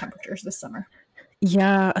about the temperatures this summer.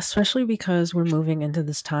 Yeah, especially because we're moving into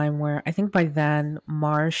this time where I think by then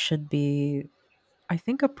Mars should be I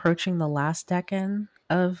think, approaching the last decan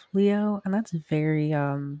of Leo, and that's very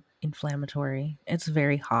inflammatory. It's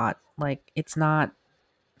very hot. Like it's not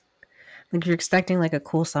like you're expecting like a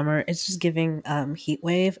cool summer. It's just giving heat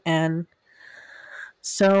wave. And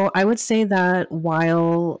so I would say that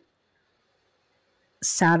while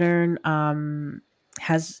Saturn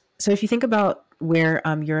has, so if you think about where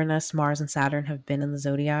Uranus, Mars, and Saturn have been in the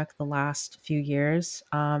zodiac the last few years,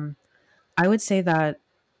 I would say that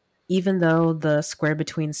even though the square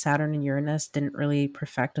between Saturn and Uranus didn't really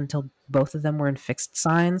perfect until both of them were in fixed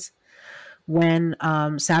signs, when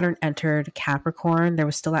Saturn entered Capricorn, there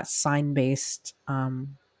was still that sign based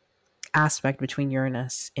aspect between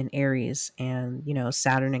Uranus and Aries and,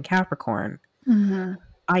 Saturn and Capricorn. Mm-hmm.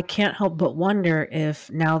 I can't help but wonder if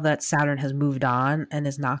now that Saturn has moved on and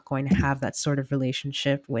is not going to have that sort of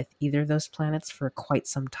relationship with either of those planets for quite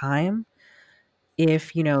some time,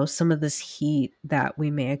 if, some of this heat that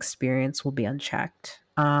we may experience will be unchecked.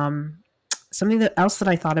 Something else that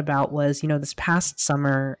I thought about was, this past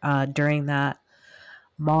summer, during that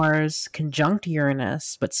Mars conjunct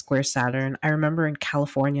Uranus but square Saturn, I remember in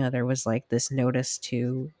California there was like this notice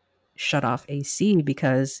to shut off AC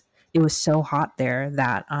because it was so hot there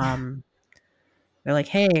that they're like,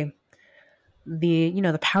 hey,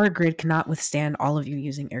 the power grid cannot withstand all of you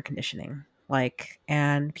using air conditioning. Like,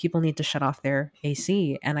 and people need to shut off their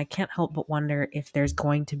AC. And I can't help but wonder if there's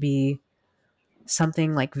going to be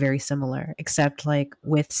something like very similar, except like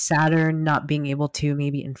with Saturn not being able to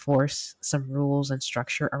maybe enforce some rules and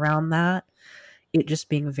structure around that, it just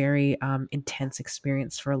being a very intense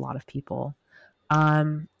experience for a lot of people.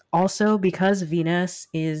 Also, because Venus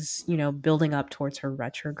is, building up towards her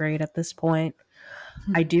retrograde at this point,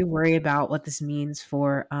 I do worry about what this means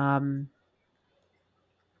for,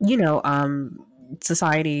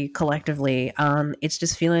 society collectively. It's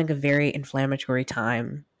just feeling like a very inflammatory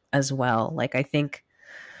time as well. Like I think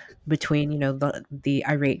between the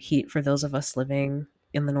irate heat for those of us living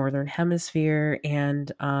in the northern hemisphere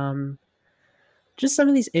and just some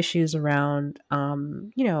of these issues around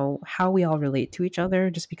how we all relate to each other,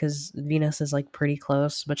 just because Venus is like pretty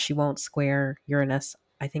close but she won't square Uranus,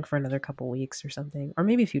 I think, for another couple weeks or something, or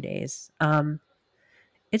maybe a few days.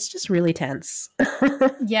 It's just really tense.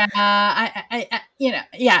 Yeah,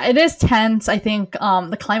 yeah, it is tense. I think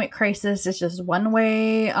the climate crisis is just one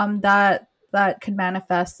way that could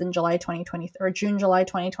manifest in July 2020 or June, July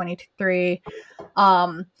 2023.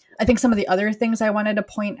 I think some of the other things I wanted to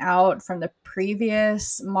point out from the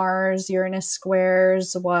previous Mars Uranus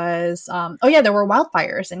squares was there were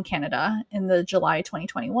wildfires in Canada in the July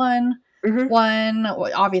 2021 one,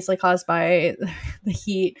 obviously caused by the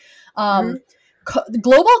heat.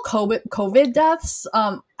 Global COVID deaths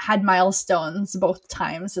had milestones both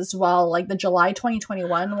times as well. Like the July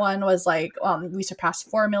 2021 one was like we surpassed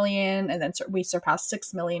 4 million, and then we surpassed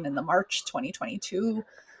 6 million in the March 2022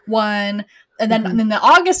 one. And then in the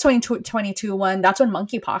August 2022 one, that's when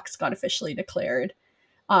monkeypox got officially declared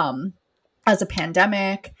as a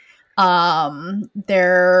pandemic.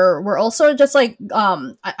 There were also just like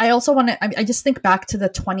I also want to I just think back to the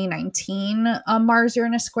 2019 Mars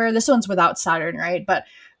Uranus square. This one's without Saturn, right? But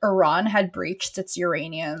Iran had breached its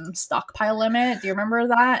uranium stockpile limit. Do you remember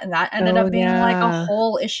that? And that ended up being like a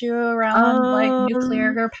whole issue around like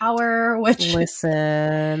nuclear power, which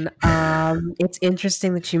listen, it's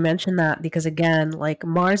interesting that you mentioned that because again, like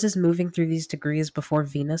Mars is moving through these degrees before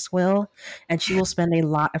Venus will, and she will spend a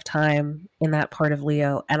lot of time in that part of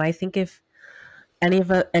Leo. And I think if any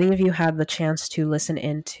of you had the chance to listen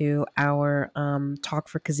into our talk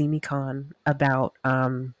for KazimiCon about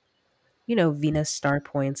Venus star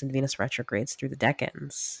points and Venus retrogrades through the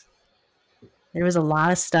decans. There was a lot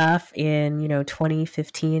of stuff in,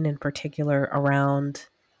 2015 in particular around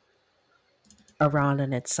Iran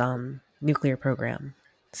and its nuclear program,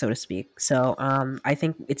 so to speak. So I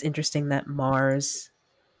think it's interesting that Mars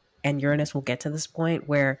and Uranus will get to this point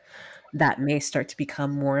where that may start to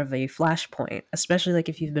become more of a flashpoint, especially like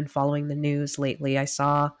if you've been following the news lately. I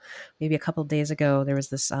saw maybe a couple of days ago, there was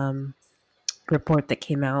this report that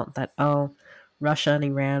came out that Russia and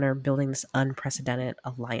Iran are building this unprecedented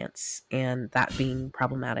alliance, and that being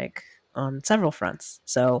problematic on several fronts.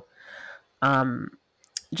 So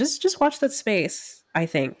just watch that space, I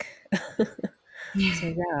think. So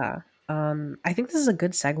yeah, I think this is a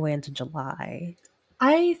good segue into July.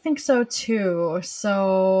 I think so too.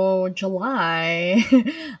 So July,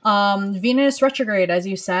 Venus retrograde, as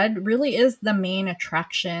you said, really is the main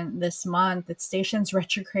attraction this month. It stations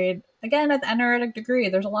retrograde again at the Energetic degree.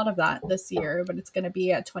 There's a lot of that this year, but it's going to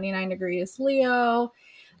be at 29 degrees Leo.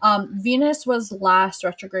 Venus was last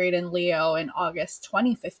retrograde in Leo in August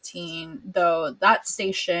 2015, though that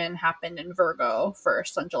station happened in Virgo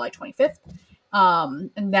first on July 25th.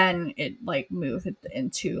 And then it like moved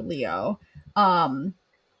into Leo.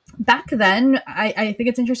 Back then, I think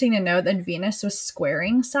it's interesting to note that Venus was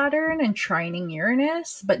squaring Saturn and trining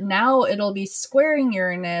Uranus, but now it'll be squaring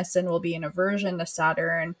Uranus and will be in aversion to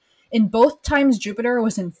Saturn. In both times, Jupiter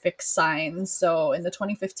was in fixed signs. So in the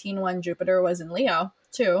 2015 one, Jupiter was in Leo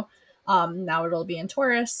too. Now it'll be in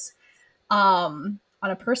Taurus. On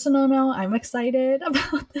a personal note, I'm excited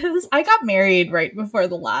about this. I got married right before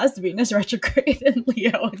the last Venus retrograde in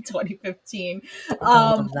Leo in 2015. I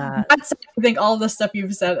love that. That's, I think, all the stuff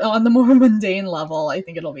you've said on the more mundane level. I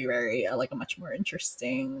think it'll be very like a much more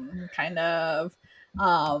interesting kind of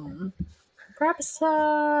perhaps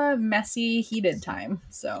messy, heated time.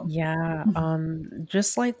 So Yeah,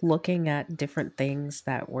 just like looking at different things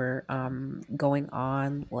that were going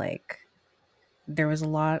on, like there was a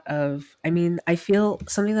lot of, I mean, I feel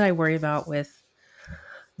something that I worry about with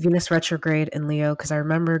Venus retrograde in Leo, because I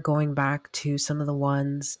remember going back to some of the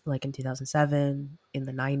ones like in 2007, in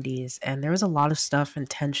the 90s, and there was a lot of stuff and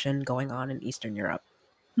tension going on in Eastern Europe,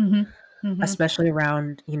 mm-hmm. Mm-hmm. especially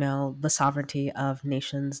around, the sovereignty of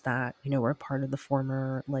nations that, were part of the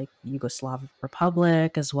former like Yugoslav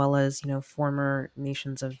Republic, as well as, former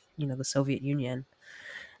nations of, the Soviet Union.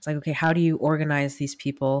 It's like, okay, how do you organize these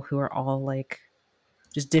people who are all like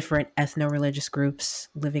just different ethno-religious groups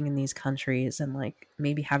living in these countries and like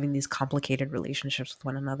maybe having these complicated relationships with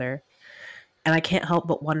one another? And I can't help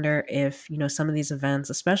but wonder if, some of these events,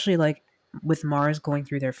 especially like with Mars going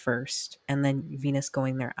through there first and then Venus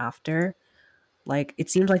going there after, like it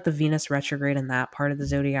seems like the Venus retrograde in that part of the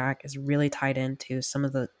zodiac is really tied into some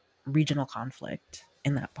of the regional conflict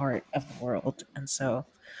in that part of the world. And so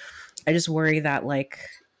I just worry that like,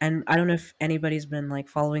 and I don't know if anybody's been like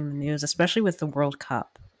following the news, especially with the World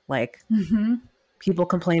Cup, like Mm-hmm. people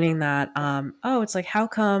complaining that, oh, it's like, how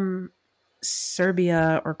come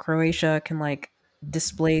Serbia or Croatia can like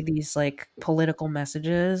display these like political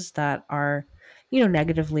messages that are,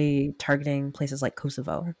 negatively targeting places like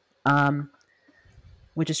Kosovo,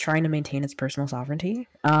 which is trying to maintain its personal sovereignty.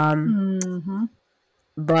 Mm-hmm.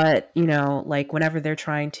 But, like whenever they're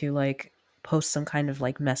trying to like post some kind of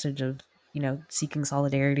like message of, seeking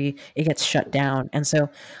solidarity, it gets shut down. And so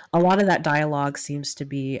a lot of that dialogue seems to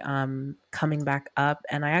be coming back up.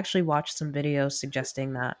 And I actually watched some videos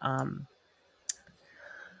suggesting that,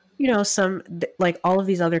 like all of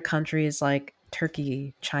these other countries like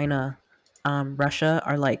Turkey, China, Russia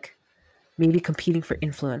are like maybe competing for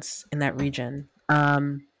influence in that region.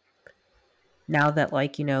 Now that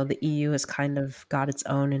like, the EU has kind of got its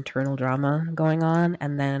own internal drama going on,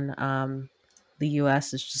 and then the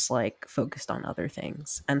US is just like focused on other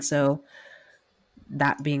things. And so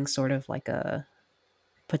that being sort of like a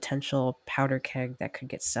potential powder keg that could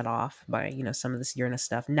get set off by, some of this Uranus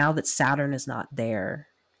stuff now that Saturn is not there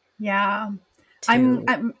Yeah. I'm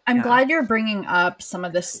to I'm I'm yeah. glad you're bringing up some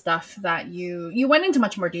of this stuff that you went into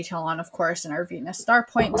much more detail on, of course, in our Venus Star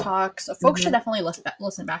Point talk. So folks should Mhm. definitely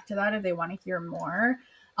listen back to that if they want to hear more.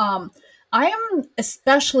 Um, I am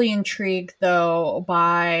especially intrigued though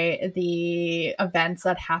by the events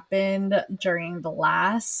that happened during the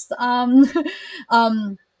last um,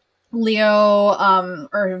 Leo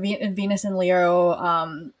or Venus and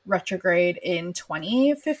Leo retrograde in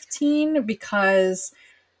 2015, because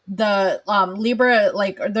the Libra,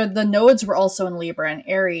 like the nodes were also in Libra and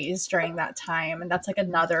Aries during that time, and that's like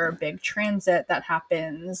another big transit that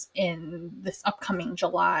happens in this upcoming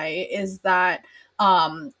July. Is that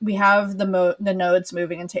we have the nodes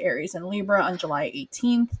moving into Aries and Libra on July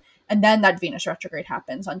 18th, and then that Venus retrograde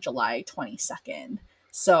happens on July 22nd.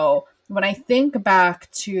 So when I think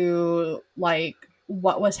back to like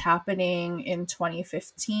what was happening in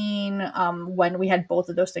 2015, when we had both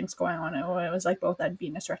of those things going on, it was like both that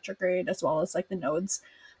Venus retrograde as well as like the nodes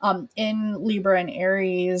in Libra and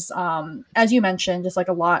Aries, as you mentioned, just like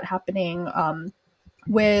a lot happening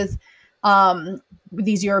with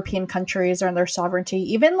these European countries and their sovereignty,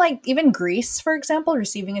 even Greece, for example,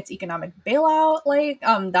 receiving its economic bailout. Like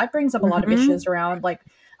that brings up a lot of Mhm. issues around like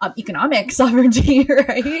economic sovereignty,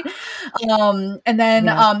 right? Yeah. And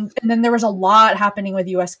then there was a lot happening with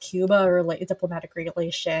U.S. Cuba related diplomatic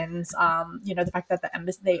relations. The fact that the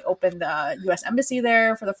embassy, they opened the U.S. embassy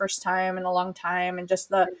there for the first time in a long time, and just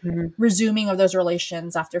the Mhm. resuming of those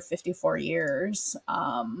relations after 54 years.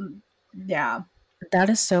 Yeah. That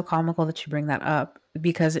is so comical that you bring that up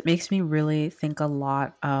because it makes me really think a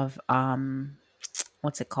lot of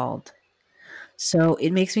what's it called? So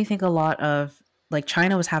it makes me think a lot of like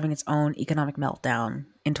China was having its own economic meltdown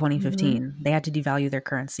in Mm-hmm. 2015. They had to devalue their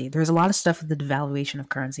currency. There's a lot of stuff with the devaluation of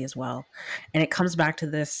currency as well. And it comes back to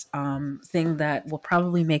this thing that will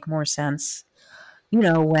probably make more sense,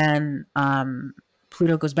 when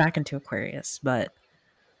Pluto goes back into Aquarius. But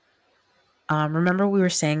remember we were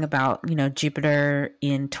saying about, Jupiter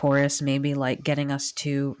in Taurus maybe like getting us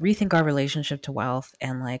to rethink our relationship to wealth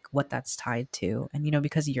and like what that's tied to. And,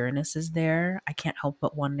 because Uranus is there, I can't help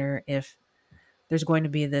but wonder if there's going to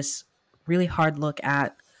be this really hard look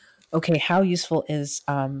at, okay, how useful is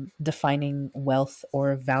defining wealth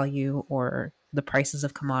or value or the prices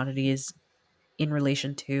of commodities in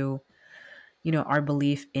relation to, our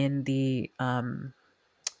belief in the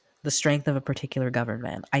strength of a particular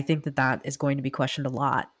government. I think that that is going to be questioned a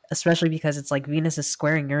lot, especially because it's like Venus is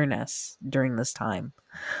squaring Uranus during this time.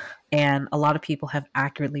 And a lot of people have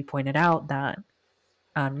accurately pointed out that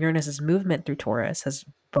Uranus's movement through Taurus has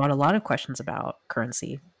brought a lot of questions about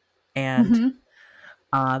currency and,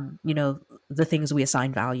 Mm-hmm. the things we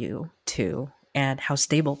assign value to and how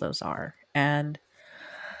stable those are. And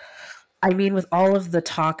I mean, with all of the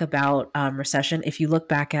talk about recession, if you look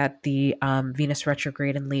back at the Venus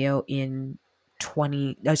retrograde in Leo in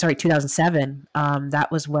 2007, that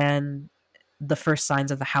was when the first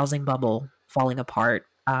signs of the housing bubble falling apart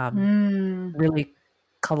Mm. really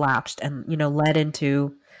collapsed and, led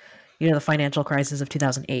into, the financial crisis of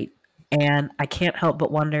 2008. And I can't help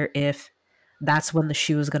but wonder if that's when the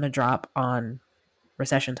shoe is going to drop on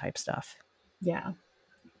recession type stuff. Yeah.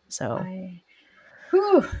 So I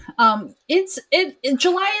Whew.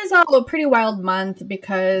 July is a pretty wild month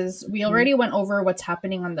because we already went over what's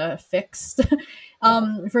happening on the fixed,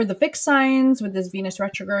 for the fixed signs with this Venus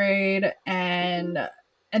retrograde, and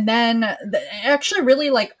then actually really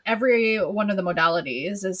like every one of the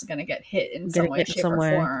modalities is going to get hit in some getting way, hit shape, or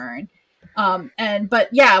somewhere. form. But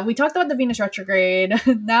yeah, we talked about the Venus retrograde.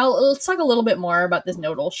 Now let's talk a little bit more about this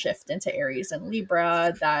nodal shift into Aries and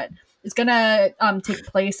Libra that is going to take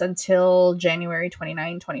place until January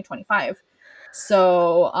 29, 2025.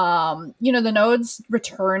 So, the nodes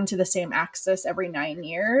return to the same axis every 9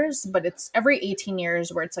 years, but it's every 18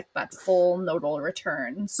 years where it's like that full nodal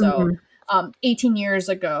return. So, Mm-hmm. 18 years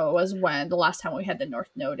ago was when the last time we had the North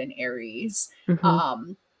Node in Aries. Mm-hmm.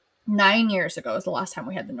 Um, 9 years ago is the last time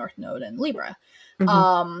we had the North Node in Libra.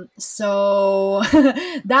 Mm-hmm. So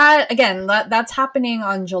that again, that's happening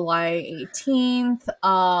on July 18th.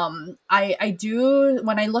 I do,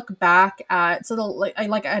 when I look back at, so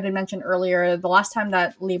like I had mentioned earlier, the last time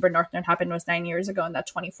that Libra North Node happened was 9 years ago, in that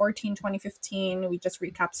 2014, 2015. We just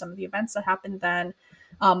recapped some of the events that happened then.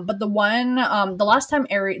 But the last time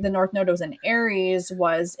the North Node was in Aries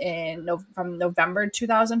was from November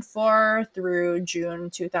 2004 through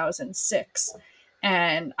June 2006.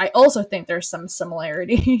 And I also think there's some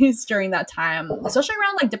similarities during that time, especially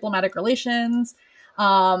around like diplomatic relations.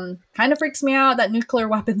 Kind of freaks me out that nuclear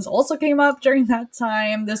weapons also came up during that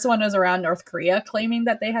time. This one was around North Korea claiming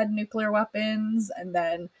that they had nuclear weapons and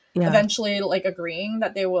then eventually like agreeing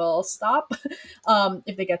that they will stop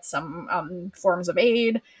if they get some forms of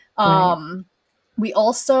aid. Right. We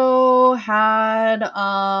also had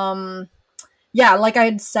yeah, like I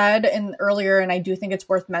had said in earlier, and I do think it's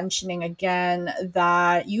worth mentioning again,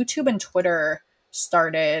 that YouTube and Twitter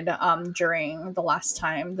started during the last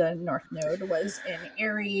time the North Node was in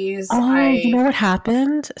Aries. Oh, you know what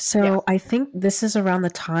happened? Yeah. So I think this is around the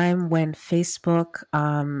time when Facebook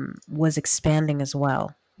was expanding as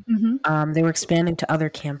well. Mm-hmm. They were expanding to other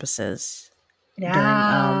campuses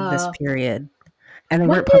during this Yeah. period, and they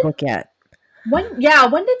When weren't did public yet. when did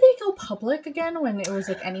they go public again? When it was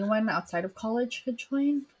like anyone outside of college could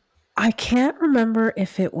join? I can't remember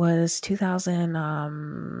if it was 2000.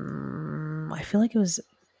 I feel like it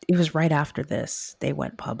was right after this they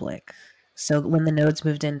went public. So when the nodes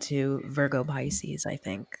moved into Virgo Pisces, I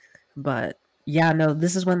think. But yeah, no,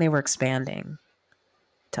 this is when they were expanding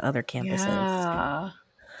to other campuses. Yeah.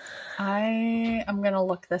 I am gonna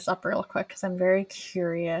look this up real quick because I'm very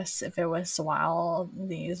curious if it was while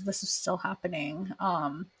this is still happening.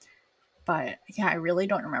 But yeah, I really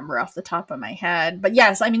don't remember off the top of my head. But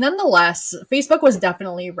yes, I mean, nonetheless, Facebook was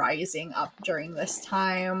definitely rising up during this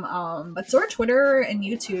time. But so are Twitter and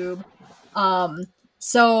YouTube. Um,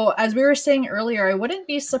 so as we were saying earlier, I wouldn't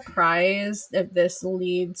be surprised if this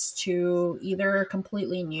leads to either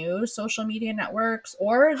completely new social media networks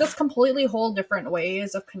or just completely whole different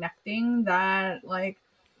ways of connecting that like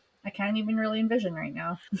I can't even really envision right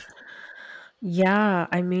now. Yeah,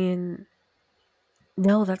 I mean,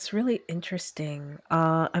 No, that's really interesting.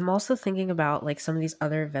 I'm also thinking about like some of these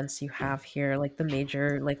other events you have here, like the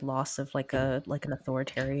major like loss of like an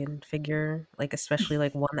authoritarian figure, like especially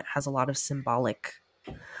like one that has a lot of symbolic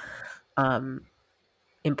um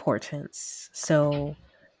importance. So,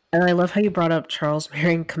 and I love how you brought up Charles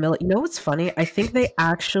marrying Camilla. You know what's funny? I think they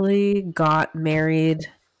actually got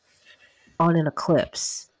married on an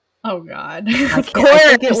eclipse. Oh God! I Of can't.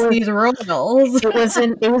 I think course, these royals.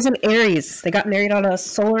 it was in Aries. They got married on a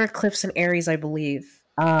solar eclipse in Aries, I believe.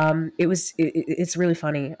 It's really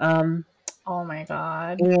funny. Oh my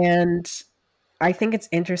God! And I think it's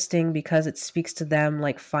interesting because it speaks to them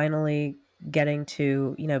like finally getting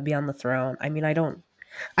to, you know, be on the throne. I mean, I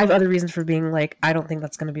have other reasons for being like I don't think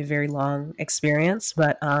that's going to be a very long experience,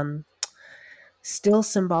 but still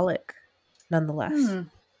symbolic nonetheless. Hmm.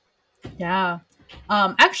 Yeah.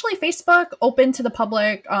 Actually, Facebook opened to the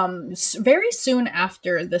public very soon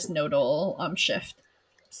after this nodal shift.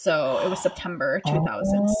 So it was September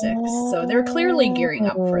 2006. So they're clearly gearing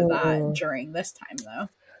up for that Oh. during this time, though.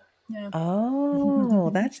 Yeah. Oh,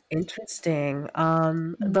 that's interesting.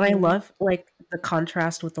 But I Mhm. love like the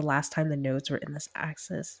contrast with the last time the nodes were in this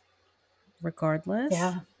axis, regardless.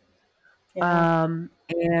 Yeah. Yeah.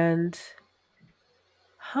 And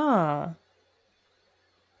huh.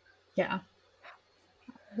 Yeah.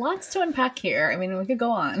 Lots to unpack here. I mean, we could go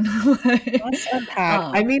on. Let's unpack.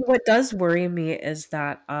 I um, mean, what does worry me is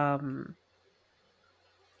that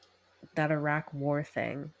Iraq war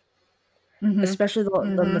thing, mhm. especially the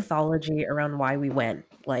Mhm. mythology around why we went,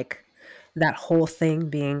 like that whole thing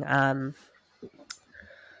being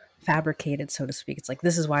fabricated, so to speak. It's like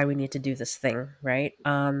this is why we need to do this thing, right?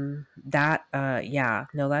 That yeah,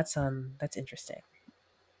 no, that's interesting.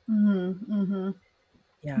 Mhm. Mhm.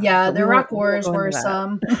 Yeah, Yeah, but the Iraq we won't wars go into were that.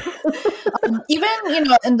 some even,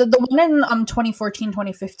 and the one in 2014,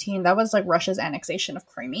 2015, that was like Russia's annexation of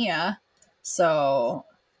Crimea. So,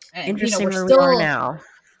 and Interesting we're where we are still now.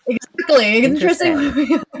 exactly interesting Interesting. where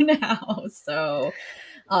we are now. So,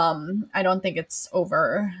 I don't think it's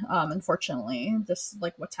over. Unfortunately, just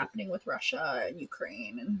like what's happening with Russia and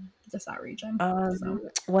Ukraine and just that region. So,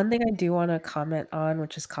 One thing I do want to comment on,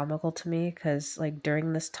 which is comical to me, because like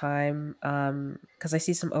during this time, because I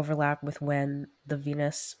see some overlap with when the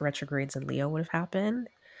Venus retrogrades in Leo would have happened.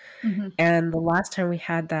 mhm. And the last time we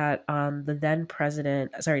had that, the then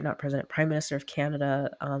president, sorry, not president, Prime Minister of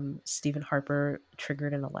Canada, Stephen Harper,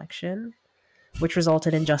 triggered an election, which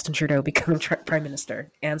resulted in Justin Trudeau becoming Prime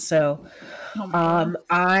Minister. And so Oh my god.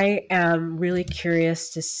 I am really curious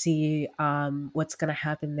to see what's going to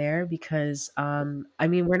happen there because, I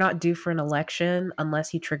mean, we're not due for an election unless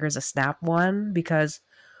he triggers a snap one because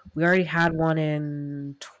we already had one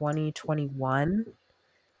in 2021.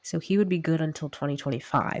 So he would be good until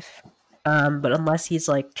 2025. But unless he's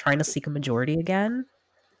like trying to seek a majority again,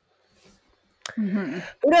 Hmm.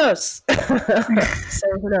 who knows? So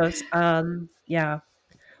who knows? Yeah,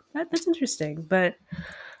 that's interesting. But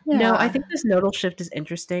no, I Yeah. think this nodal shift is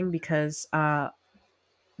interesting because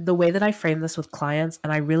the way that I frame this with clients,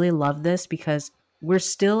 and I really love this because we're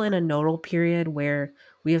still in a nodal period where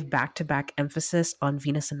we have back to back emphasis on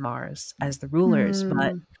Venus and Mars as the rulers,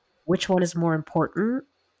 but Mm. which one is more important?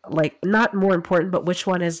 Like, not more important, but which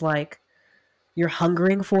one is like you're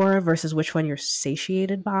hungering for versus which one you're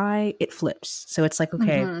satiated by, it flips. So it's like,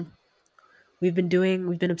 okay, Hmm. we've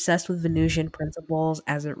been obsessed with Venusian principles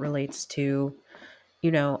as it relates to,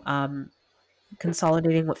 you know,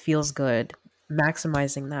 consolidating what feels good,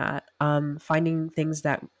 maximizing that, finding things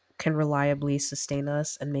that can reliably sustain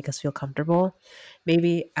us and make us feel comfortable,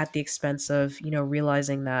 maybe at the expense of, you know,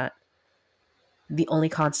 realizing that the only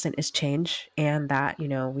constant is change and that, you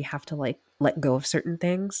know, we have to like let go of certain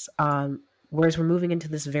things. Whereas we're moving into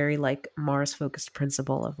this very like Mars focused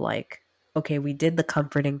principle of like, okay, we did the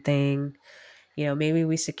comforting thing, you know, maybe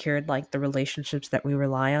we secured like the relationships that we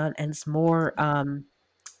rely on. And it's more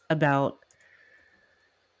about,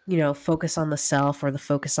 you know, focus on the self or the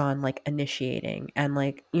focus on like initiating. And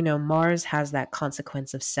like, you know, Mars has that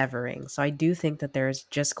consequence of severing. So I do think that there's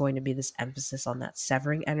just going to be this emphasis on that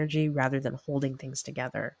severing energy rather than holding things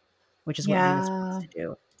together, which is what Venus wants Yeah. to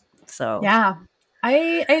do. So, Yeah.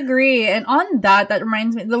 I agree. And on that, that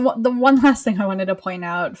reminds me, the one last thing I wanted to point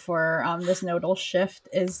out for this nodal shift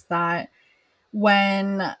is that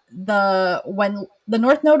when the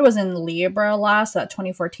North Node was in Libra last, that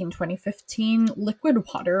 2014 2015, liquid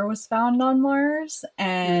water was found on Mars.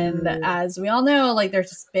 And mm, as we all know, like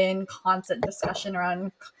there's just been constant discussion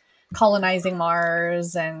around colonizing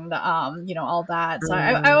Mars and all that. So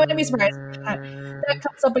I wouldn't be surprised if that mm,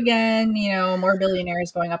 comes up again. More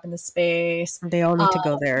billionaires going up into space. they all Um, need to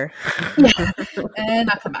go there. yeah, and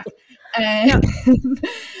not come back. And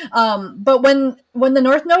but when the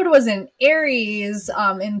North Node was in Aries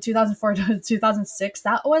in 2004 to 2006,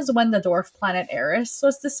 that was when the dwarf planet Eris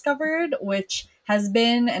was discovered, which has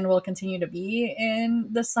been and will continue to be in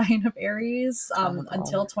the sign of Aries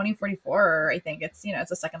until 2044. I think it's it's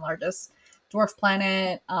the second largest dwarf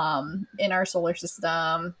planet in our solar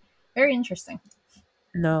system. Very interesting.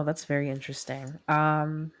 No, that's very interesting.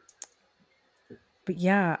 But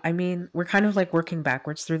yeah, I mean, we're kind of like working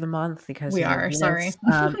backwards through the month because, We you know, are sorry.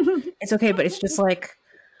 Venus, it's okay, but it's just like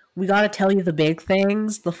we got to tell you the big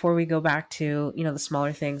things before we go back to, you know, the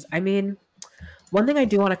smaller things. I mean, one thing I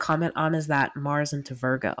do want to comment on is that Mars into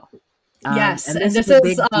Virgo. Yes, And and this this is a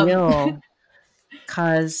is big deal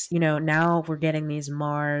because, you know, now we're getting these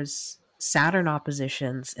Mars Saturn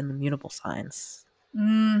oppositions in the mutable signs.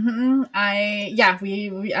 We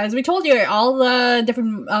as we told you, all the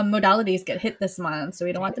different modalities get hit this month, so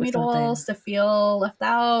we don't want the mutals to feel left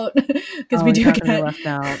out because we do not get gonna be left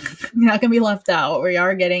out. You're not gonna be left out. We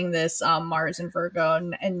are getting this Mars and Virgo,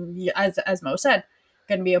 and as Mo said,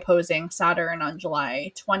 going to be opposing Saturn on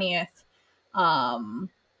July 20th.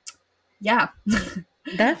 Yeah.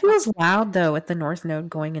 That feels loud though, with the North Node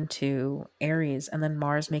going into Aries and then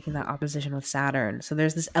Mars making that opposition with Saturn. So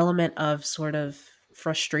there's this element of sort of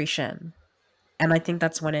frustration. And I think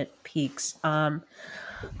that's when it peaks.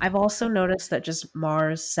 I've also noticed that just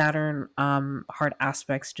Mars, Saturn, hard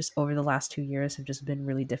aspects just over the last 2 years have just been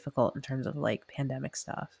really difficult in terms of like pandemic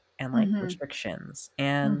stuff and like restrictions.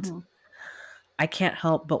 And I can't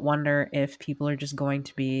help but wonder if people are just going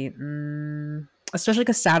to be, especially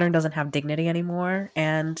because Saturn doesn't have dignity anymore,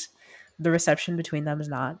 and the reception between them is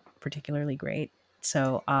not particularly great.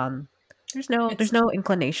 So there's no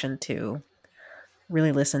inclination to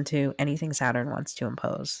really listen to anything Saturn wants to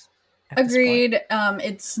impose. Agreed.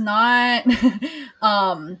 It's not.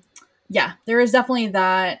 Yeah, there is definitely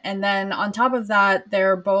that, and then on top of that,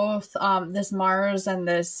 they're both this Mars and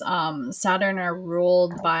this Saturn are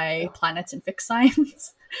ruled by planets in fixed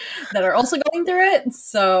signs that are also going through it.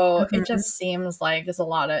 So it just seems like there's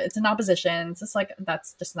it's an opposition. It's just like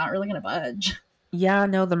that's just not really going to budge. Yeah,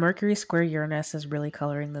 no, the Mercury square Uranus is really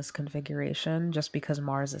coloring this configuration just because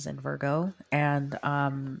Mars is in Virgo. And,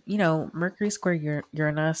 you know, Mercury square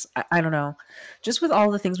Uranus, I don't know. Just with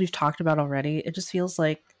all the things we've talked about already, it just feels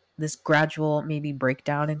like this gradual maybe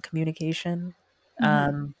breakdown in communication,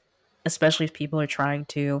 especially if people are trying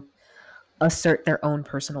to assert their own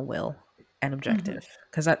personal will and objective.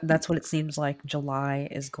 Because that's what it seems like July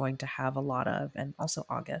is going to have a lot of, and also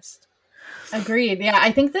August. Agreed. Yeah,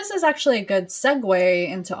 I think this is actually a good segue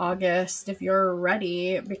into August if you're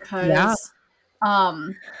ready, because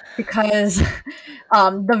the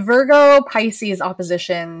Virgo Pisces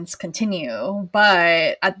oppositions continue,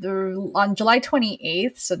 but on July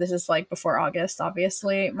 28th, so this is like before August,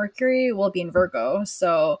 obviously, Mercury will be in Virgo.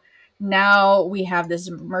 So now we have this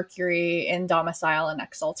Mercury in domicile and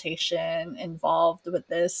exaltation involved with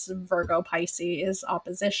this Virgo Pisces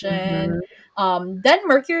opposition. Then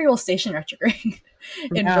Mercury will station retrograde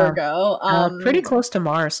in Virgo. Pretty close to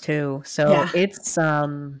Mars too. So it's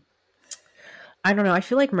I don't know. I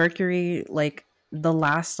feel like Mercury, like the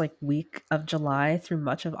last like week of July through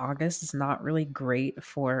much of August, is not really great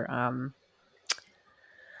for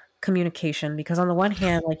communication, because on the one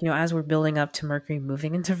hand, like, you know, as we're building up to Mercury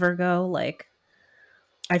moving into Virgo, like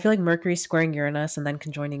I feel like Mercury squaring Uranus and then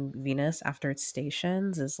conjoining Venus after its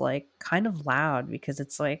stations is like kind of loud, because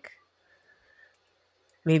it's like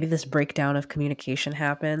maybe this breakdown of communication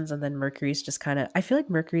happens, and then Mercury's just kind of, I feel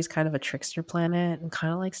like Mercury's kind of a trickster planet and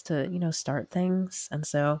kind of likes to, you know, start things. And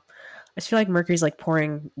so I just feel like Mercury's like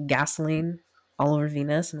pouring gasoline all over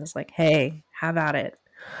Venus and is like, hey, have at it.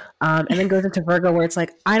 And then goes into Virgo, where it's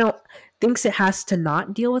like, thinks it has to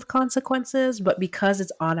not deal with consequences, but because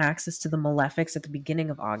it's on axis to the malefics at the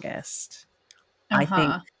beginning of August, I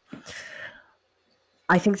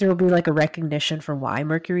think there will be like a recognition for why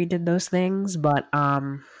Mercury did those things, but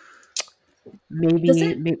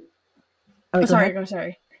maybe.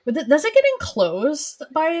 Sorry. But does it get enclosed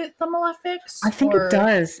by the malefics? I think it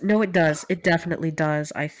does. No, it does. It definitely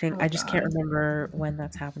does. I think I just can't remember when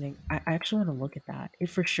that's happening. I actually want to look at that. It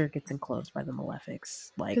for sure gets enclosed by the malefics.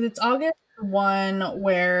 Like, because it's August 1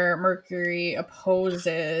 where Mercury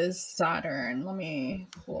opposes Saturn. Let me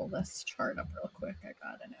pull this chart up real quick. I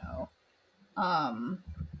gotta know.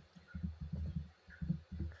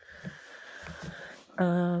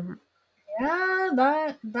 Yeah,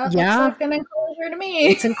 that looks like an enclosure to me.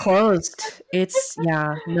 It's enclosed. It's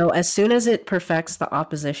no, as soon as it perfects the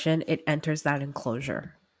opposition, it enters that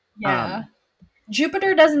enclosure. Yeah.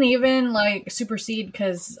 Jupiter doesn't even like supersede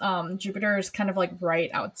because Jupiter is kind of like right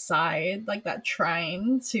outside like that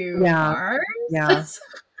trine to Yeah, Mars. yeah.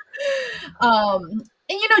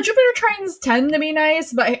 And you know, Jupiter trines tend to be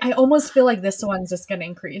nice, but I almost feel like this one's just gonna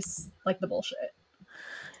increase like the bullshit.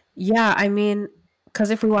 Yeah, I mean, because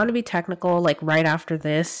if we want to be technical, like right after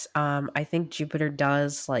this, I think Jupiter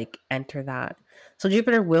does like enter that. So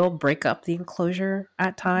Jupiter will break up the enclosure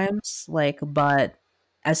at times, like, but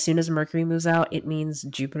as soon as Mercury moves out, it means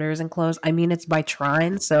Jupiter is enclosed. I mean, it's by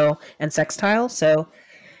trine, so and sextile, so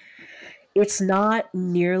it's not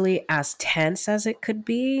nearly as tense as it could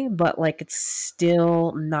be, but like it's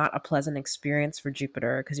still not a pleasant experience for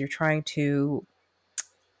Jupiter because you're trying to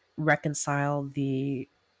reconcile the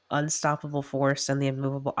unstoppable force and the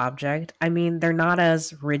immovable object. I mean, they're not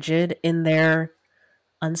as rigid in their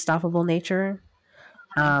unstoppable nature,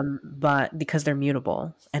 but because they're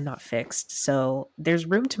mutable and not fixed. So there's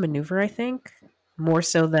room to maneuver, I think, more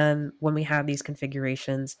so than when we had these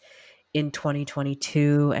configurations in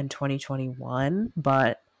 2022 and 2021.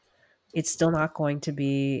 But it's still not going to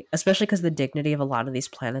be, especially because the dignity of a lot of these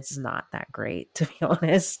planets is not that great, to be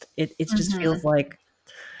honest. It just feels Mm-hmm. like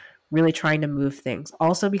really trying to move things.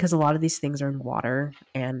 Also, because a lot of these things are in water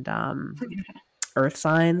and earth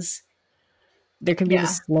signs, there can be Yeah.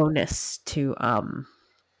 this slowness to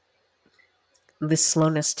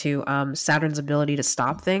Saturn's ability to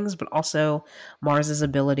stop things, but also Mars's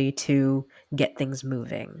ability to get things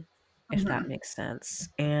moving, if that Mm-hmm. makes sense.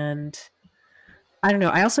 And I don't know.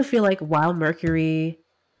 I also feel like while Mercury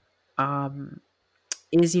um,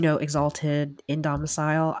 is, you know, exalted in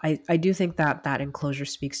domicile, I do think that that enclosure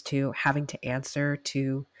speaks to having to answer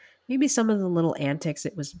to maybe some of the little antics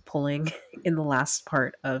it was pulling in the last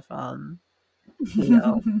part of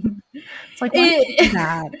Leo. It's like, why did you do it,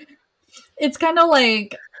 that? it's kind of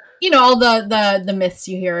like, you know, all the myths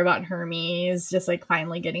you hear about Hermes just like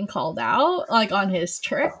finally getting called out like on his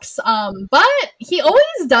tricks, but he always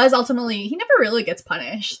does. Ultimately, he never really gets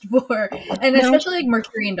punished for, and No, especially like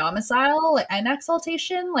Mercury in domicile and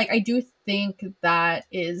exaltation, like I do think that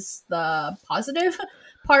is the positive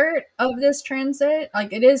part of this transit.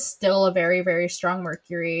 Like it is still a very very strong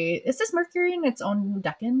Mercury. Is this Mercury in its own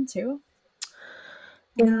decan too?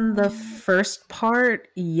 in the first part,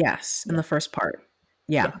 yes. In Yeah, the first part,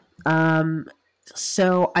 yeah. yeah. Um,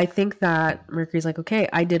 so I think that Mercury's like, okay,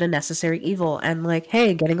 I did a necessary evil, and like,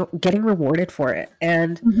 hey, getting rewarded for it,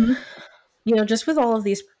 and Mm-hmm. you know, just with all of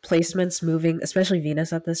these placements moving, especially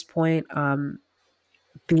Venus at this point,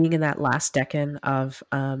 being in that last decan of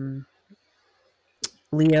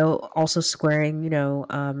Leo, also squaring, you know,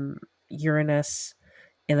 Uranus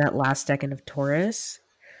in that last decan of Taurus.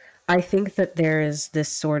 I think that there is this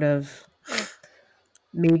sort of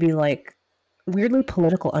maybe like weirdly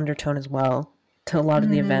political undertone as well to a lot of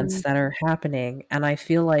the events Mm. that are happening, and I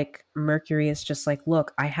feel like Mercury is just like,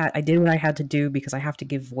 look, I did what I had to do because I have to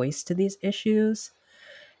give voice to these issues,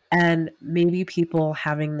 and maybe people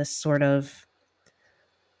having this sort of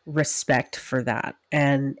respect for that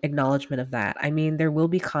and acknowledgement of that. I mean, there will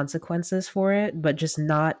be consequences for it, but just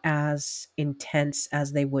not as intense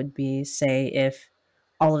as they would be, say, if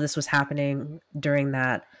all of this was happening during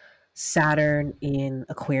that Saturn in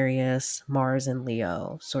Aquarius, Mars in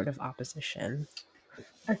Leo sort of opposition.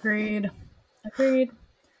 Agreed. Agreed.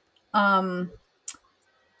 Um,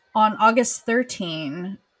 on August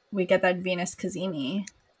 13, we get that Venus Cazimi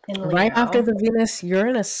in Right after Leo. the Venus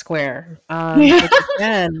Uranus square, Yeah. which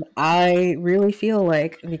again, I really feel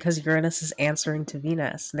like because Uranus is answering to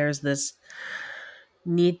Venus, there's this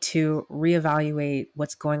need to reevaluate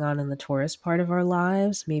what's going on in the Taurus part of our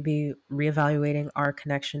lives, maybe reevaluating our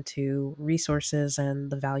connection to resources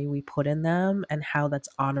and the value we put in them and how that's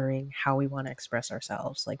honoring how we want to express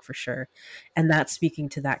ourselves, like for sure. And that speaking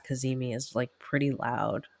to that Kazemi is like pretty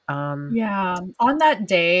loud. Yeah. On that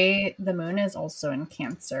day, the moon is also in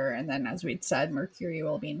Cancer, and then, as we'd said, Mercury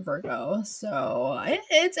will be in Virgo. So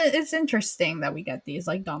it's interesting that we get these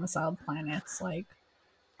like domiciled planets like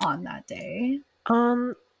on that day.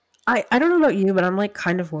 um I don't know about you, but I'm like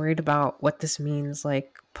kind of worried about what this means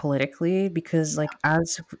like politically because Yeah. like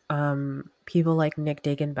as people like Nick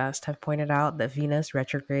Dagan Best have pointed out that Venus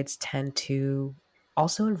retrogrades tend to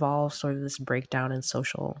also involve sort of this breakdown in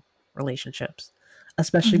social relationships,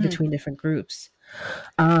 especially Hmm. between different groups.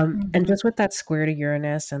 And Hmm. just with that square to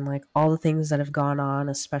Uranus and like all the things that have gone on,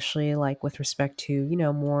 especially like with respect to, you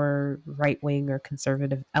know, more right wing or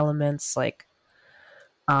conservative elements, like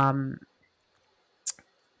um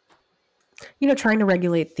you know, trying to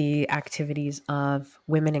regulate the activities of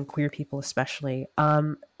women and queer people, especially.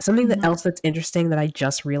 Something that Hmm. else that's interesting that I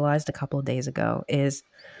just realized a couple of days ago is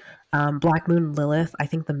Black Moon Lilith, I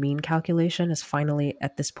think the mean calculation is finally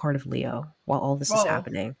at this part of Leo while all this is Whoa.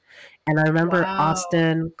 happening. And I remember Wow.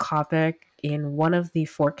 Austin Coppock in one of the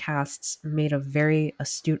forecasts made a very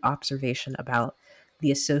astute observation about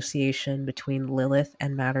the association between Lilith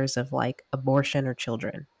and matters of like abortion or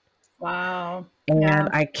children. Wow. And Yeah.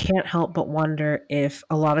 I can't help but wonder if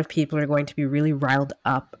a lot of people are going to be really riled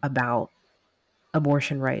up about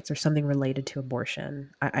abortion rights or something related to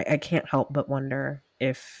abortion. I can't help but wonder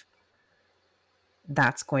if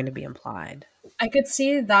that's going to be implied. I could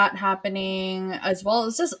see that happening as well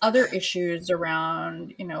as just other issues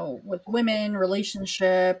around, with women,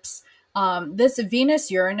 relationships. This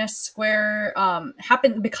Venus Uranus square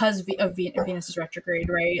happened because of Venus is retrograde,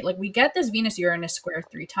 right? Like we get this Venus Uranus square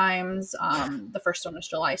 3 times. The first one was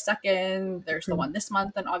July 2nd. There's the one this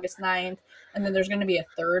month on August 9th. And then there's going to be a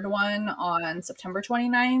third one on September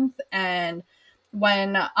 29th. And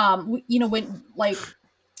when, when like,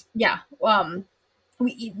 yeah,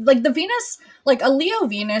 we like the Venus, like a Leo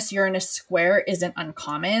Venus Uranus square isn't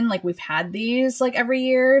uncommon. Like we've had these like every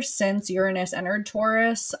year since Uranus entered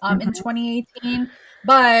Taurus in 2018.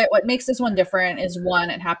 But what makes this one different is one,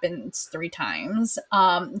 it happens 3 times.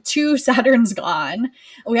 Two, Saturn's gone.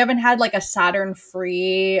 We haven't had like a Saturn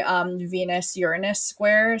free Venus Uranus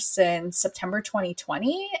square since September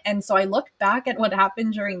 2020. And so I looked back at what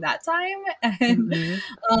happened during that time, and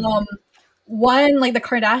um one, like the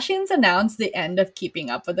Kardashians announced the end of Keeping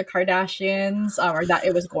Up with the Kardashians, or that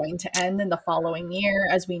it was going to end in the following year.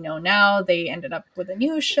 As we know now, they ended up with a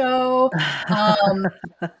new show.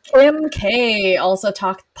 Kim K also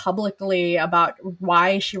talked publicly about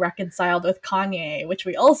why she reconciled with Kanye, which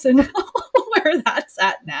we also know where that's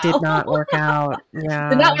at now. Did not work out. Yeah.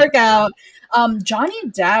 Did not work out. Johnny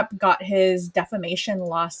Depp got his defamation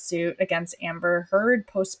lawsuit against Amber Heard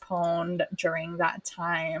postponed during that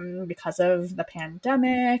time because of the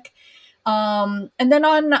pandemic. And then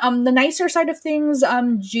on the nicer side of things,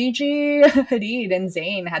 Gigi Hadid and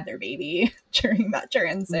Zayn had their baby during that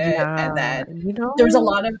transit. Yeah, And then there was a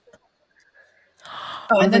lot of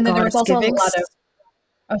and then there was also a lot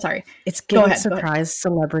of sorry. It's Go giving ahead. surprise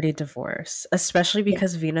celebrity divorce, especially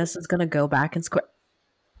because Venus is going to go back and square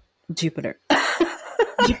Jupiter.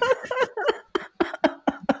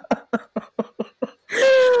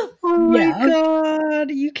 Oh my god,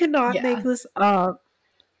 you cannot make this up.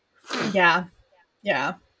 Yeah.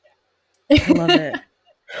 I love it.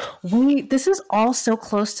 Wait, this is all so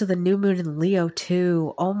close to the new moon in Leo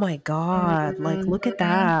too. Oh my god, like look at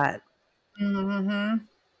that.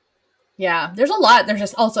 Yeah, there's a lot. There's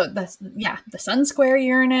just also the Sun square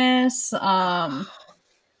Uranus,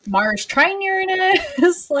 Mars trine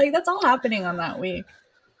Uranus. Like that's all happening on that week.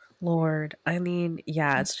 Lord, I mean,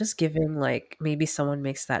 yeah, it's just giving like maybe someone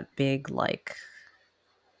makes that big like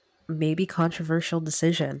maybe controversial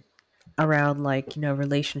decision around like,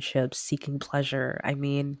 relationships, seeking pleasure. I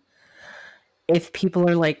mean, if people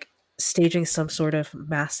are like staging some sort of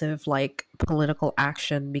massive like political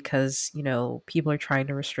action because, people are trying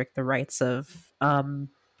to restrict the rights of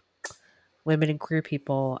women and queer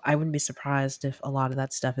people, I wouldn't be surprised if a lot of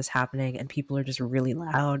that stuff is happening and people are just really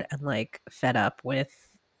loud and like fed up with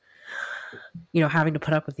having to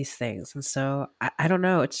put up with these things. And so I don't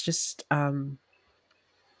know, it's just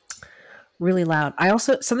really loud. I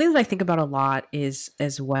also, something that I think about a lot is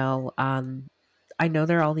as well, I know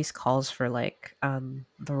there are all these calls for like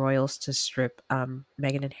the royals to strip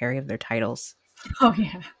Meghan and Harry of their titles. Oh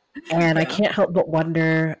yeah. And I can't help but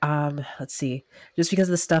wonder, let's see, just because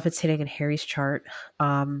of the stuff it's hitting in Harry's chart,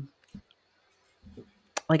 like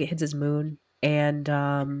it hits his moon, and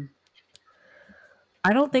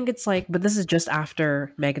I don't think it's like, but this is just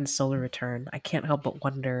after Meghan's solar return. I can't help but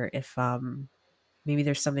wonder if maybe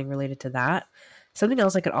there's something related to that. Something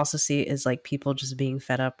else I could also see is like people just being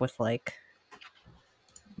fed up with like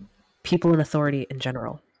people in authority in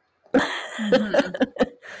general.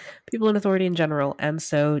 People in authority in general, and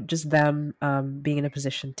so just them being in a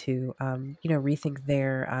position to rethink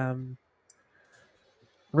their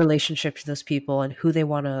relationship to those people and who they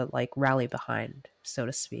want to like rally behind, so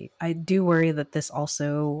to speak. I do worry that this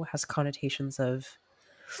also has connotations of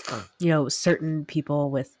certain people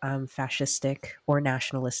with fascistic or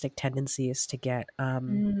nationalistic tendencies to get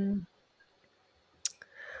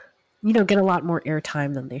get a lot more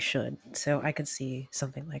airtime than they should. So I could see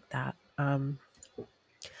something like that.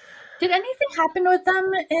 Did anything happen with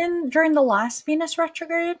them during the last Venus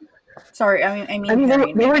retrograde? Sorry, I mean,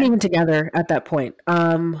 they weren't even together at that point.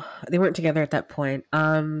 They weren't together at that point.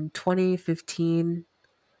 2015.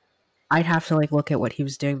 I'd have to like look at what he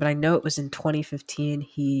was doing, but I know it was in 2015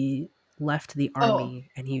 he left the army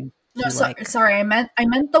and he No, he like sorry, I meant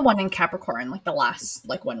the one in Capricorn, like the last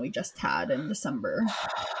like one we just had in December.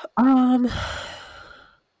 um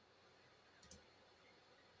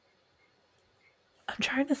I'm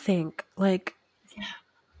trying to think. Like Yeah.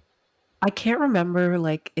 I can't remember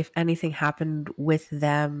like if anything happened with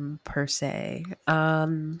them per se.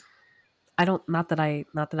 I don't not that I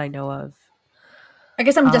know of. I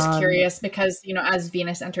guess I'm just Um curious because, as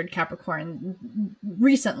Venus entered Capricorn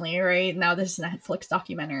recently, right? Now this Netflix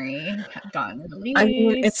documentary had gotten I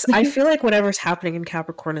mean, it's released. I feel like whatever's happening in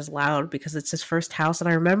Capricorn is loud because it's his first house and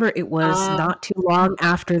I remember it was uh, not too long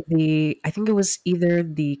after the I think it was either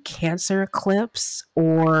the Cancer eclipse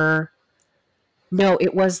or no,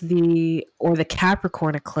 it was the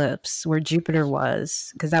Capricorn eclipse where Jupiter was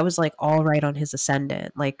because that was like all right on his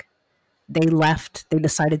ascendant. Like they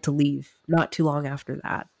decided to leave not too long after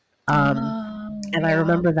that. Um and I yeah.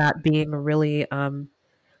 remember that being really I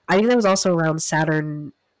think that was also around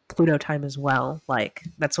Saturn Pluto time as well. Like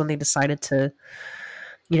that's when they decided to,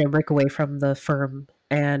 break away from the firm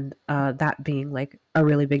and that being like a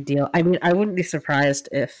really big deal. I mean, I wouldn't be surprised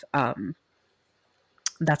if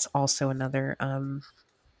that's also another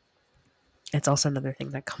it's also another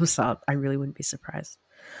thing that comes up. I really wouldn't be surprised.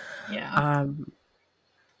 Yeah. Um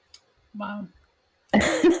Wow.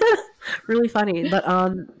 really funny. But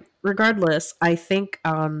regardless, I think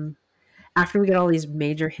after we get all these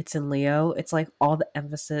major hits in Leo, it's like all the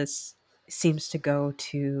emphasis seems to go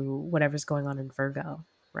to whatever's going on in Virgo,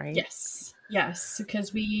 right? Yes. Yes,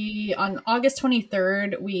 because we on August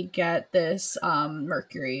 23rd we get this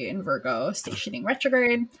Mercury in Virgo stationing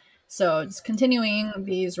retrograde. So it's continuing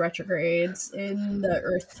these retrogrades in the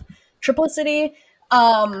Earth triplicity.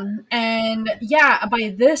 And yeah,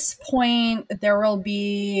 by this point there will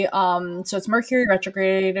be so it's Mercury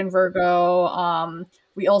retrograde in Virgo.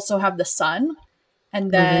 We also have the sun, and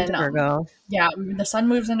Move into then Virgo. yeah, the sun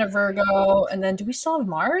moves into Virgo, and then do we still have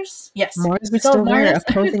Mars? Yes, Mars we is still have still there, Mars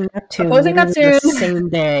opposing Neptune, opposing literally the Neptune. same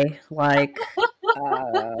day. Like,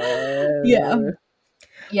 Yeah, so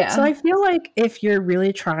yeah. I feel like if you're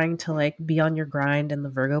really trying to like be on your grind in the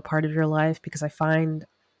Virgo part of your life, because I find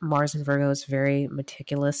Mars and Virgo is very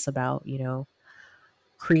meticulous about,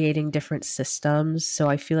 creating different systems. So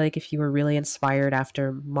I feel like if you were really inspired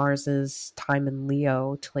after Mars's time in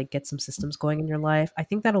Leo to like get some systems going in your life, I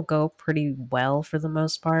think that'll go pretty well for the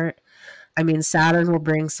most part. I mean, Saturn will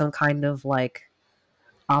bring some kind of like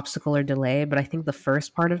obstacle or delay, but I think the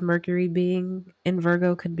first part of Mercury being in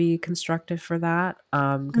Virgo could be constructive for that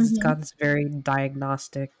because it's Hmm. got this very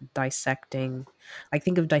diagnostic, dissecting. I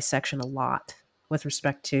think of dissection a lot with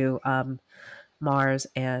respect to Mars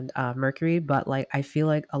and Mercury, but like I feel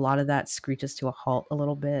like a lot of that screeches to a halt a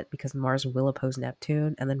little bit because Mars will oppose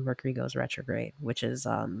Neptune and then Mercury goes retrograde, which is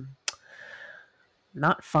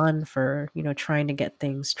not fun for trying to get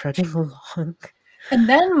things trudging along. And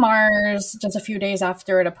then Mars, just a few days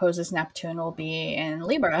after it opposes Neptune, will be in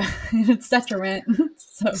Libra in its detriment.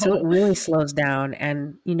 So it So really slows down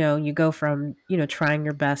and you go from trying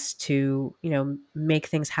your best to make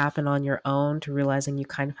things happen on your own to realizing you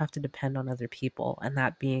kind of have to depend on other people and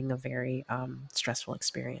that being a very stressful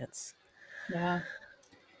experience. yeah.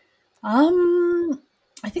 Um,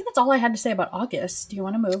 I think that's all I had to say about August. Do you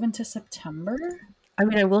want to move into September? I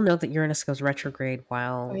mean, I will note that Uranus goes retrograde Oh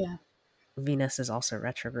while yeah. Venus is also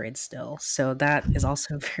retrograde still, so that is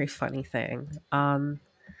also a very funny thing. I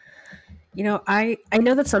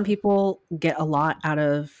know that some people get a lot out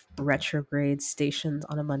of retrograde stations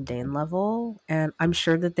on a mundane level, and I'm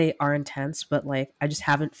sure that they are intense, but like I just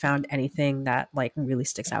haven't found anything that like really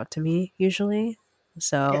sticks out to me usually.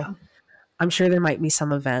 So Yeah. I'm sure there might be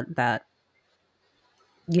some event that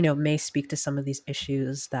may speak to some of these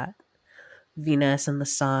issues that Venus and the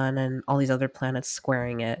Sun and all these other planets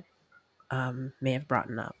squaring it may have brought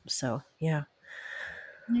up. So yeah,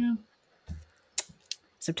 Yeah.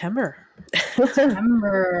 September.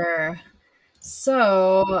 September.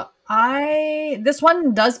 So I this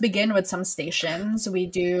one does begin with some stations. We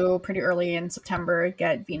do pretty early in September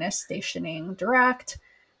get Venus stationing direct.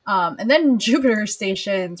 And then Jupiter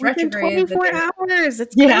stations Within retrograde the 24 day. hours.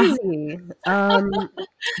 It's Yeah. crazy.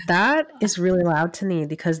 That is really loud to me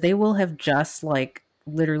because they will have just like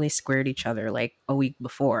literally squared each other like a week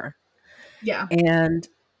before. Yeah. And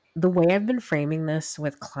the way I've been framing this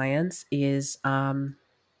with clients is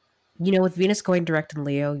with Venus going direct in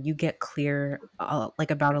Leo, you get clear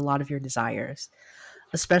like about a lot of your desires,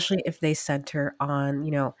 especially if they center on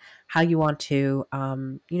how you want to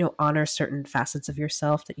honor certain facets of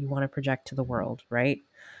yourself that you want to project to the world, right?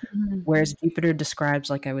 Mhm. Whereas Jupiter describes,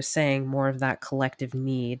 like I was saying, more of that collective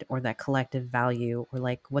need or that collective value or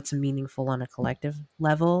like what's meaningful on a collective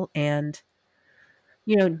level. And,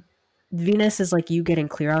 you know, Venus is like you getting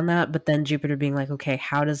clear on that, but then Jupiter being like, okay,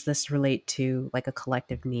 how does this relate to like a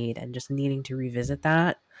collective need and just needing to revisit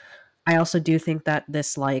that. I also do think that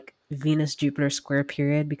this like Venus Jupiter square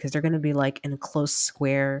period, because they're going to be like in a close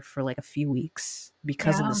square for like a few weeks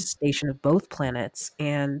because of the Yeah. station of both planets,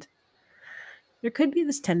 and there could be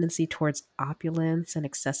this tendency towards opulence and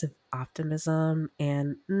excessive optimism,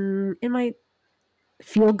 and it might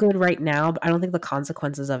feel good right now, but I don't think the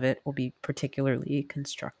consequences of it will be particularly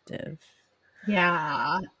constructive.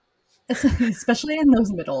 Yeah. Especially in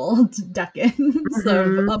those middle decans of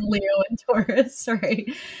Mm-hmm. Leo and Taurus, right?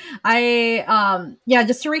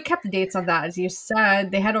 Just to recap the dates on that, as you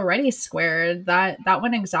said, they had already squared that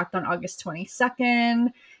went exact on August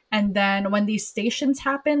 22nd. And then when these stations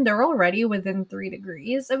happened, they're already within 3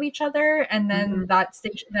 degrees of each other. And Mm-hmm.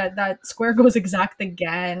 then that square goes exact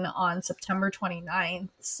again on September 29th.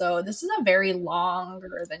 So this is a very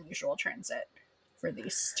longer than usual transit for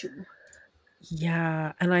these two.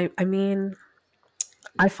 Yeah, and I mean,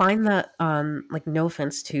 I find that like no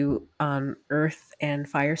offense to earth and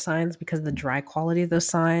fire signs, because the dry quality of those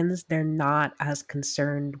signs, they're not as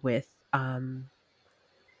concerned with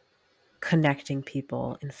connecting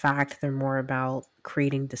people. In fact, they're more about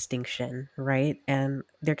creating distinction, right? And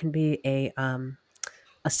there can be a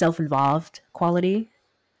self-involved quality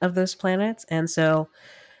of those planets. And so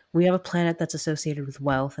we have a planet that's associated with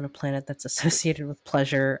wealth and a planet that's associated with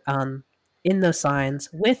pleasure in those signs,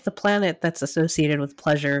 with the planet that's associated with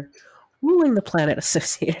pleasure ruling the planet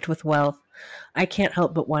associated with wealth. I can't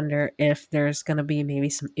help but wonder if there's going to be maybe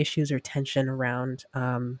some issues or tension around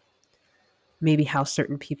maybe how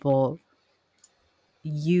certain people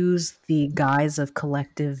use the guise of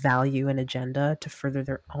collective value and agenda to further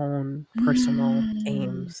their own personal Mm.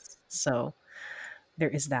 aims. So there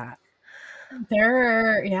is that.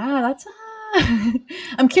 That's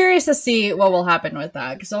I'm curious to see what will happen with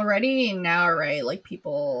that, because already now, right, like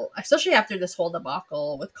people, especially after this whole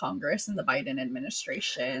debacle with Congress and the Biden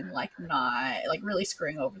administration, like not like really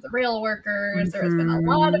screwing over the rail workers. There has been a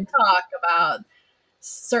lot of Mm-hmm. talk about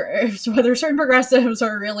whether certain progressives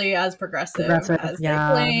are really as progressive Progressive, as they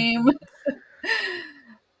yeah. claim.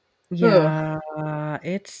 Ooh. Yeah,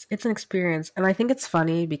 it's an experience, and I think it's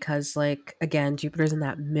funny because, like, again, Jupiter's in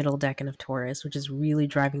that middle decan of Taurus, which is really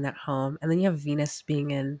driving that home, and then you have Venus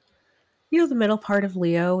being in, the middle part of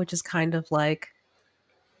Leo, which is kind of like,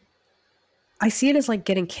 I see it as like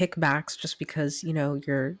getting kickbacks just because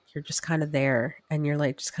you're just kind of there and you're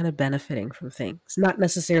like just kind of benefiting from things, not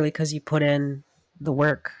necessarily because you put in the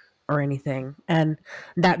work or anything, and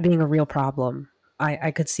that being a real problem.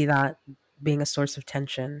 I could see that being a source of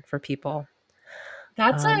tension for people.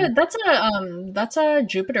 Um, That's a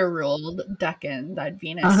Jupiter ruled decan that uh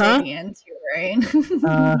Venus will huh. be into, right?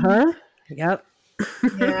 Uh huh. Yep.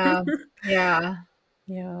 Yeah. Yeah.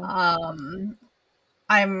 Yeah. Um,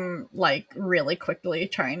 I'm like really quickly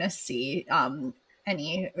trying to see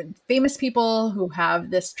any famous people who have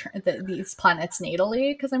these planets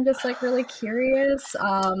natally, because I'm just like really curious.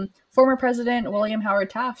 Former President William Howard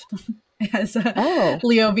Taft has Oh.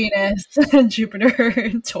 Leo, Venus,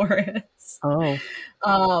 Jupiter, Taurus. Oh.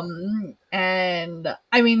 And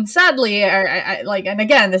I mean, sadly, I like, and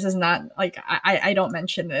again, this is not like I don't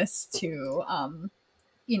mention this to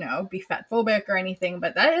be fat phobic or anything,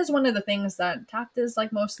 but that is one of the things that Taft is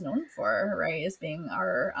like most known for, right? Is being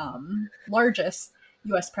our largest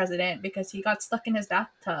US president, because he got stuck in his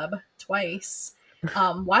bathtub twice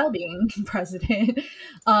while being president.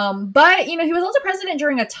 But he was also president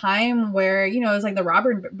during a time where it was like the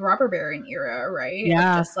robber baron era, right? Of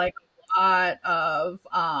Yeah. just like a lot of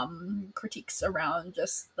critiques around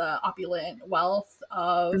just the opulent wealth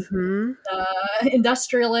of Mm-hmm.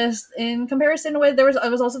 industrialists, in comparison with there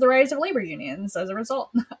was also the rise of labor unions as a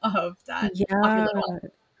result of that Yeah. opulent wealth.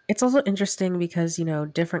 It's also interesting because,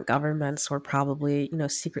 different governments were probably,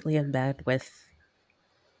 secretly in bed with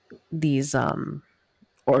these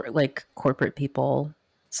or like corporate people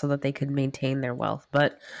so that they could maintain their wealth.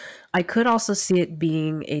 But I could also see it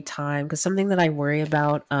being a time, because something that I worry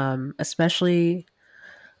about, especially,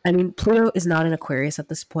 I mean, Pluto is not in Aquarius at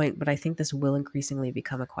this point, but I think this will increasingly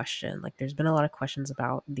become a question. Like, there's been a lot of questions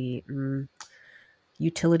about the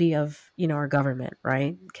utility of, our government,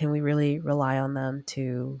 right? Can we really rely on them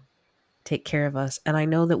to take care of us? And I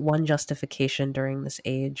know that one justification during this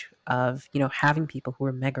age of, having people who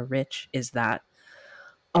are mega rich is that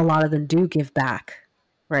a lot of them do give back,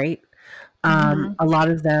 right? Mm-hmm. A lot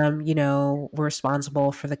of them, were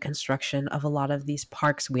responsible for the construction of a lot of these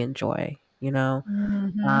parks we enjoy,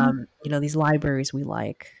 Mm-hmm. these libraries we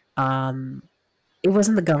like. It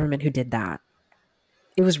wasn't the government who did that.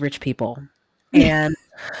 It was rich people. And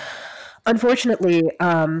unfortunately,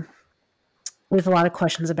 with a lot of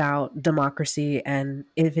questions about democracy and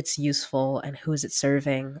if it's useful and who is it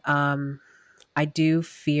serving. I do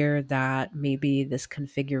fear that maybe this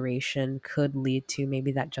configuration could lead to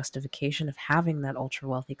maybe that justification of having that ultra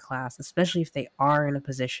wealthy class, especially if they are in a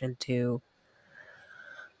position to,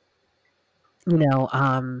 you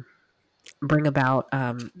know, bring about,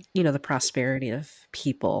 the prosperity of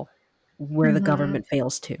people where the Mm-hmm. government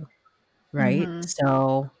fails to, right? Mm-hmm.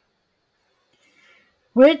 So,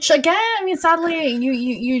 Which again, I mean, sadly,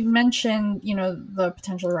 you mentioned, the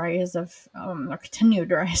potential rise of or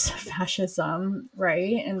continued rise of fascism,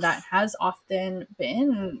 right? And that has often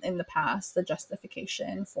been in the past the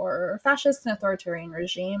justification for fascist and authoritarian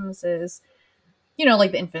regimes is,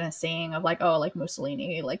 like the infamous saying of like, oh, like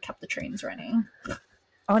Mussolini like kept the trains running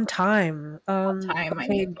on time. on time. I Okay,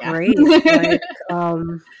 mean, yeah. great.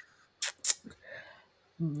 Um,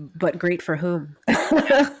 but great for whom?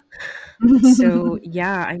 So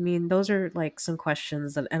yeah, I mean, those are like some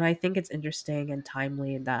questions that, and I think it's interesting and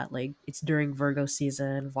timely that like it's during Virgo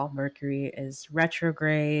season while Mercury is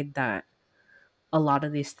retrograde that a lot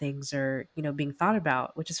of these things are, being thought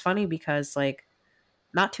about, which is funny because like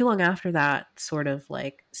not too long after that sort of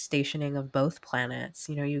like stationing of both planets,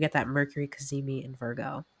 you get that Mercury Cazimi in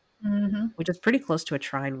Virgo, Mm-hmm. which is pretty close to a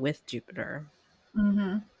trine with Jupiter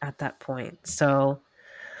Mm-hmm. at that point. So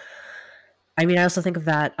I mean, I also think of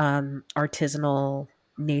that artisanal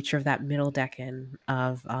nature of that middle decan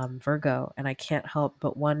of Virgo, and I can't help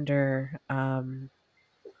but wonder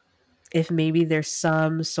if maybe there's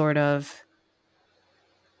some sort of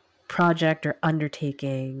project or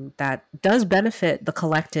undertaking that does benefit the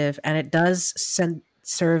collective, and it does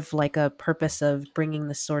serve like a purpose of bringing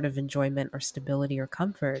this sort of enjoyment or stability or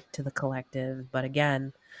comfort to the collective. But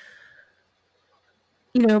again,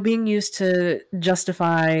 being used to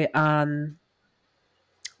justify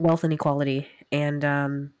wealth inequality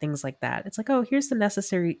and things like that. It's like, oh, here's the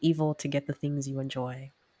necessary evil to get the things you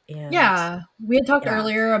enjoy. And Yeah, we had talked yeah,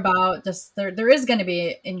 earlier about just there is going to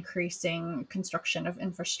be increasing construction of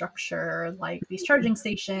infrastructure like these charging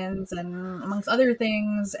stations and amongst other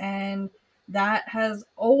things, and that has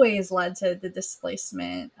always led to the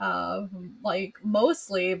displacement of like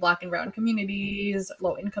mostly Black and brown communities,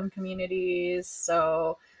 low income communities.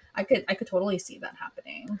 So I could totally see that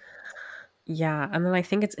happening. yeah. And then I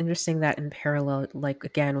think it's interesting that in parallel, like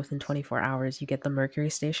again, within 24 hours, you get the Mercury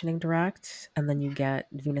stationing direct, and then you get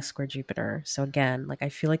Venus square Jupiter. So again, like I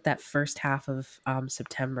feel like that first half of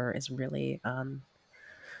September is really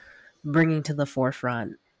bringing to the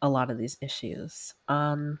forefront a lot of these issues.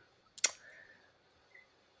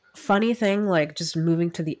 Funny thing, like just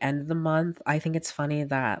moving to the end of the month, I think it's funny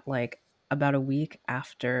that like about a week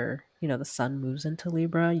after, the sun moves into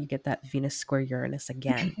Libra, you get that Venus square Uranus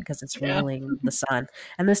again because it's Yeah. ruling the sun.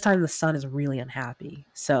 And this time the sun is really unhappy.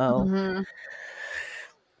 So Hmm.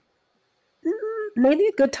 maybe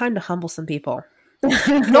a good time to humble some people.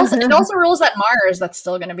 It also rules that Mars that's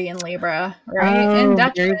still going to be in Libra, right? And Oh,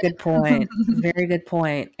 that very good point. Very good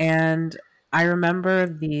point. And I remember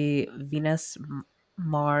the Venus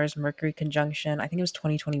Mars Mercury conjunction. I think it was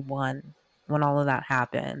 2021 when all of that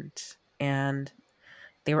happened. And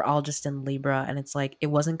they were all just in Libra. And it's like, it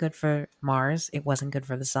wasn't good for Mars. It wasn't good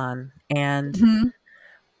for the sun. And Mhm.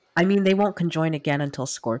 I mean, they won't conjoin again until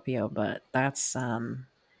Scorpio, but that's,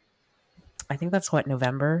 I think that's what,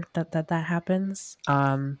 November that happens.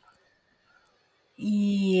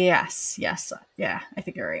 Yes, yes, yeah, I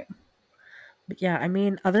think you're right. But yeah, I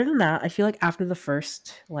mean, other than that, I feel like after the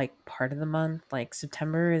first like part of the month, like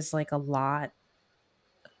September is like a lot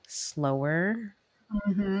slower.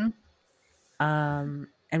 Hmm.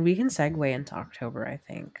 And we can segue into October, I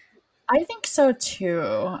think. I think so too.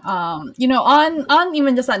 On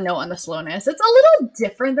even just that note on the slowness, it's a little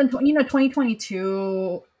different than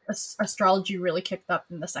 2022. Astrology really kicked up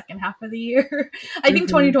in the second half of the year. I think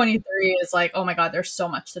Mm-hmm. 2023 is like, oh my god, there's so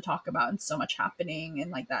much to talk about and so much happening in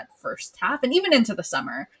like that first half, and even into the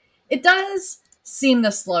summer. It does seem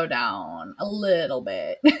to slow down a little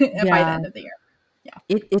bit by the Yeah, end of the year. Yeah.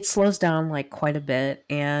 it slows down like quite a bit,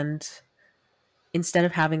 and instead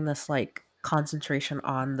of having this like concentration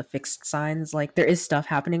on the fixed signs, like there is stuff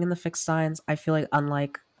happening in the fixed signs. I feel like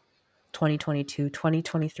unlike 2022,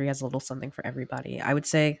 2023 has a little something for everybody. I would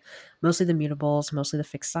say mostly the mutables, mostly the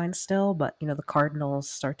fixed signs still, but the cardinals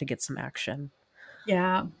start to get some action.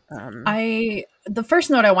 Yeah. Um, The first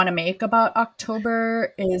note I want to make about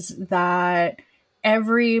October is that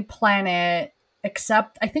every planet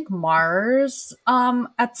except I think Mars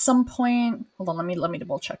at some point, hold on, let me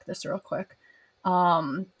double check this real quick.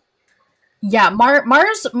 Um yeah,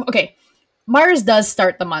 Mars, okay. Mars does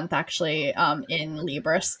start the month actually in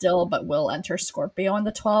Libra still, but will enter Scorpio on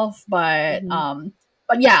the 12th. Mhm.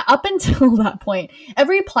 But yeah, up until that point,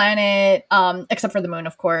 every planet, except for the moon,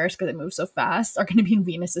 of course, because it moves so fast, are going to be in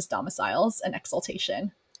Venus's domiciles and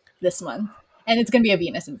exaltation this month, and it's going to be a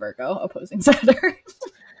Venus in Virgo opposing Saturn.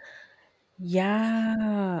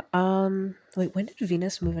 Yeah. Wait, when did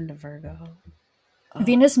Venus move into Virgo? Uh,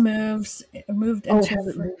 Venus moved oh, it into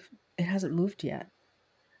hasn't moved. It hasn't moved yet.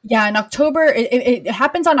 yeah, in October. It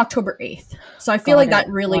happens on October 8th. So I feel Got like it. that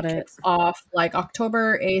really Got it. kicks off like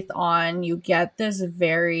October 8th on. You get this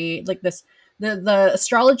very like this the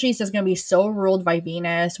astrology is going to be so ruled by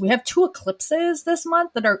Venus. We have two eclipses this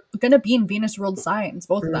month that are going to be in Venus ruled signs,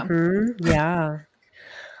 both of them. Yeah.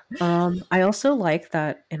 I also like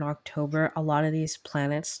that in October, a lot of these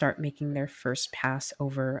planets start making their first pass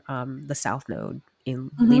over the South Node in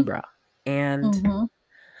Mm-hmm. Libra. And Mm-hmm.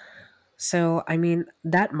 so, I mean,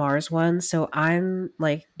 that Mars one, so I'm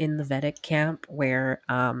like in the Vedic camp where,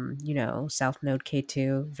 South Node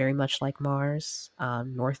K2, very much like Mars,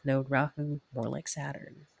 North Node Rahu, more like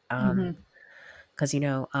Saturn. Mm-hmm. Because,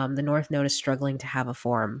 the North Node is struggling to have a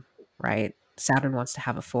form, right? Saturn wants to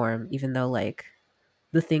have a form, even though, like,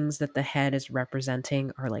 the things that the head is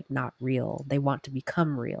representing are like not real. They want to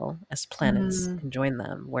become real as planets Mm-hmm. and join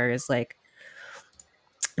them. Whereas like,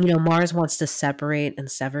 Mars wants to separate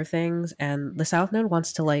and sever things and the South Node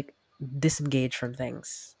wants to like disengage from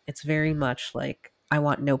things. It's very much like I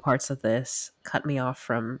want no parts of this. Cut me off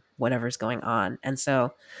from whatever's going on. And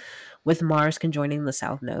so with Mars conjoining the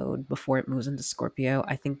South Node before it moves into Scorpio,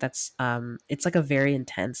 I think that's it's like a very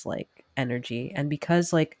intense like energy. And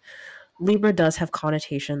because like Libra does have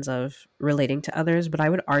connotations of relating to others, but I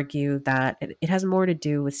would argue that it has more to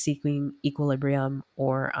do with seeking equilibrium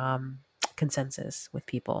or consensus with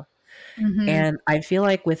people. Mm-hmm. And I feel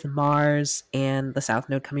like with Mars and the South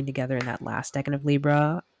Node coming together in that last decan of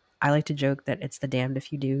Libra, I like to joke that it's the damned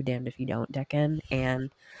if you do, damned if you don't decan.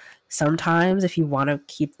 And sometimes if you want to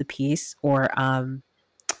keep the peace or,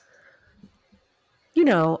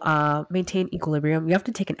 maintain equilibrium, you have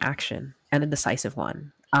to take an action and a decisive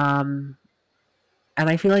one. And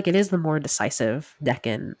I feel like it is the more decisive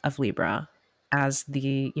decan of Libra, as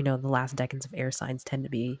the last decans of air signs tend to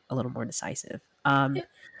be a little more decisive.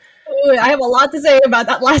 Ooh, I have a lot to say about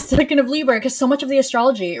that last second of Libra because so much of the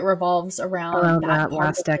astrology revolves around Around that that part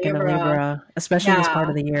last of decan of Libra. Libra, especially this part Yeah,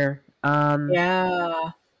 of the year.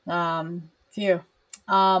 yeah. Phew.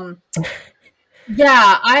 Um,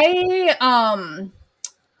 yeah,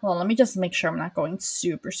 well, let me just make sure I'm not going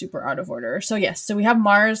super, super out of order. So yes, so we have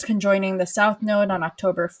Mars conjoining the South Node on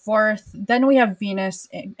October 4th. Then we have Venus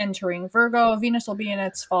entering Virgo. Venus will be in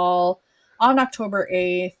its fall on October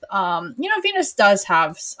 8th. Venus does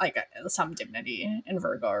have like some dignity in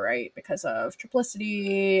Virgo, right? Because of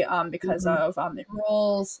triplicity, because Mhm. of it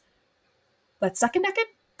rules that second decade.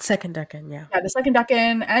 Second decan, yeah. Yeah, the second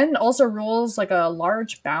decan, and also rules like a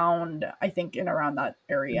large bound, I think, in around that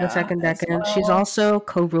The area second as decan. She's well. also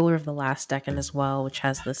co-ruler of the last decan as well, which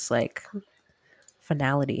has this like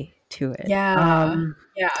finality to it. Yeah.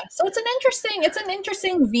 Yeah. So it's an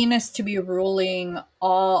interesting Venus to be ruling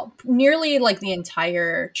all nearly like the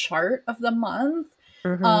entire chart of the month.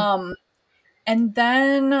 Mhm. Um and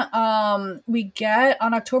then we get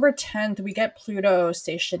on October 10th we get Pluto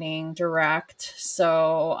stationing direct.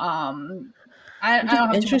 So Which I is don't have too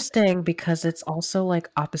much. interesting because it's also like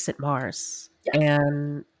opposite Mars Yeah.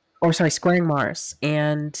 and or sorry, squaring Mars.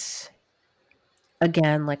 And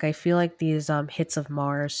again, like I feel like these hits of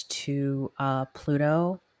Mars to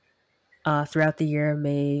Pluto throughout the year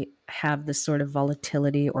may have this sort of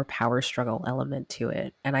volatility or power struggle element to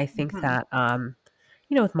it. And I think Mhm. that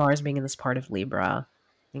with Mars being in this part of Libra,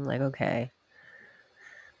 being like, okay,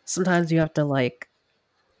 sometimes you have to like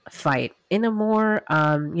fight in a more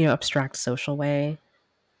abstract social way,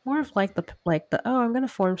 more of like the oh, I'm gonna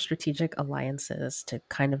form strategic alliances to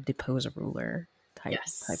kind of depose a ruler type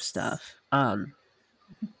Yes. stuff.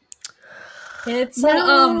 It's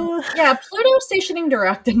Yeah. yeah, Pluto stationing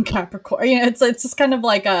direct in Capricorn. Yeah, it's just kind of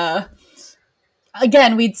like a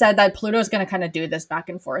again, we'd said that Pluto is going to kind of do this back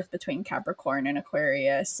and forth between Capricorn and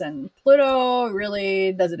Aquarius, and Pluto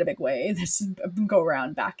really does it a big way. This go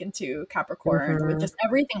around back into Capricorn with Hmm. just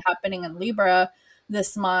everything happening in Libra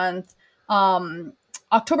this month. Um,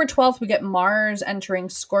 October 12th, we get Mars entering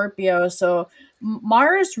Scorpio. So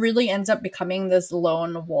Mars really ends up becoming this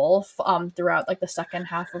lone wolf throughout like the second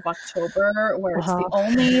half of October, where it's the Uh-huh.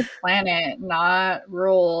 only planet not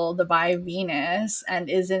ruled by Venus and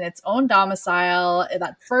is in its own domicile.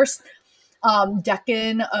 That first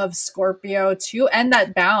decan of Scorpio too, and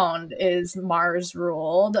that bound is Mars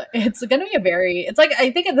ruled. It's gonna be it's like,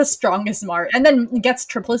 I think it's the strongest Mars, and then gets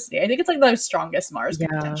triplicity. I think it's like the strongest Mars could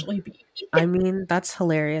Yeah. potentially be. I mean, that's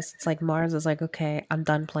hilarious. It's like Mars is like, okay, I'm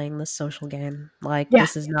done playing this social game. Like, Yeah.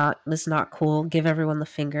 this is not cool. Give everyone the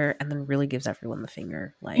finger, and then really gives everyone the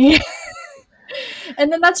finger. Like, Yeah.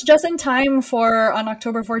 And then that's just in time for on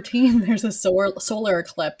October 14th. There's a solar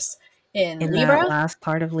eclipse in Libra. That last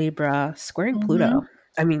part of Libra, squaring Mhm. Pluto.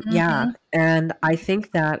 I mean, yeah, Mhm. and I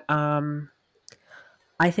think that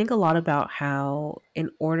I think a lot about how,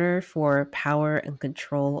 in order for power and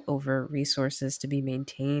control over resources to be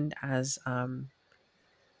maintained, as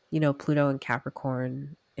Pluto and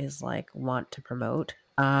Capricorn is like want to promote,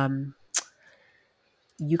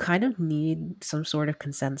 you kind of need some sort of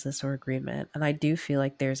consensus or agreement. And I do feel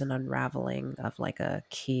like there's an unraveling of like a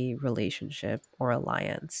key relationship or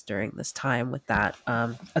alliance during this time with that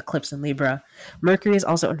eclipse in Libra. Mercury is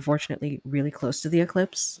also unfortunately really close to the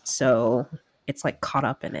eclipse, so it's like caught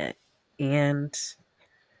up in it.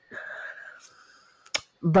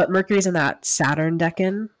 But Mercury's in that Saturn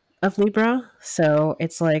decan of Libra, so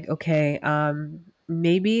it's like, okay,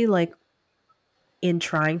 maybe like in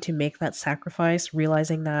trying to make that sacrifice,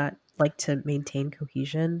 realizing that like to maintain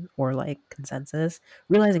cohesion or like consensus,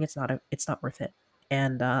 realizing it's not worth it,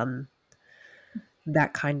 and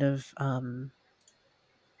that kind of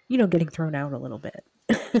getting thrown out a little bit.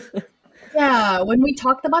 Yeah, when we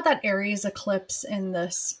talked about that Aries eclipse in the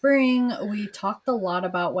spring, we talked a lot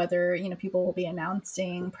about whether, people will be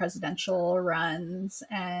announcing presidential runs.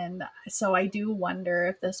 And so I do wonder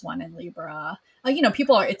if this one in Libra,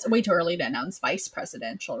 it's way too early to announce vice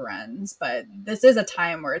presidential runs, but this is a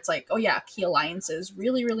time where it's like, oh yeah, key alliances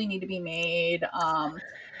really, really need to be made.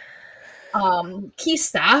 Key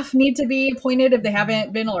staff need to be appointed if they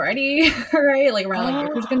haven't been already, right? Like around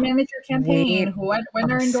like who's going to manage your campaign, when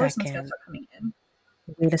are endorsements going to start coming in?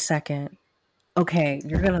 Wait a second. Okay,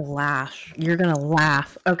 you're gonna laugh.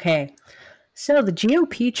 Okay, so the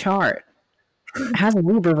GOP chart has a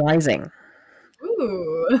Libra rising.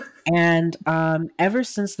 Ooh. And ever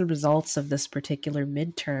since the results of this particular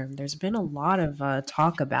midterm, there's been a lot of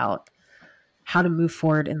talk about how to move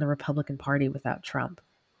forward in the Republican Party without Trump.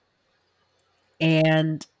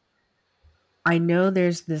 And I know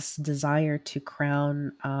there's this desire to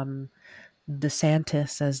crown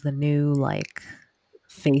DeSantis as the new like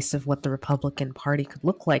face of what the Republican Party could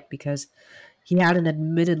look like, because he had an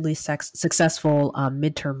admittedly successful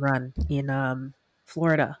midterm run in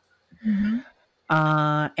Florida. Mm-hmm.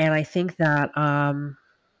 And I think that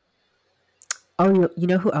you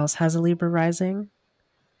know who else has a Libra rising?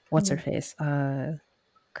 What's her face? Kyrsten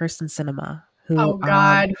Sinema. Who, oh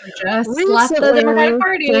God, who just recently left the Democratic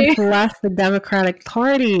Party. Just left the Democratic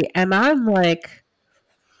Party, and I'm like,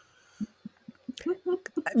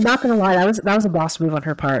 not gonna lie, that was a boss move on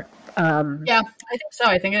her part. Yeah, I think so.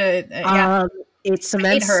 I think it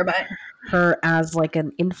cements her as like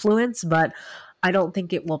an influence, but I don't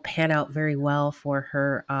think it will pan out very well for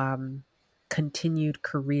her continued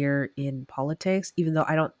career in politics, even though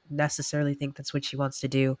I don't necessarily think that's what she wants to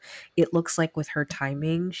do. It looks like with her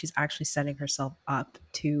timing, she's actually setting herself up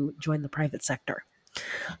to join the private sector.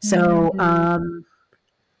 So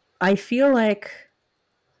I feel like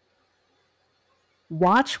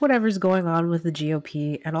watch whatever's going on with the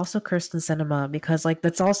GOP and also Kyrsten Sinema, because like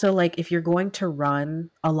that's also like, if you're going to run,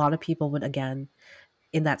 a lot of people would, again,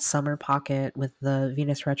 in that summer pocket with the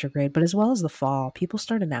Venus retrograde, but as well as the fall, people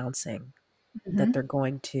start announcing that they're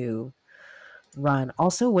going to run.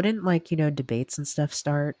 Also, wouldn't debates and stuff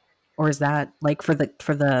start, or is that like for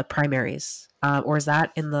the primaries, or is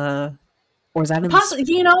that in the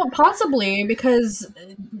possibly, because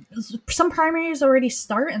some primaries already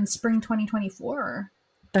start in spring 2024.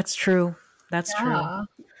 That's true. That's true.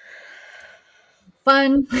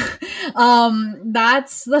 Fun.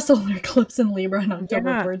 That's the solar eclipse in Libra on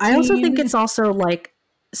October 14th. I also think it's also like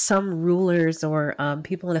some rulers or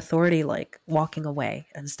people in authority like walking away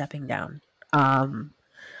and stepping down.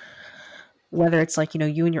 Whether it's like,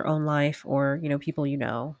 you in your own life or, people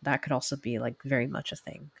that could also be like very much a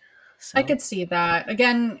thing. So. I could see that.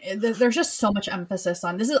 Again, there's just so much emphasis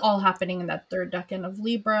on this is all happening in that third decan of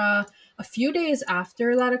Libra. A few days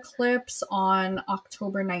after that eclipse, on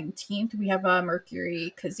October 19th, we have a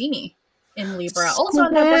Mercury Cazimi in Libra. Also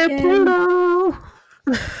on that decan.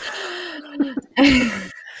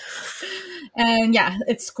 And yeah,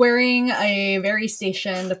 it's squaring a very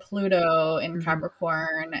stationed Pluto in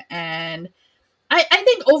Capricorn. And I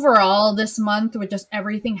think overall this month with just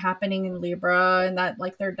everything happening in Libra and that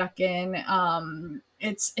like third decan,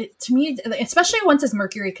 it to me, especially once this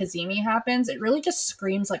Mercury Kazemi happens, it really just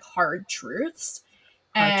screams like hard truths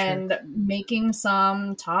Hard truth. and making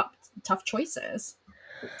some tough choices.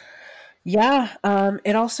 Yeah,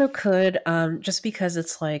 it also could, just because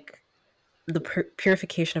it's like the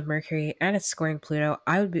purification of Mercury and it's scoring Pluto.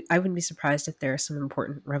 I wouldn't be surprised if there are some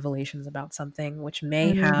important revelations about something which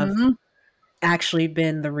may have Mm-hmm. actually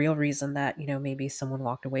been the real reason that, maybe someone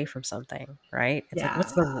walked away from something, right? It's like,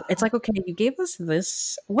 Yeah. it's like, okay, you gave us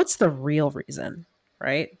this, what's the real reason,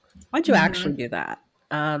 right? Why'd you Mm-hmm. actually do that?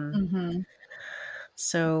 Um, Mm-hmm.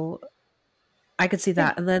 so I could see Yeah.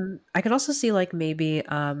 that. And then I could also see like maybe,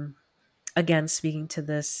 again, speaking to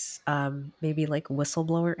this, maybe like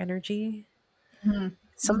whistleblower energy,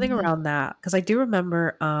 something Mm-hmm. around that. Cause I do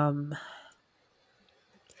remember,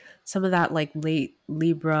 some of that like late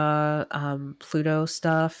Libra, Pluto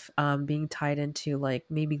stuff, being tied into like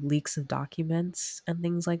maybe leaks of documents and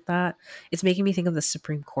things like that. It's making me think of the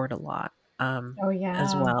Supreme Court a lot, Oh as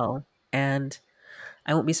yeah. well. And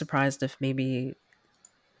I won't be surprised if maybe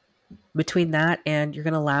between that and you're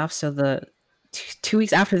gonna laugh. So the 2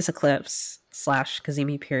 weeks after this eclipse slash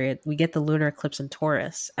Kazemi period, we get the lunar eclipse in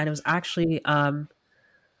Taurus, and it was actually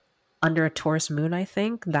under a Taurus moon, I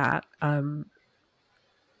think, that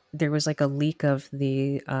there was like a leak of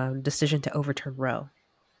the decision to overturn Roe.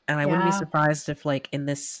 And I wouldn't be Yeah. surprised if, like, in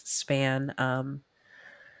this span,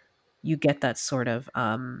 you get that sort of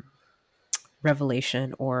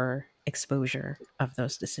revelation or exposure of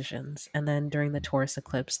those decisions. And then during the Taurus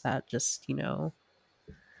eclipse, that just,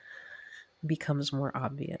 becomes more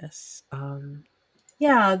obvious.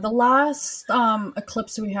 Yeah, the last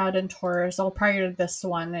eclipse we had in Taurus, all prior to this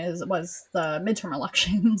one, was the midterm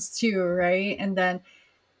elections too, right? And then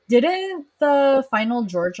didn't the final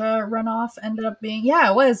Georgia runoff ended up being? Yeah,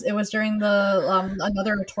 it was during the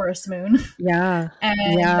another Taurus moon. Yeah.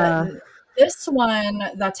 Yeah. And this one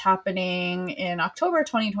that's happening in October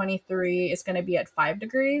 2023 is going to be at 5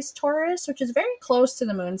 degrees Taurus, which is very close to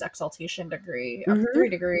the moon's exaltation degree of Hmm. 3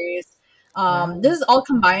 degrees. Yeah. This is all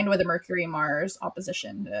combined with a Mercury Mars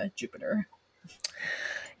opposition to Jupiter.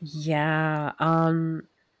 Yeah. I'm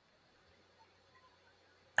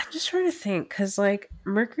just trying to think because, like,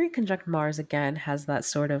 Mercury conjunct Mars again has that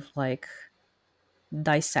sort of like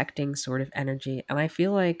dissecting sort of energy. And I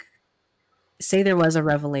feel like, say there was a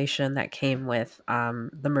revelation that came with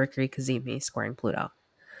the Mercury Kazemi squaring Pluto.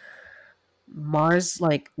 Mars,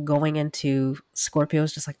 like, going into Scorpio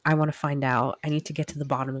is just like, I want to find out. I need to get to the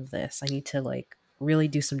bottom of this. I need to, like, really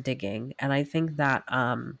do some digging. And I think that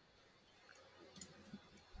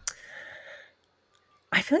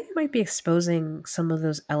I feel like it might be exposing some of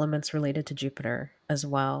those elements related to Jupiter as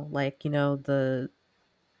well. Like, the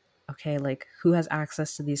okay, like, who has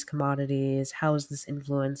access to these commodities? How is this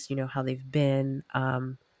influence, how they've been?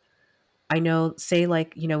 I know, say,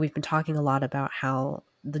 like, we've been talking a lot about how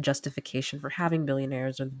the justification for having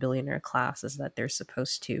billionaires or the billionaire class is that they're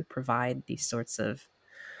supposed to provide these sorts of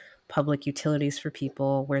public utilities for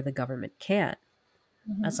people where the government can't.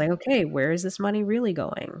 It's Mhm. like, okay, where is this money really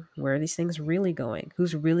going? Where are these things really going?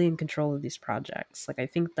 Who's really in control of these projects? Like, I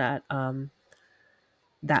think that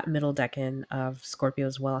that middle decan of Scorpio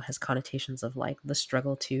as well has connotations of like the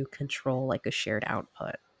struggle to control like a shared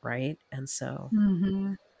output, right? And so,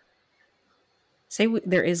 Mhm. say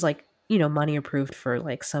there is like, money approved for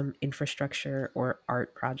like some infrastructure or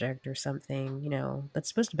art project or something, that's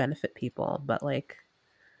supposed to benefit people, but like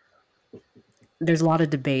there's a lot of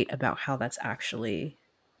debate about how that's actually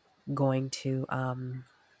going to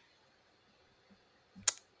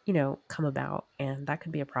come about, and that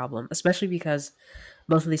could be a problem, especially because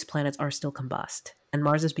both of these planets are still combust, and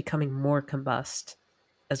Mars is becoming more combust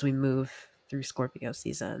as we move through Scorpio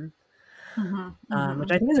season, Mhm. which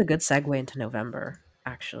Mhm. I think is a good segue into November,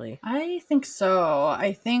 actually. I think so.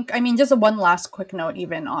 I mean, just one last quick note,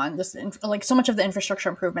 even on just like so much of the infrastructure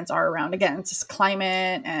improvements are around, again, it's just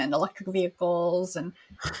climate and electric vehicles. And,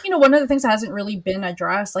 one of the things that hasn't really been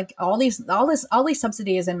addressed, like all these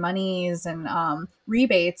subsidies and monies and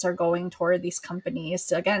rebates are going toward these companies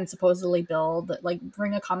to, again, supposedly build, like,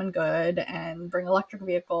 bring a common good and bring electric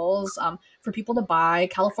vehicles for people to buy.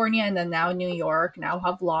 California and then now New York now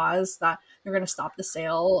have laws that they're going to stop the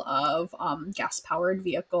sale of gas powered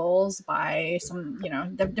vehicles by some,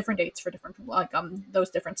 different dates for different people, like those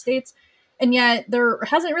different states. And yet there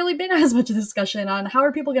hasn't really been as much discussion on how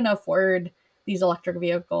are people going to afford these electric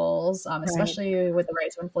vehicles, Right. especially with the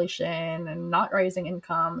rise of inflation and not rising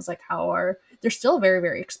incomes. Like, they're still very,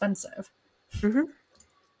 very expensive. Hmm. Uh,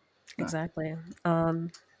 Exactly.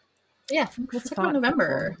 Um, Yeah, Food for let's talk about thought,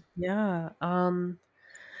 November. people. Yeah.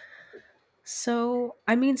 So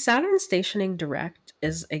I mean, Saturn stationing direct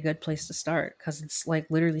is a good place to start because it's like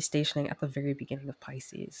literally stationing at the very beginning of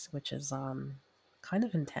Pisces, which is kind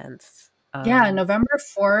of intense. Yeah, November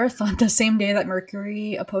 4th, on the same day that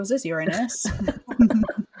Mercury opposes Uranus.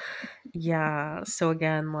 Yeah. So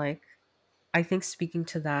again, like I think speaking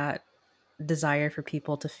to that desire for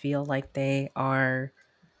people to feel like they are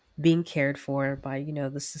being cared for by,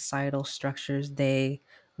 the societal structures they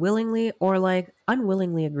willingly or like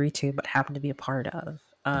unwillingly agree to but happen to be a part of,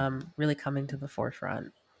 really coming to the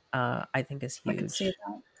forefront, I think is I could see huge.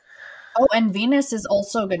 that. Oh, and Venus is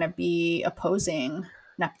also going to be opposing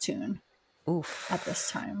Neptune at this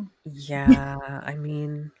Oof. time. Yeah, I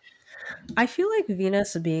mean, I feel like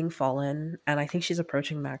Venus being fallen, and I think she's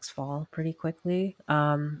approaching max fall pretty quickly,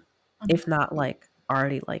 if not like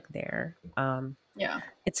already like there. Yeah.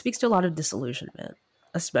 It speaks to a lot of disillusionment,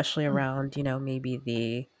 especially around, maybe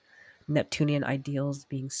the Neptunian ideals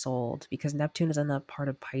being sold, because Neptune is in that part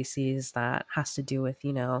of Pisces that has to do with,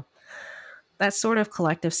 that sort of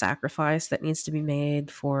collective sacrifice that needs to be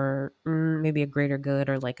made for maybe a greater good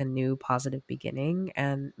or like a new positive beginning.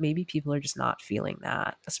 And maybe people are just not feeling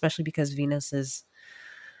that, especially because Venus is.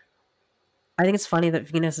 I think it's funny that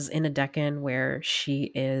Venus is in a decan where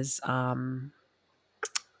she is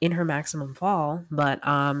in her maximum fall, but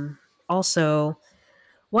also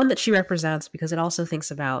one that she represents because it also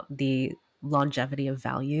thinks about the longevity of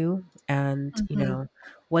value and Hmm.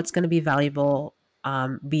 what's going to be valuable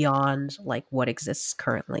beyond like what exists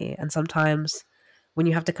currently. And sometimes when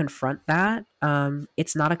you have to confront that,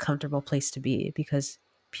 it's not a comfortable place to be because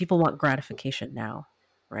people want gratification now,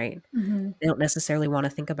 right? Hmm. They don't necessarily want to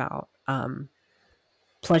think about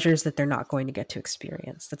pleasures that they're not going to get to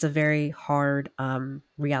experience. That's a very hard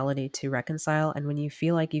reality to reconcile. And when you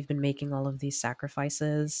feel like you've been making all of these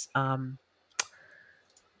sacrifices, for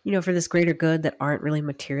this greater good that aren't really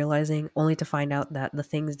materializing, only to find out that the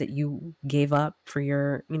things that you gave up for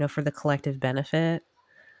your, for the collective benefit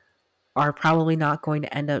are probably not going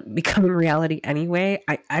to end up becoming reality anyway,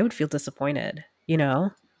 I would feel disappointed,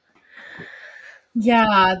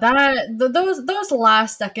 Yeah, those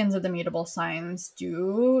last seconds of the mutable signs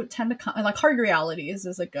do tend to come like hard realities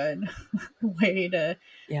is a good way to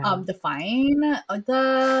Yeah. define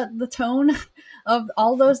the tone of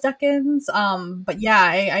all those decans. But yeah,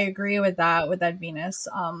 I agree with that Venus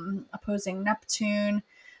opposing Neptune.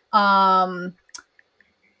 Um,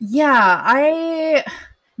 yeah, I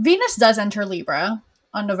Venus does enter Libra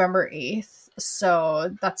on November 8th.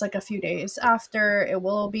 So that's like a few days after it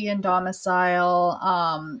will be in domicile.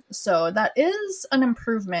 So that is an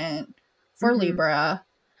improvement for Hmm. Libra.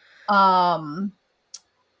 Um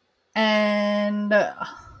and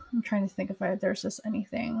I'm trying to think if there's just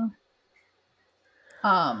anything.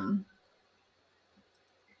 Um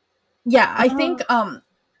yeah, I think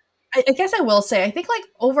I guess I will say I think like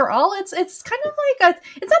overall it's kind of like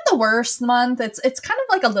it's not the worst month. It's kind of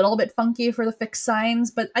like a little bit funky for the fixed signs,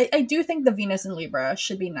 but I do think the Venus in Libra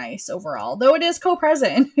should be nice overall, though it is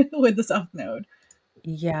co-present with the South Node.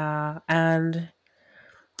 Yeah. And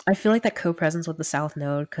I feel like that co-presence with the South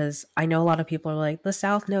Node, because I know a lot of people are like, the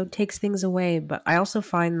South Node takes things away, but I also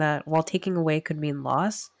find that while taking away could mean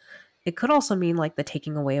loss, it could also mean like the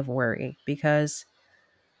taking away of worry, because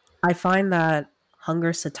I find that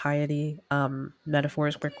hunger, satiety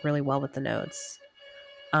metaphors work really well with the nodes.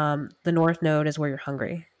 The North Node is where you're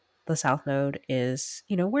hungry. The South Node is,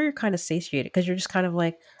 where you're kind of satiated because you're just kind of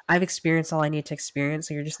like, I've experienced all I need to experience,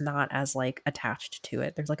 so you're just not as like attached to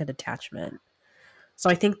it. There's like a detachment. So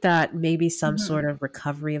I think that maybe some Hmm. sort of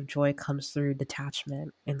recovery of joy comes through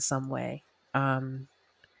detachment in some way. Um,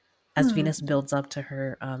 as Hmm. Venus builds up to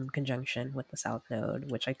her conjunction with the South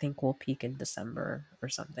Node, which I think will peak in December or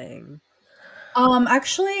something.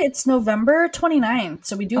 Actually, it's November 29th,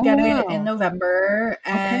 so we do Oh get it in wow! November,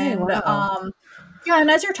 Okay, and wow. yeah, and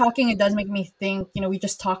as you're talking, it does make me think. We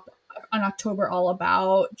just talked on October all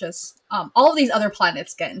about just all of these other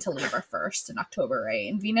planets get into Libra first in October, right?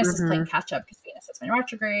 And Venus is playing Mm-hmm. catch up because Venus has been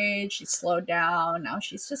retrograde. She's slowed down. Now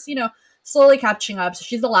she's just slowly catching up. So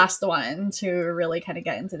she's the last one to really kind of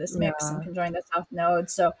get into this mix and Yeah. can join the South Node.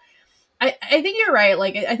 So I think you're right.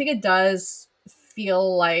 Like I think it does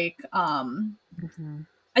feel like Mm-hmm.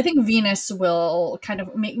 I think Venus will kind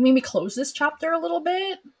of make maybe close this chapter a little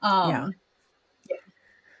bit. Yeah.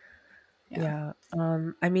 Yeah.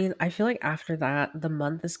 Yeah. I mean, I feel like after that, the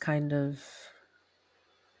month is kind of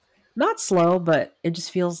not slow, but it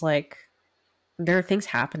just feels like there are things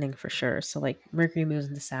happening for sure. So like Mercury moves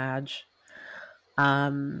into Sag.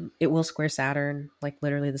 It will square Saturn like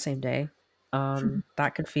literally the same day.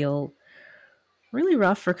 That could feel really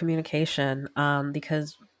rough for communication,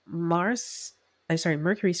 because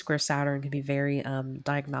Mercury square Saturn can be very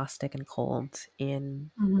diagnostic and cold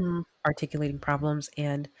in Mm-hmm. articulating problems,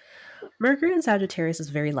 and Mercury in Sagittarius is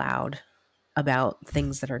very loud about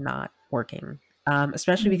things that are not working,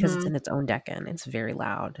 especially because it's Mm-hmm. in its own decan. It's very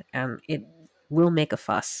loud and it will make a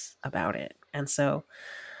fuss about it. And so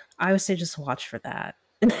I would say just watch for that.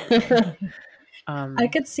 I um,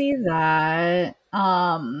 could see that.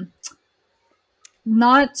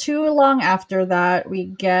 Not too long after that, we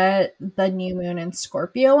get the new moon in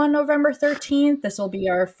Scorpio on November 13th. This will be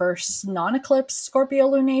our first non eclipse Scorpio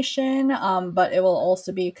lunation, but it will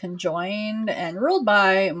also be conjoined and ruled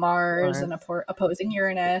by Mars and Mars. opposing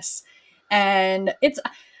Uranus. And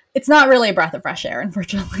it's not really a breath of fresh air,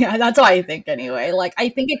 unfortunately. That's what I think anyway. Like, I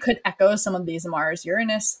think it could echo some of these Mars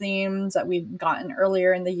Uranus themes that we've gotten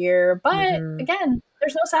earlier in the year, but Mhm. again,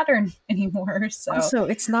 there's no Saturn anymore. So, Also,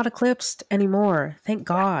 it's not eclipsed anymore. Thank yeah,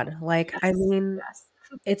 God. Like, I yes, mean, yes.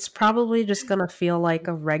 it's probably just gonna feel like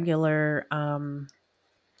a regular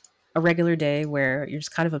day where you're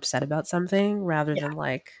just kind of upset about something rather Yeah. than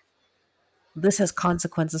like this has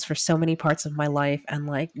consequences for so many parts of my life and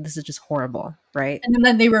like this is just horrible, right? And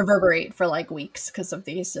then they reverberate for like weeks because of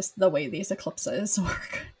these, just the way these eclipses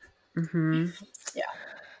work. Hmm. Yeah.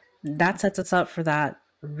 That sets us up for that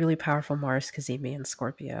really powerful Mars Cazimi in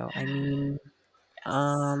Scorpio. I mean,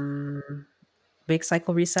 Yes. big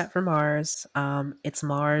cycle reset for Mars. It's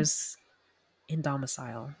Mars in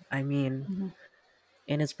domicile. I mean, Mm-hmm.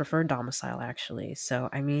 in its preferred domicile, actually. So,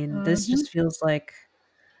 I mean, this Mm-hmm. just feels like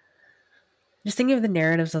just thinking of the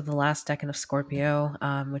narratives of the last decan of Scorpio,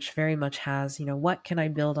 which very much has, what can I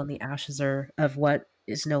build on the ashes or of what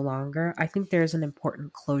is no longer? I think there's an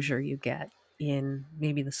important closure you get in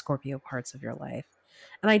maybe the Scorpio parts of your life.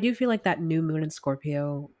 And I do feel like that new moon in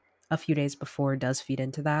Scorpio a few days before does feed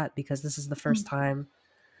into that because this is the first time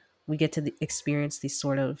we get to experience these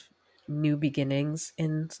sort of new beginnings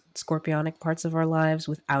in scorpionic parts of our lives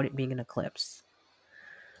without it being an eclipse.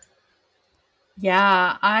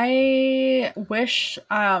 Yeah, I wish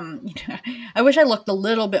I wish I looked a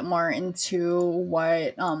little bit more into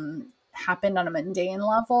what happened on a mundane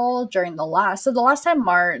level during the last time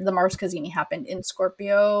the Mars Cazimi happened in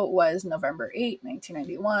Scorpio was November 8th,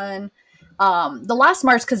 1991. The last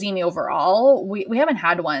Mars Cazimi overall, we haven't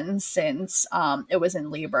had one since it was in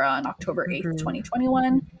Libra on October 8th, Hmm.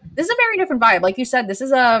 2021. This is a very different vibe. Like you said, this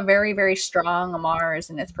is a very, very strong Mars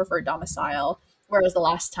in its preferred domicile. Whereas the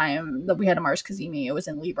last time that we had a Mars Cazimi, it was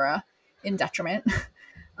in Libra in detriment.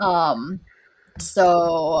 um,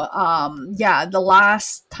 yeah, the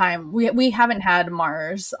last time we haven't had a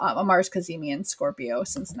Mars Cazimi in Scorpio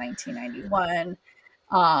since 1991.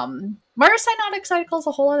 Mars synodic cycle is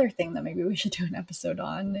a whole other thing that maybe we should do an episode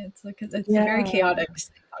on. It's a very Yeah. chaotic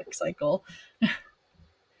synodic cycle.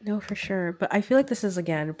 No, for sure. But I feel like this is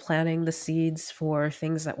again planting the seeds for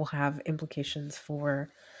things that will have implications for,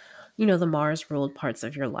 the Mars ruled parts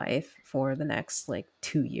of your life for the next like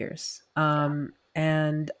 2 years.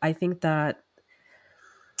 And I think that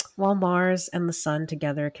while Mars and the Sun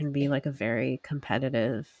together can be like a very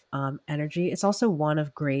competitive energy, it's also one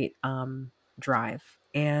of great drive.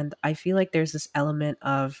 And I feel like there's this element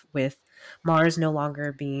of with Mars no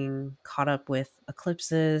longer being caught up with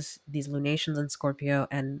eclipses, these lunations in Scorpio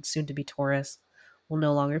and soon to be Taurus will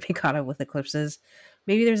no longer be caught up with eclipses.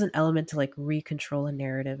 Maybe there's an element to like recontrol a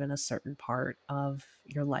narrative in a certain part of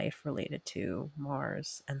your life related to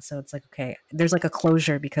Mars. And so it's like, okay, there's like a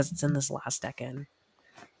closure because it's in this last decan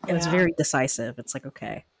and it's Yeah. very decisive. It's like,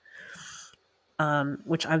 okay,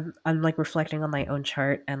 which I'm like reflecting on my own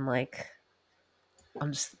chart and like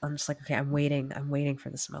I'm just like, okay, I'm waiting for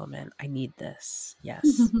this moment. I need this.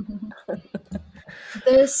 Yes.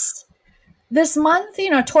 this this month,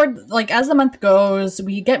 toward like as the month goes,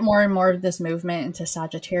 we get more and more of this movement into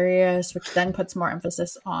Sagittarius, which then puts more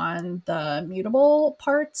emphasis on the mutable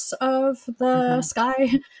parts of the Hmm. sky.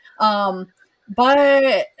 Um,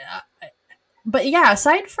 but but yeah,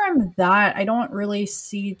 aside from that, I don't really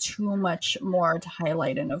see too much more to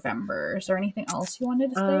highlight in November. Is there anything else you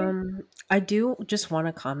wanted to say? I do just want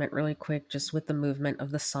to comment really quick, just with the movement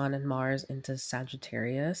of the Sun and Mars into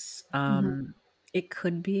Sagittarius. Hmm. It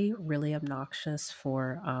could be really obnoxious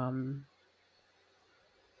for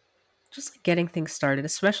just like getting things started,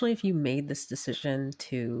 especially if you made this decision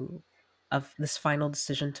of this final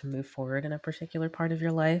decision to move forward in a particular part of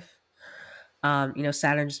your life.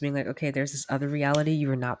 Saturn just being like, okay, there's this other reality you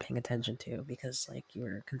were not paying attention to because like you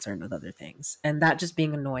were concerned with other things, and that just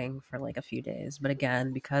being annoying for like a few days. But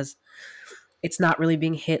again, because it's not really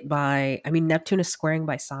being hit by, I mean, Neptune is squaring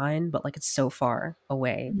by sign, but like it's so far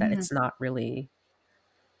away that Hmm. it's not really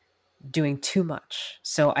doing too much.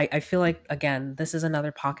 So I feel like, again, this is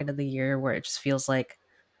another pocket of the year where it just feels like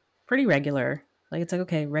pretty regular. Like it's like,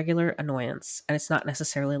 okay, regular annoyance. And it's not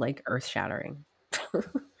necessarily like earth shattering.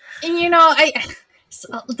 And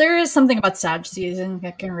there is something about Sag season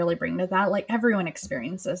that can really bring to that. Like everyone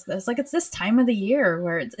experiences this. Like it's this time of the year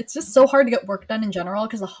where it's just so hard to get work done in general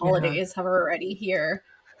because the Yeah. holidays have already here.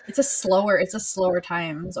 It's a slower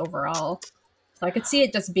times overall. So I could see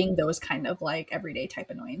it just being those kind of like everyday type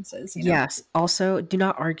annoyances, you know? Yes. Also, do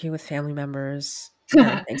not argue with family members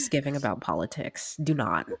during Thanksgiving about politics. Do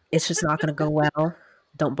not. It's just not going to go well.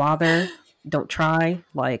 Don't bother. Don't try.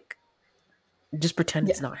 Like, just pretend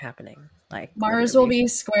it's Yeah. not happening. Like, Mars will literally. be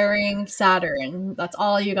squaring Saturn. That's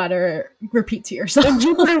all you gotta repeat to yourself. And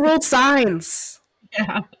Jupiter ruled signs.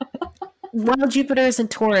 Yeah. While Jupiter is in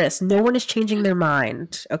Taurus, no one is changing their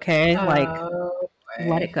mind. Okay. Like, Oh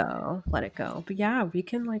let it boy. go. Let it go. But yeah, we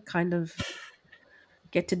can like kind of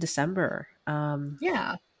get to December.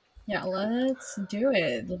 Yeah. Yeah, let's do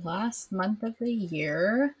it. The last month of the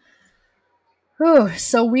year. Whew.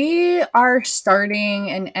 So we are starting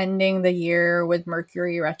and ending the year with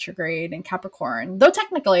Mercury retrograde in Capricorn. Though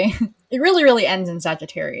technically, it really ends in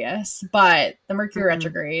Sagittarius, but the Mercury mhm.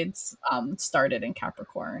 retrogrades started in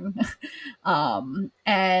Capricorn.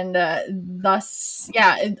 And thus,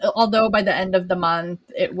 yeah, although by the end of the month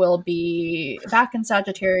it will be back in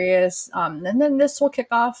Sagittarius, and then this will kick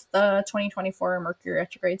off the 2024 Mercury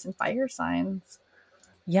retrogrades in fire signs.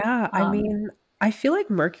 Yeah, I Um, mean, I feel like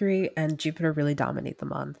Mercury and Jupiter really dominate the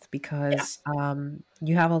month yeah. because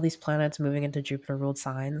you have all these planets moving into Jupiter ruled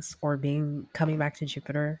signs or being coming back to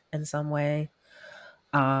Jupiter in some way.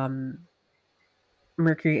 Um,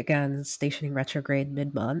 Mercury again stationing retrograde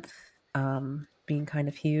mid month, being kind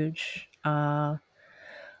of huge. I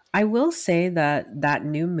will say that that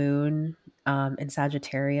new moon in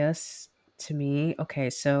Sagittarius to me, okay,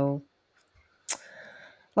 so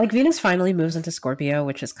like Venus finally moves into Scorpio,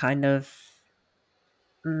 which is kind of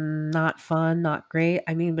not fun, not great.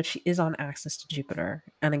 I mean, but she is on axis to Jupiter.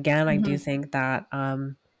 And again, I do Mhm. think that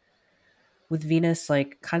with Venus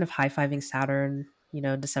like kind of high-fiving Saturn,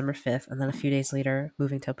 December 5th, and then a few days later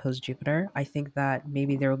moving to oppose Jupiter, I think that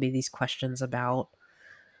maybe there will be these questions about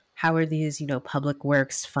how are these, public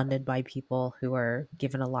works funded by people who are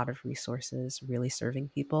given a lot of resources really serving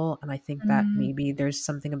people? And I think that Mm, maybe there's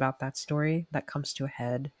something about that story that comes to a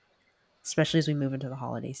head, especially as we move into the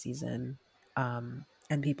holiday season.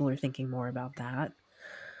 And people are thinking more about that.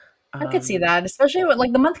 I could see Um, that, especially with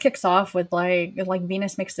like the month kicks off with like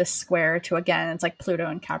Venus makes this square to again, it's like Pluto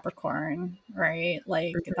and Capricorn, right?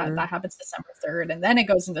 Like that mhm. happens December 3rd, and then it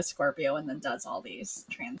goes into Scorpio and then does all these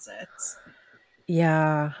transits.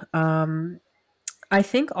 Yeah. I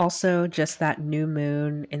think also just that new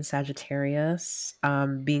moon in Sagittarius,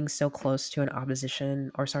 being so close to an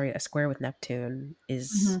opposition, or sorry, a square with Neptune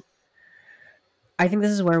is. Hmm. I think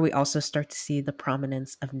this is where we also start to see the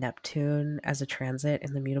prominence of Neptune as a transit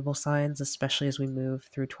in the mutable signs, especially as we move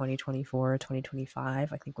through 2024,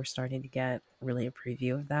 2025. I think we're starting to get really a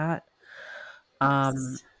preview of that. Um,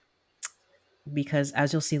 Yes. because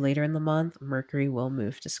as you'll see later in the month, Mercury will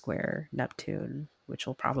move to square Neptune, which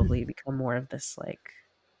will probably become more of this like,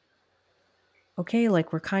 okay, like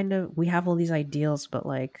we have all these ideals, but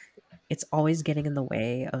like it's always getting in the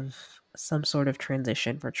way of some sort of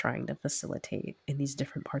transition we're trying to facilitate in these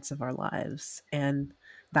different parts of our lives. And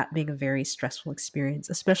that being a very stressful experience,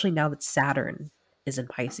 especially now that Saturn is in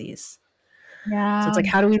Pisces. So it's Yeah. like,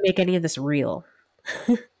 how do we make any of this real?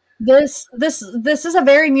 This is a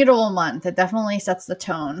very mutable month. It definitely sets the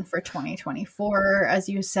tone for 2024. As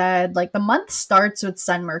you said, like the month starts with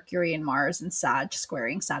Sun, Mercury, and Mars and Sag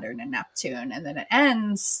squaring Saturn and Neptune, and then it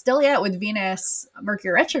ends still yet with Venus,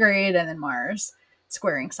 Mercury retrograde, and then Mars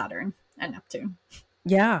squaring Saturn and Neptune.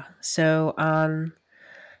 Yeah. So, and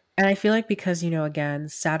I feel like because, again,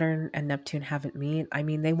 Saturn and Neptune haven't meet, I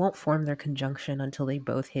mean, they won't form their conjunction until they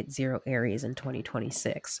both hit zero Aries in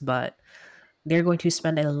 2026, but they're going to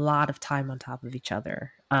spend a lot of time on top of each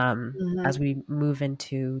other Mhm. as we move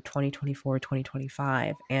into 2024,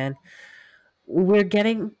 2025. And we're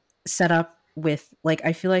getting set up with, like,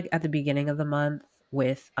 I feel like at the beginning of the month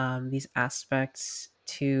with these aspects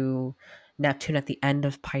to Neptune at the end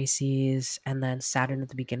of Pisces and then Saturn at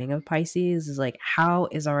the beginning of Pisces is like, how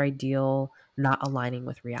is our ideal not aligning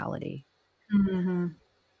with reality? Mhm.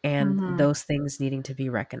 And Mhm. those things needing to be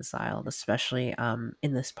reconciled, especially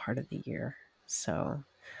in this part of the year. So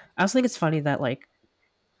I also think it's funny that like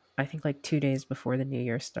I think like 2 days before the new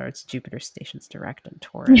year starts, Jupiter stations direct in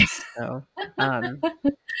Taurus. So um,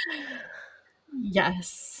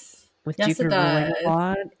 Yes. with Yes, it Jupiter ruling a does.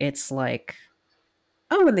 lot, it's like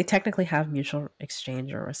Oh, and they technically have mutual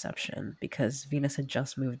exchange or reception because Venus had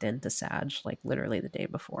just moved into Sag, like literally the day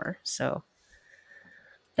before. So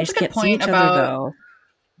they That's a just good can't see point each other about though.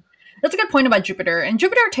 That's a good point about Jupiter. And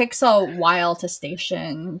Jupiter takes a while to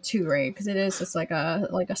station too, right? Because it is just like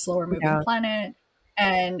a slower moving Yeah. planet.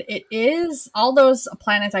 And it is all those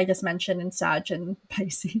planets I just mentioned in Sag and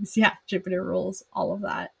Pisces. Yeah, Jupiter rules all of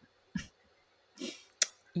that.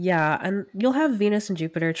 Yeah, and you'll have Venus and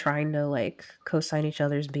Jupiter trying to like co-sign each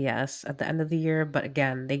other's BS at the end of the year, but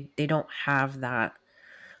again, they don't have that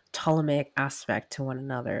Ptolemaic aspect to one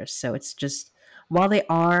another. So it's just while they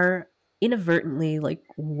are inadvertently like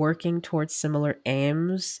working towards similar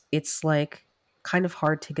aims, it's like kind of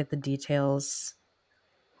hard to get the details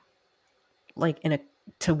like in a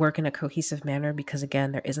to work in a cohesive manner because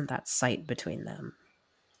again, there isn't that sight between them.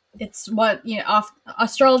 It's what,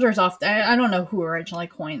 astrologers often, I don't know who originally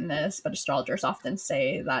coined this, but astrologers often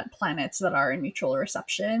say that planets that are in mutual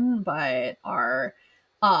reception but are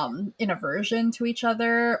in aversion to each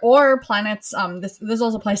other, or planets, this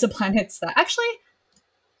also applies to planets that actually,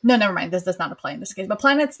 no, never mind. This does not apply in this case. But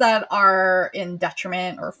planets that are in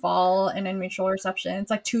detriment or fall and in mutual reception,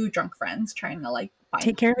 it's like two drunk friends trying to like find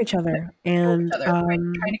Take care of each other each and other, right?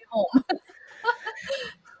 Trying to get home.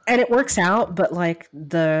 it works out, but like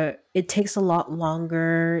it takes a lot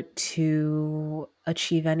longer to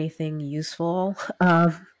achieve anything useful.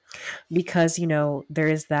 Because there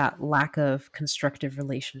is that lack of constructive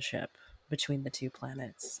relationship between the two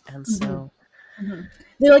planets, and Mm-hmm. so Mm-hmm.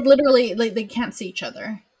 They like literally like they can't see each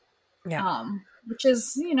other, yeah. which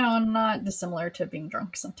is not dissimilar to being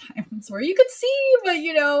drunk sometimes, where you could see, but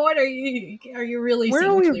what are you really Where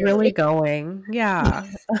are seeing we really clearly? going? Yeah.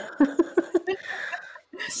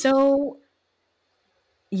 So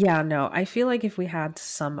yeah, no, I feel like if we had to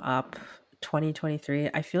sum up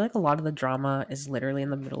 2023, I feel like a lot of the drama is literally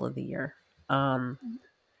in the middle of the year. um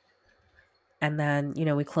and then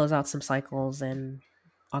we close out some cycles in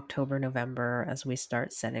October, November, as we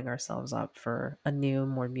start setting ourselves up for a new,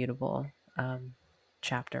 more mutable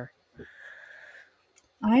chapter.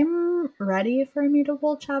 I'm ready for a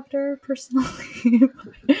mutable chapter personally.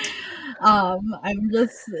 I'm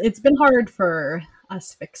just it's been hard for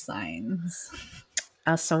us fixed signs.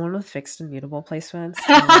 As someone with fixed and mutable placements,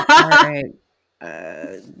 I'm like, all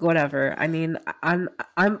right, whatever. I mean, I'm,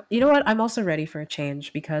 you know what? I'm also ready for a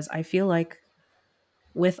change because I feel like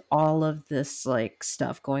with all of this like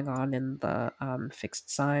stuff going on in the fixed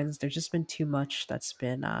signs, there's just been too much that's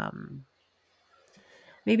been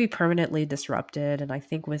maybe permanently disrupted. And I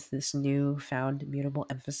think with this new found mutable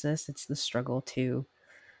emphasis, it's the struggle to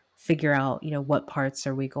figure out, what parts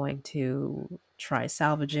are we going to try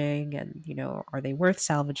salvaging and, are they worth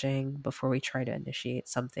salvaging before we try to initiate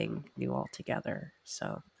something new altogether.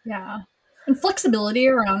 So, Yeah. And flexibility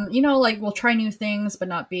around, like we'll try new things but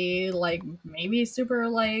not be like maybe super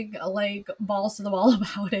like balls to the wall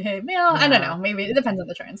about it. Yeah, I don't yeah. know. Maybe it depends on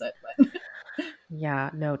the transit, but Yeah,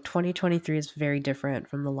 no, 2023 is very different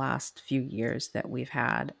from the last few years that we've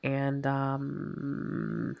had. And I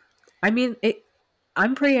mean,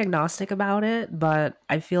 I'm pretty agnostic about it, but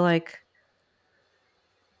I feel like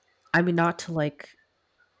I mean not to like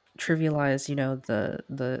trivialize,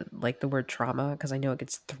 the like the word trauma because I know it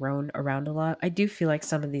gets thrown around a lot. I do feel like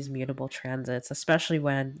some of these mutable transits, especially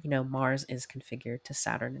when, Mars is configured to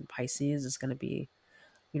Saturn and Pisces, is going to be,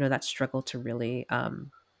 that struggle to really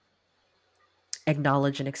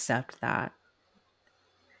acknowledge and accept that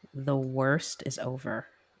the worst is over.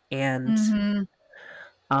 And mm-hmm.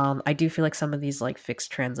 I do feel like some of these like fixed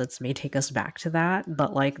transits may take us back to that,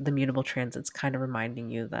 but like the mutable transits kind of reminding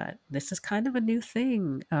you that this is kind of a new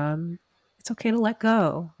thing. It's okay to let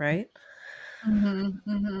go, right? Mm-hmm.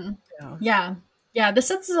 Mm-hmm. Yeah. Yeah. Yeah, this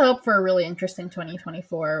sets us up for a really interesting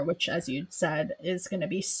 2024, which, as you said, is going to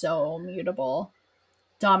be so mutable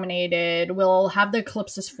dominated. We'll have the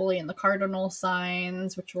eclipses fully in the cardinal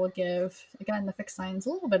signs, which will give, again, the fixed signs a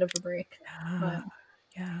little bit of a break. Yeah. But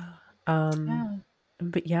Yeah. Um, yeah.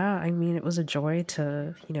 but yeah, I mean, it was a joy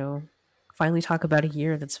to, finally talk about a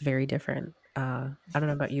year that's very different. I don't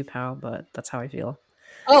know about you, Pal, but that's how I feel.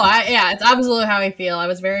 Yeah, it's absolutely how I feel. I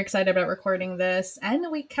was very excited about recording this, and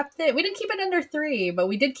we kept it. We didn't keep it under 3, but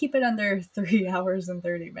we did keep it under 3 hours and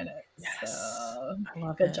 30 minutes. Yes. So I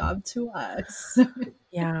love good it. job to us.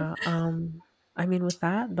 Yeah. I mean, with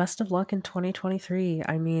that, best of luck in 2023.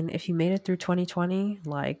 I mean, if you made it through 2020,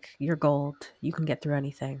 like you're gold. You can get through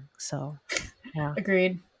anything. So, yeah.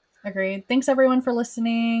 Agreed. Agreed. Thanks everyone for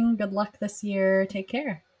listening. Good luck this year. Take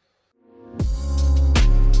care.